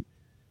retreat,"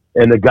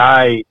 and the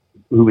guy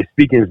who was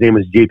speaking, his name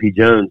was JP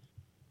Jones.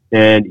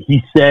 And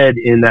he said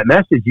in that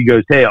message, he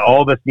goes, "Hey,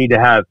 all of us need to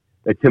have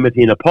a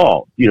Timothy and a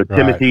Paul, right.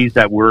 Timothys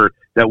that were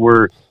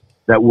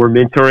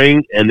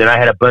mentoring. And then I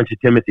had a bunch of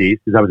Timothys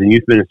because I was in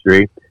youth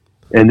ministry.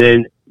 And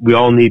then we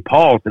all need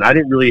Pauls. And I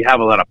didn't really have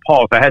a lot of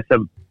Pauls. I had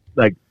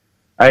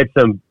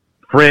some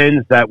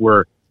friends that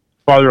were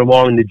farther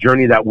along in the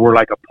journey that were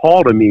like a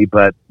Paul to me,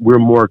 but we're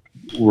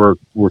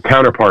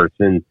counterparts.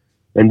 And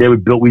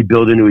we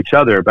build into each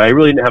other, but I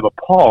really didn't have a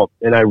Paul.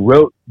 And I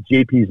wrote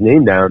JP's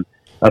name down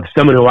of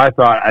someone who I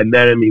thought I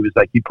met him. He was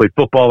he played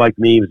football like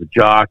me. He was a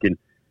jock, and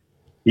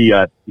he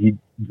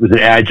was an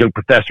adjunct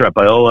professor at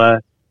Biola,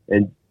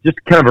 and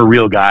just kind of a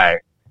real guy.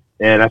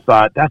 And I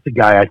thought, that's a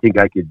guy I think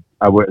I could.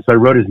 So I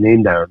wrote his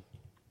name down,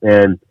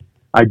 and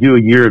I do a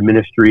year of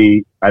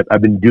ministry.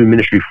 I've been doing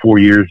ministry 4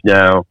 years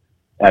now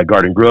at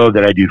Garden Grove.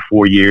 Then I do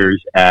 4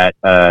 years at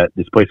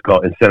this place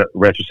called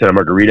Rancho Santa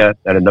Margarita,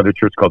 at another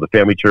church called the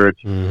Family Church.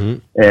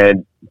 Mm-hmm.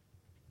 And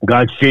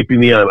God's shaping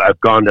me.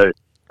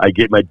 I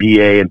get my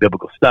BA in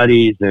biblical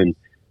studies, and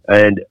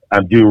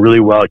I'm doing really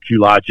well at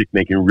Q-Logic,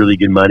 making really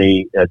good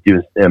money. As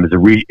a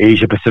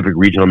Asia Pacific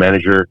Regional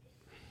Manager.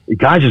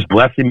 God's just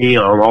blessing me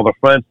on all the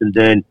fronts. And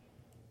then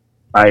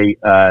I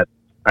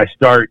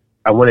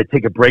want to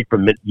take a break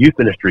from youth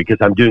ministry because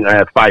I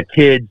have 5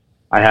 kids.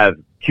 I have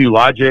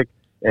Q-Logic,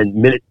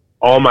 and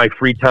all my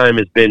free time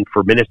has been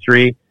for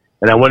ministry,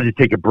 and I wanted to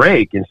take a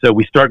break. And so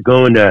we start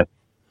going to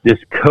this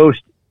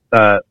Coast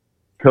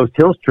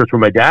Hills church where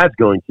my dad's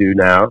going to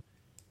now,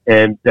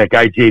 and that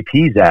guy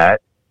JP's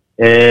at,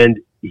 and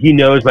he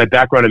knows my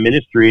background in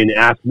ministry and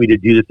asked me to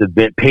do this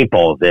event,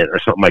 paintball event or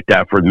something like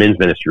that for men's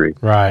ministry.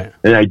 Right.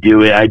 And I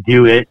do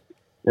it.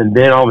 And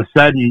then all of a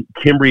sudden,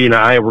 Kimberly and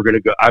I were going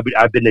to go.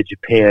 I've been to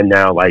Japan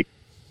now, that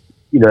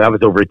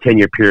was over a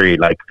 10-year period,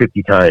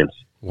 50 times.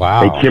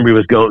 Wow. And Kimberly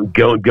was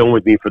going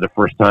with me for the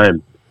first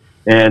time.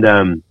 And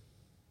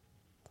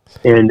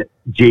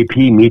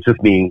JP meets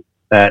with me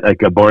at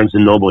a Barnes &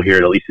 Noble here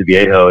in Aliso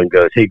Viejo and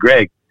goes, "Hey,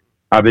 Greg,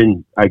 I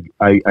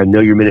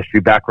know your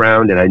ministry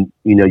background, and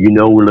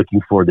we're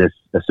looking for this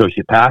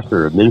associate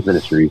pastor of men's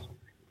ministries.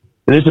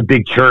 And it's a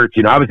big church.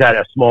 I was at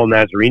a small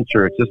Nazarene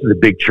church. This is a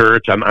big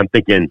church. I'm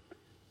thinking,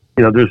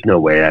 there's no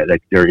way that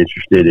they're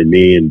interested in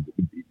me. And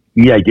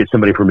get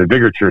somebody from a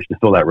bigger church to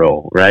fill that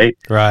role, right?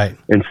 Right.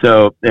 And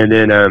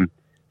then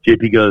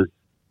JP goes,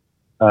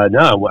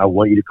 "No, I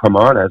want you to come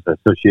on as an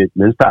associate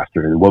men's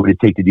pastor. And what would it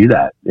take to do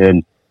that?"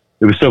 And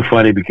it was so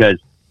funny because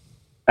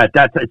at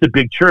that time, it's a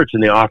big church,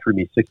 and they offered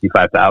me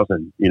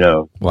 $65,000,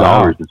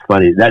 dollars. It's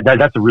funny.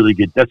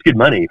 That's good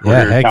money for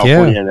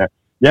California.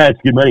 Yeah, it's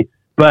good money.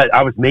 But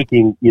I was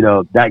making,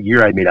 that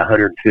year I made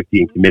 $150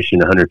 in commission,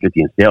 $150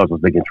 in sales. I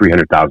was making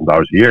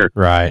 $300,000 a year,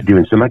 right,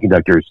 doing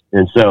semiconductors.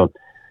 And so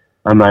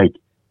I'm like,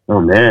 oh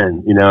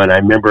man, and I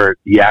remember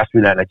he asked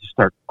me that, and I just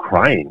start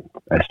crying.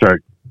 I'm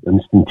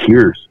just in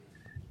tears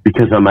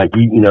because I'm like,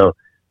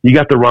 you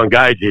got the wrong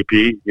guy,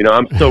 JP.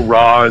 I'm so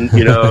raw, and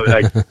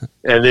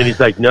and then he's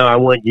like, "No, I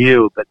want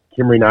you." But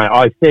Kimberly and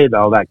I say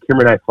all that.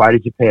 Kimberly and I fly to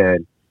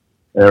Japan,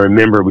 and I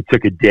remember we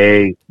took a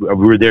day. We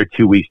were there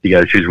 2 weeks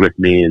together. She was with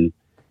me, and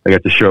I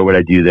got to show what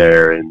I do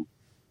there. And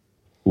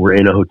we're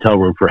in a hotel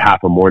room for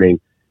half a morning,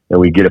 and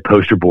we get a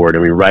poster board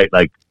and we write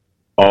like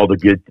all the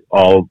good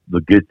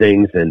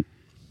things, and,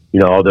 you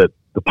know, all the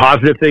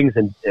positive things,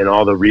 and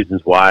all the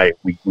reasons why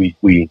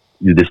we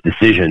do this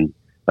decision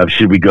of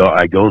should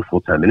I go in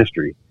full-time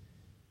ministry.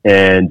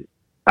 And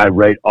I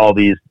write all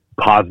these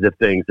positive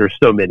things. There's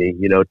so many,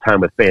 you know, time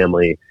with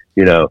family,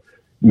 you know,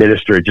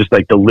 minister, just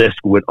like the list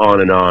went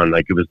on and on.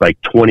 Like it was like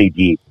 20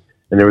 deep,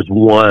 and there was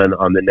one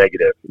on the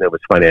negative, and it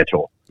was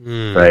financial.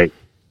 Right.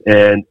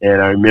 And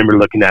I remember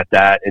looking at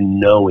that and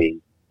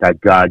knowing that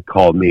God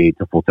called me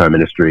to full-time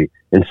ministry.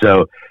 And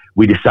so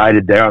we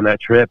decided there on that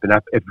trip. And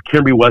if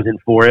Kimberly wasn't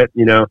for it,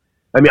 you know,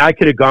 I mean, I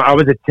could have gone, I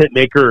was a tent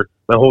maker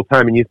my whole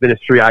time in youth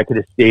ministry. I could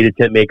have stayed a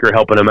tent maker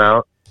helping them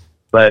out,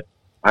 but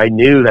I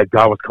knew that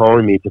God was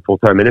calling me to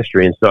full-time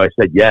ministry. And so I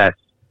said yes.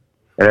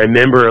 And I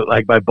remember,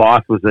 like, my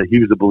boss he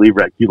was a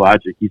believer at Q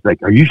Logic. He's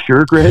like, "Are you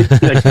sure, Greg?"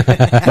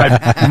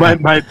 Like,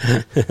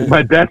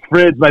 my best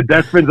friends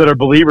that are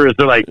believers,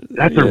 they're like,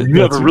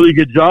 "You have a really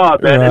good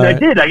job, man." Right. And I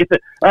did.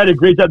 I had a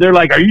great job. They're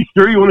like, "Are you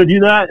sure you want to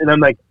do that?" And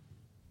I'm like,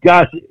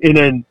 "Gosh." And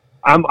then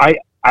I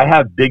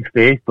have big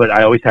faith, but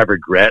I always have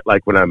regret.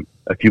 Like when I'm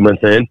a few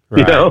months in,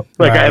 you know,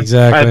 like I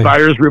have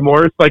buyer's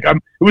remorse. Like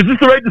was this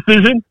the right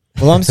decision?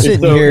 Well, I'm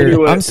sitting here.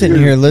 Anyway, I'm sitting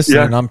here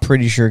listening. Yeah. I'm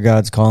pretty sure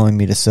God's calling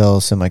me to sell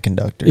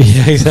semiconductors.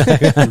 Yeah,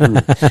 exactly.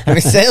 I mean,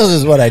 sales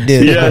is what I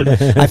do. Yeah.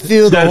 I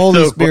feel the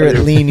Holy Spirit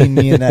leaning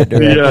me in that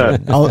direction. Yeah.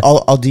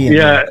 I'll DM.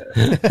 Yeah,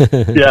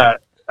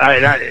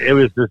 yeah. It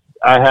was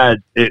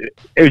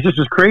just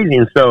as crazy,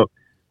 and so,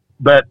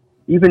 but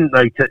even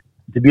like to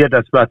be at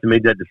that spot to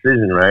make that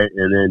decision, right?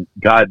 And then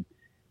God,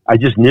 I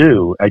just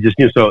knew.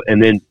 So,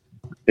 and then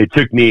it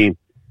took me.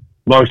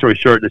 Long story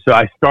short, so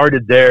I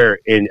started there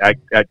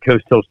at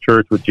Coast Hills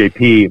Church with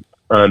JP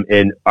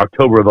in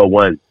October of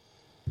 2001,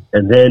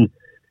 and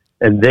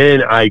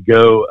then I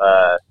go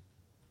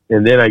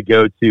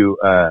to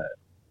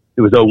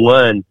it was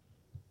 2001,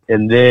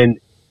 and then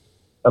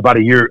about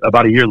a year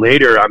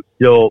later, I'm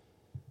still,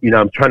 you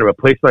know, I'm trying to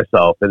replace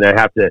myself, and I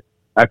have to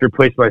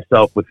replace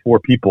myself with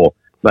 4 people,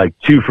 like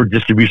 2 for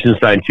distribution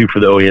side and 2 for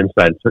the OEM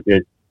side. So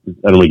I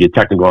don't really get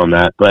technical on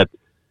that, but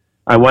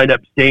I wind up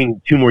staying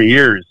 2 more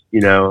years,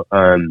 you know,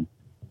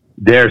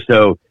 there.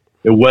 So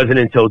it wasn't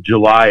until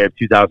July of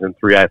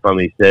 2003 I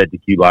finally said to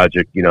Q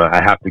Logic, you know,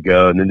 I have to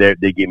go. And then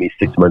they gave me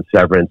 6 months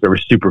severance. They were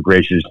super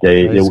gracious.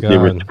 They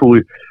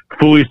were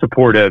fully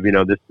supportive. You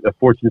know, a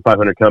Fortune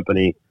 500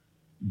 company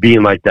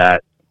being like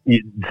that,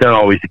 it's not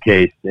always the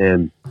case.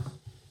 And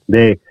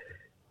they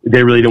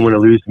really didn't want to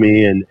lose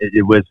me. And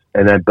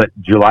but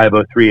July of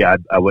 2003, I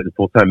went to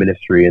full-time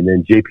ministry. And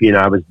then JP and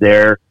I was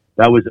there.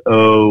 That was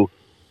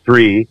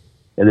 2003.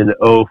 And then in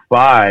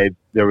 2005,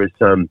 there was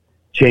some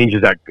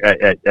changes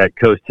at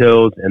Coast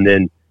Hills. And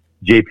then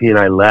JP and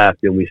I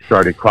left, and we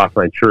started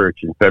Crossline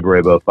Church in February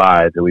of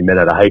 2005. And we met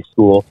at a high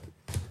school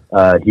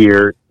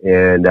here.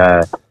 And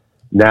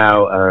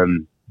now,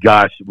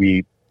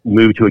 we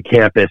moved to a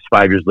campus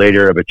 5 years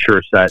later of a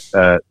church that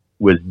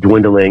was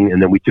dwindling. And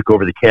then we took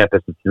over the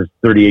campus. It's this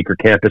 30-acre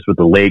campus with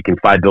a lake and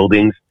 5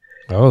 buildings.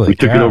 We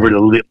took it over to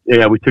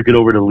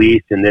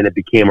lease, and then it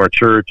became our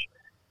church.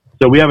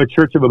 So we have a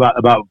church of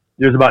about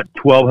there's about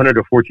 1,200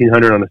 to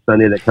 1,400 on a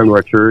Sunday that come to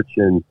our church,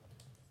 and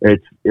I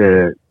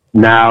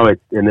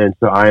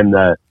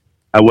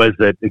was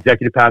the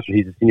executive pastor.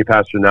 He's a senior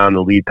pastor now. I'm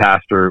the lead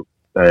pastor,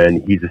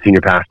 and he's a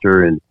senior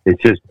pastor. And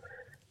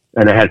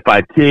and I had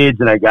 5 kids,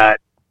 and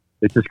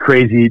it's just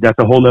crazy. That's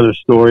a whole nother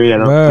story. I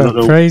don't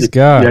know. Praise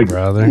God,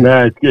 brother.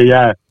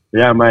 Yeah.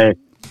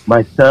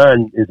 My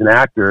son is an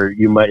actor.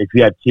 If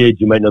you have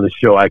kids, you might know the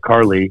show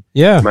iCarly.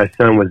 Yeah. My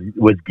son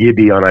was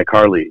Gibby on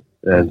iCarly.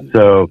 And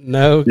so,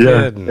 no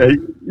kidding.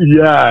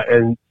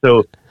 And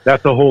so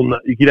that's a whole,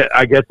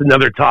 I guess,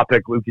 another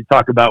topic we could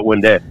talk about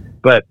one day.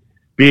 But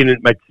being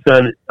my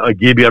son,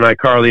 Gibby on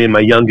iCarly, and my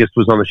youngest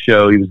was on the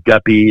show. He was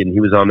Guppy, and he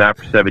was on that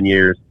for 7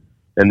 years.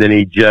 And then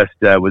he just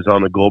was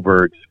on the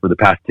Goldbergs for the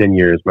past 10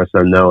 years. My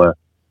son Noah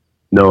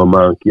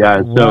Munck. Yeah.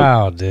 And so,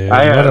 wow, dude,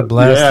 what a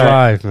blessed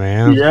life,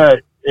 man. Yeah.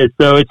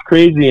 So it's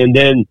crazy. And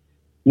then,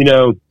 you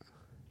know,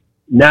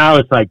 now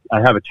it's like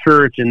I have a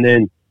church, and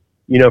then,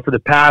 you know,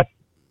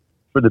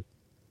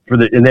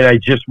 and then I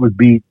just would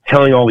be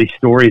telling all these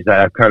stories that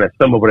I've kind of,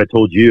 some of what I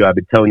told you, I've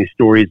been telling you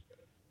stories,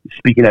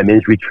 speaking at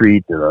men's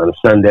retreats, and on a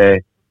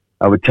Sunday,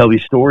 I would tell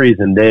these stories.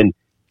 And then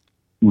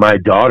my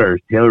daughter,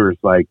 Taylor, was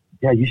like,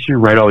 "Yeah, you should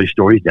write all these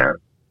stories down."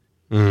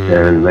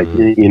 And like,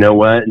 you know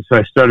what? And so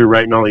I started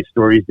writing all these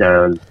stories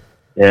down,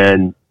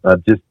 and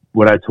just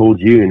what I told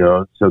you, you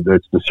know, so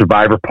there's the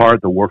survivor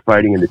part, the war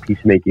fighting and the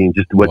peacemaking,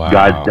 just what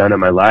God's done in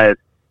my life.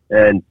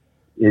 And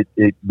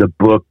the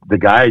book, the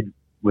guide,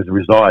 was a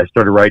result. I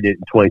started writing it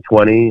in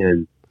 2020,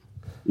 and,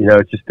 you know,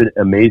 it's just been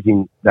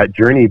amazing, that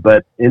journey.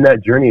 But in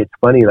that journey, it's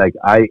funny, like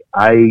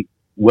I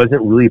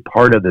wasn't really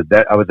part of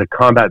I was a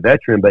combat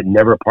veteran, but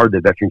never a part of the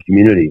veteran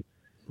community.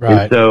 Right.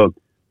 And so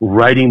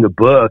writing the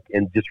book,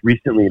 and just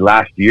recently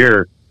last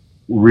year,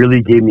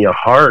 really gave me a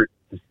heart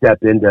to step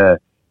into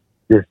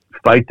this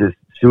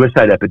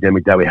suicide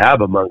epidemic that we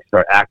have amongst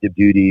our active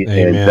duty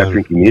Amen. And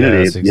veteran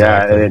community. Yes,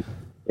 exactly.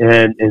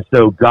 And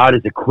so God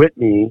has equipped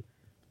me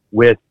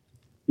with,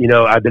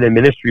 I've been in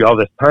ministry all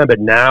this time, but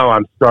now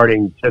I'm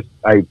starting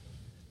I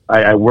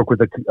work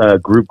with a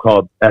group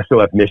called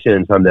SOF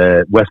Missions. I'm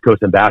the West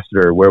Coast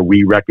ambassador, where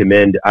we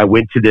recommend, I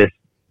went to this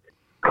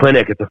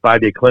clinic. It's a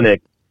 5-day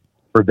clinic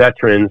for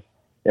veterans,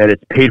 and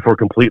it's paid for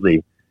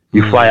completely.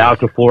 You fly out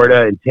to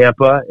Florida and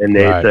Tampa, and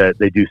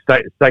they do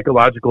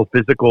psychological,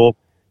 physical,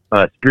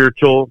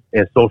 spiritual,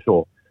 and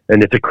social.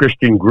 And it's a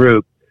Christian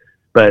group,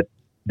 but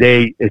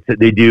they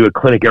do a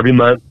clinic every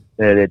month,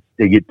 and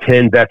they get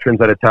 10 veterans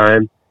at a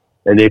time,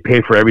 and they pay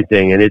for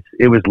everything. And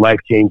it was life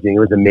changing. It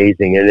was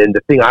amazing. And then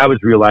the thing I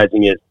was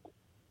realizing is,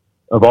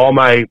 of all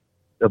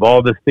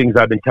the things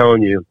I've been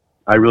telling you,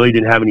 I really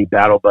didn't have any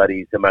battle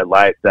buddies in my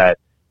life that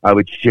I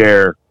would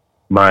share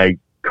my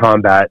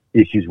combat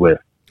issues with.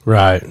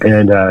 Right.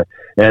 And I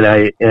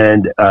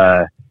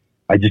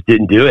just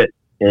didn't do it.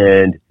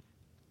 And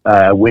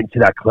I went to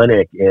that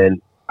clinic,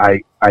 and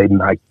I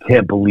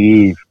can't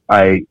believe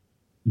I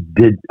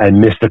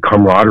missed the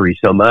camaraderie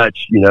so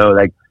much,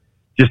 like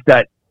just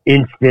that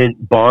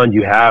instant bond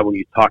you have when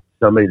you talk to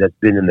somebody that's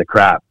been in the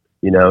crap,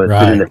 been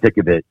in the thick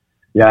of it.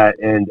 Yeah.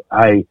 And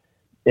I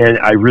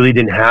really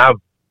didn't have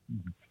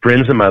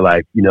friends in my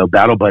life,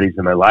 battle buddies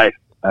in my life,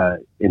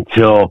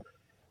 until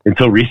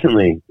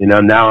recently.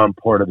 Now I'm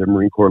part of the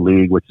Marine Corps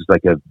League, which is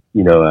like a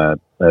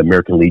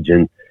American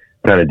Legion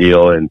kind of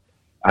deal. And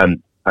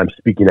I'm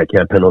speaking at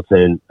Camp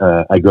Pendleton.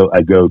 I go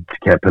to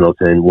Camp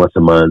Pendleton once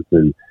a month,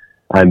 and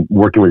I'm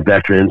working with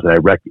veterans, and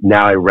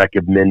I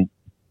recommend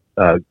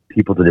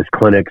people to this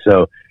clinic.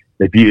 So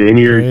if you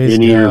any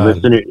of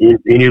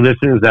your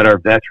listeners that are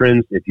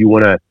veterans, if you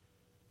want to,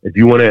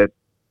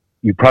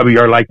 you probably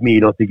are like me.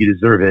 You don't think you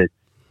deserve it,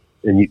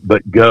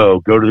 but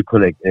go to the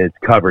clinic, and it's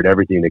covered,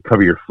 everything. They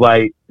cover your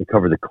flight, they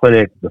cover the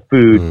clinic, the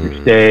food, your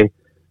stay,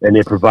 and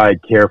they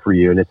provide care for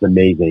you, and it's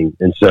amazing.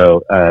 And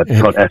so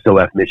it's called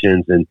SOF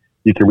Missions, and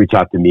you can reach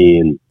out to me,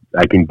 and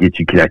I can get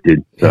you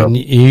connected. So, and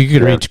you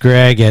can reach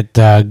Greg at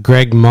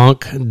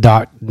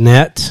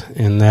gregmunck.net,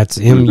 and that's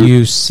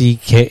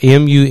MUNCK,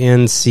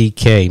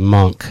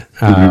 Munck.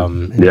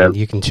 And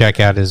you can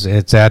check out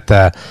it's at the,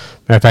 matter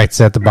of fact,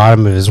 it's at the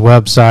bottom of his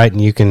website,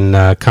 and you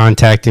can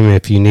contact him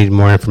if you need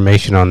more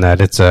information on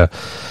that. It's a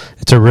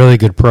really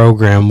good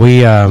program.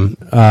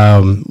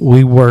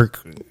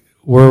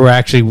 We're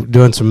actually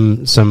doing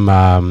some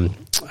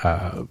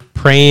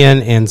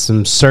praying and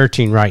some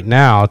searching right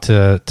now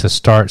to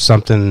start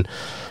something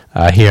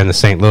here in the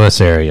St.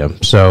 Louis area.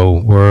 So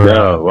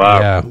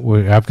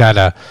I've got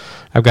a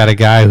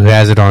guy who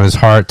has it on his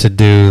heart to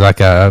do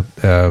like a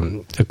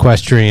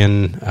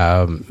equestrian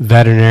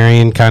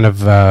veterinarian kind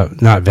of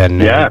not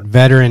veterinarian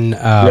veteran.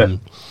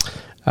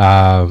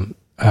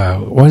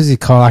 What does he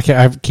call?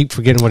 I keep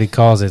forgetting what he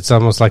calls it. It's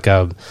almost like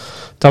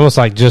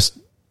just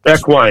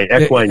equine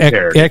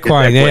care.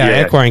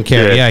 Equine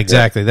care. Yeah,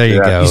 exactly. There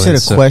you go. You said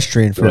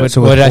equestrian for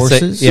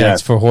horses? Yeah,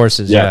 it's for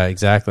horses. Yeah,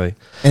 exactly.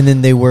 And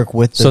then they work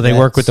with the vets.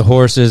 Work with the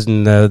horses,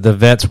 and the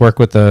vets work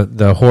with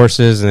the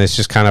horses, and it's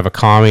just kind of a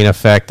calming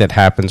effect that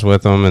happens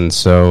with them. And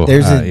so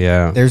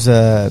there's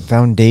a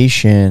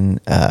foundation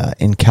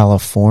in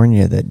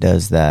California that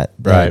does that.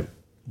 Right.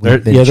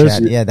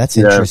 That's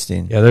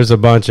interesting. Yeah, there's a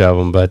bunch of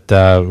them, but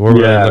we're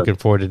really looking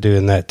forward to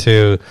doing that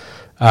too.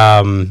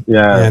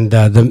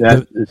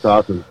 It's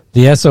awesome.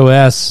 The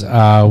SOS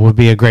would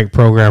be a great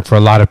program for a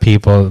lot of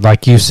people,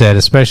 like you said,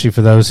 especially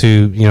for those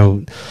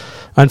who,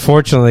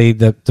 unfortunately,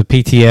 the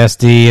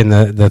PTSD and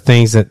the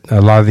things that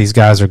a lot of these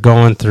guys are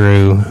going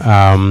through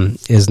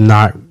is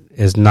not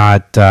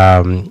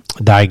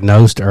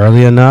diagnosed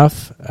early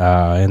enough,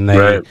 and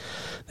they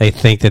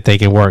think that they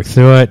can work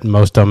through it. And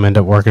most of them end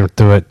up working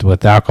through it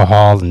with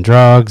alcohol and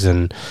drugs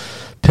and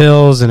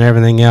pills and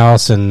everything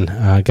else. And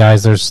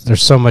guys, there's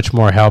so much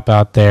more help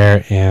out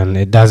there, and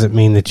it doesn't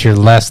mean that you're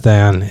less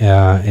than.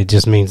 It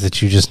just means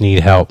that you just need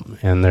help,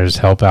 and there's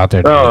help out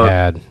there to be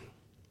had.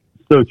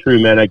 So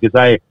true, man. Because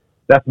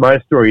that's my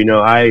story.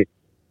 I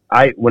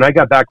when I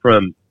got back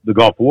from the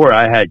Gulf War,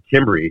 I had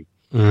Kimberly,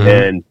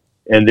 and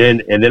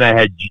then I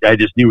had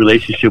this new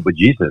relationship with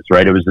Jesus.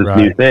 Right, it was this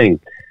new thing,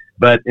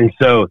 but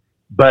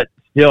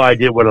still, I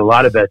did what a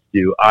lot of vets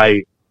do.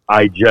 I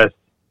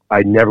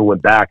never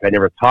went back. I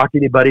never talked to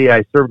anybody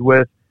I served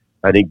with.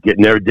 I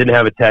didn't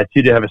have a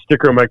tattoo, didn't have a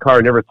sticker on my car.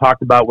 I never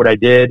talked about what I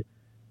did.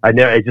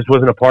 It just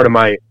wasn't a part of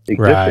my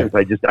existence.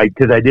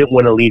 Because I didn't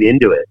want to lead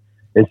into it.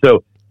 And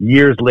so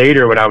years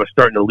later, when I was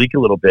starting to leak a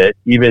little bit,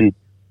 even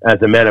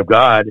as a man of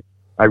God,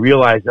 I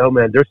realized, oh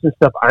man, there's some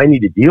stuff I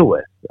need to deal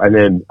with. And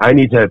then I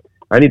need to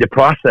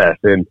process.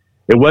 And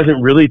it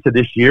wasn't really to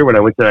this year when I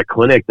went to that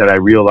clinic that I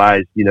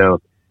realized,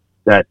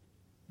 that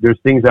there's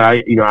things that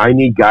I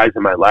need guys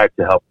in my life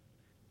to help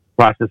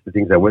process the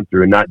things I went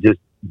through and not just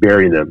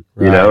bury them,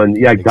 and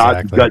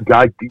exactly.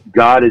 God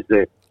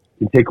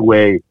can take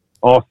away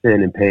all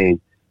sin and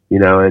pain,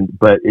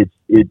 but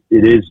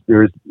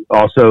there's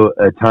also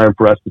a time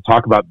for us to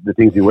talk about the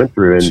things we went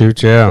through and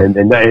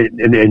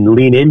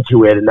lean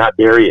into it and not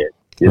bury it,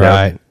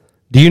 Right.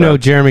 Do you know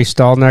Jeremy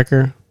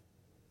Stallnecker?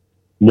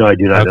 No, I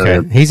do not know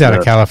him. He's out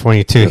of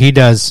California too. He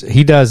does.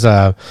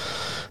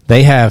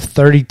 They have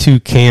 32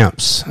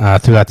 camps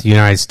throughout the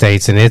United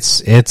States, and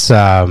it's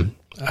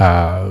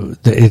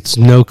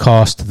no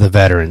cost to the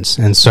veterans,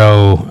 and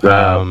so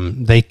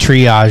they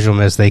triage them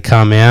as they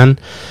come in.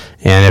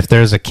 And if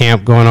there's a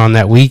camp going on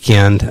that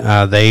weekend,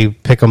 they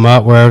pick them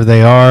up wherever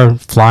they are,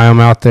 fly them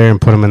out there,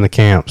 and put them in the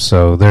camp.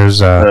 So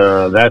there's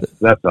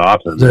that's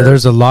awesome.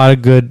 There's a lot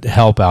of good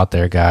help out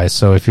there, guys.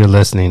 So if you're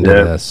listening to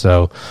this,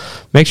 so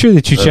make sure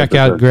that you check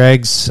out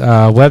Greg's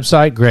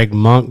website,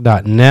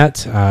 gregmunck.net,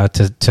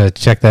 to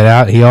check that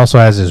out. He also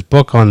has his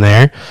book on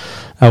there,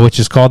 which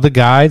is called The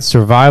Guide: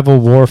 Survival,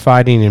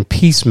 Warfighting, and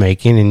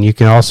Peacemaking. And you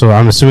can also,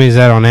 I'm assuming, is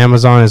that on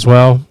Amazon as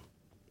well?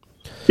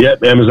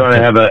 Yep, Amazon. I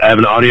have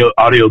an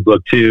audio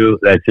book too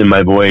that's in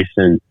my voice,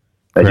 and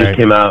that just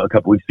came out a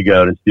couple weeks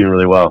ago, and it's doing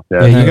really well.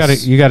 Yeah, you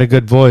got a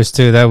good voice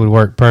too. That would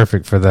work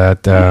perfect for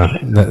that.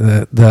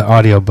 The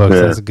audio book.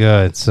 That's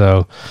good.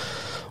 So,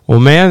 well,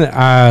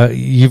 man,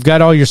 you've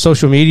got all your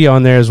social media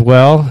on there as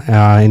well,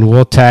 and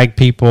we'll tag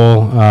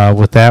people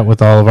with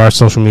all of our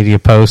social media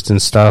posts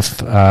and stuff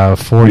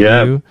for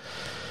you.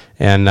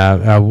 And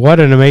what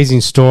an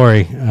amazing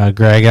story,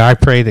 Greg. I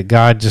pray that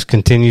God just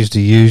continues to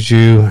use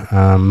you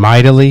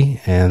mightily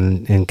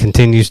and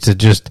continues to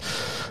just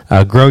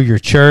grow your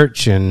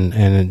church.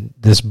 And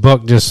this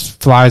book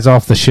just flies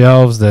off the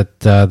shelves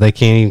that they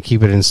can't even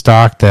keep it in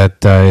stock,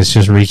 that it's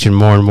just reaching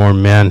more and more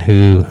men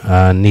who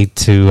need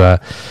to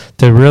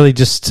really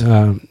just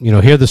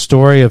hear the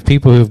story of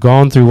people who've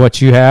gone through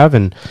what you have.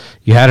 And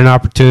you had an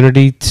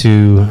opportunity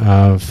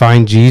to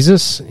find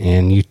Jesus,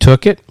 and you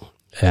took it.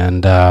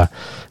 And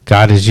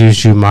God has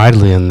used you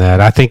mightily in that.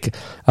 I think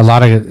a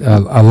lot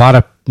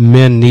of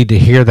men need to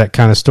hear that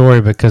kind of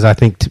story, because I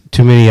think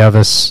too many of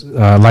us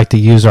like to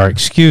use our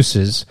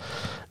excuses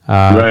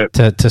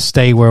to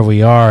stay where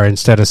we are,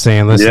 instead of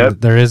saying, "Listen,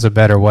 there is a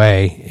better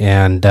way,"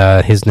 and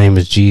His name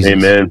is Jesus.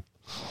 Amen,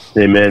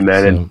 man.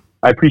 So, and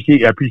I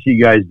appreciate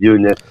you guys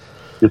doing this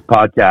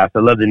podcast. I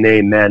love the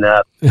name "Man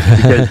Up,"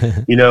 because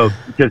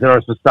because in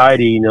our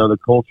society, the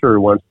culture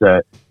wants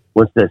to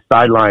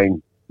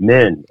sideline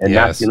men and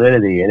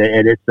masculinity,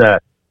 and it's and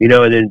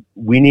then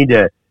we need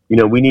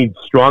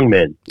strong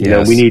men.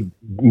 We need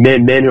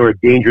men who are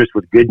dangerous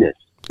with goodness.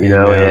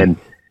 And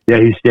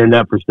who stand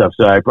up for stuff.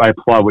 So I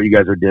applaud what you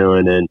guys are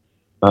doing, and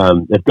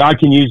if God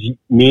can use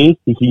me,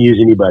 He can use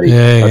anybody.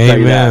 Yeah,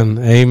 amen.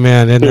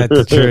 Isn't that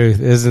the truth?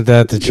 Isn't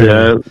that the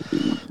truth?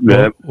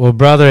 Yeah. Well,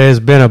 brother, it has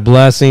been a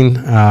blessing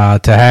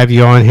to have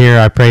you on here.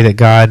 I pray that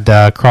God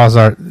cross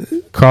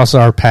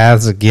our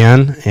paths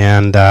again,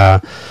 and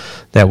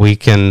that we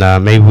can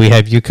maybe we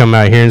have you come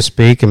out here and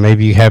speak, and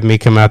maybe you have me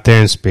come out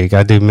there and speak.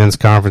 I do men's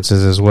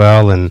conferences as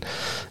well, and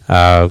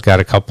got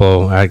a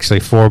couple, actually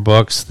 4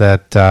 books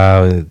that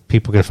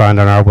people can find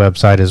on our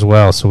website as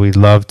well. So we'd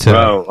love to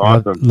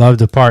love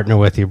to partner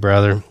with you,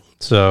 brother.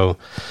 So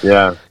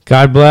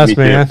God bless,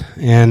 man.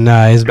 And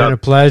it's been a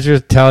pleasure.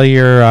 Tell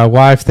your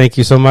wife thank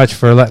you so much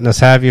for letting us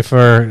have you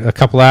for a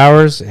couple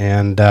hours,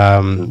 and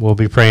we'll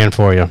be praying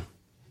for you.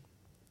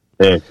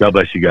 Hey, God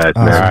bless you guys.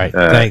 All right.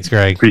 Thanks,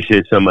 Greg. Appreciate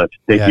it so much.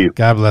 Thank you.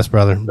 God bless,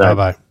 brother.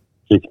 Bye-bye.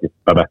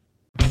 Bye-bye.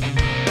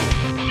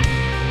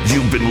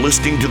 You've been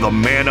listening to the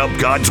Man Up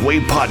God's Way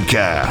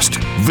podcast.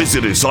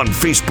 Visit us on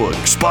Facebook,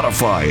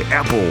 Spotify,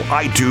 Apple,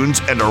 iTunes,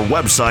 and our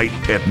website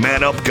at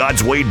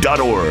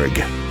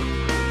manupgodsway.org.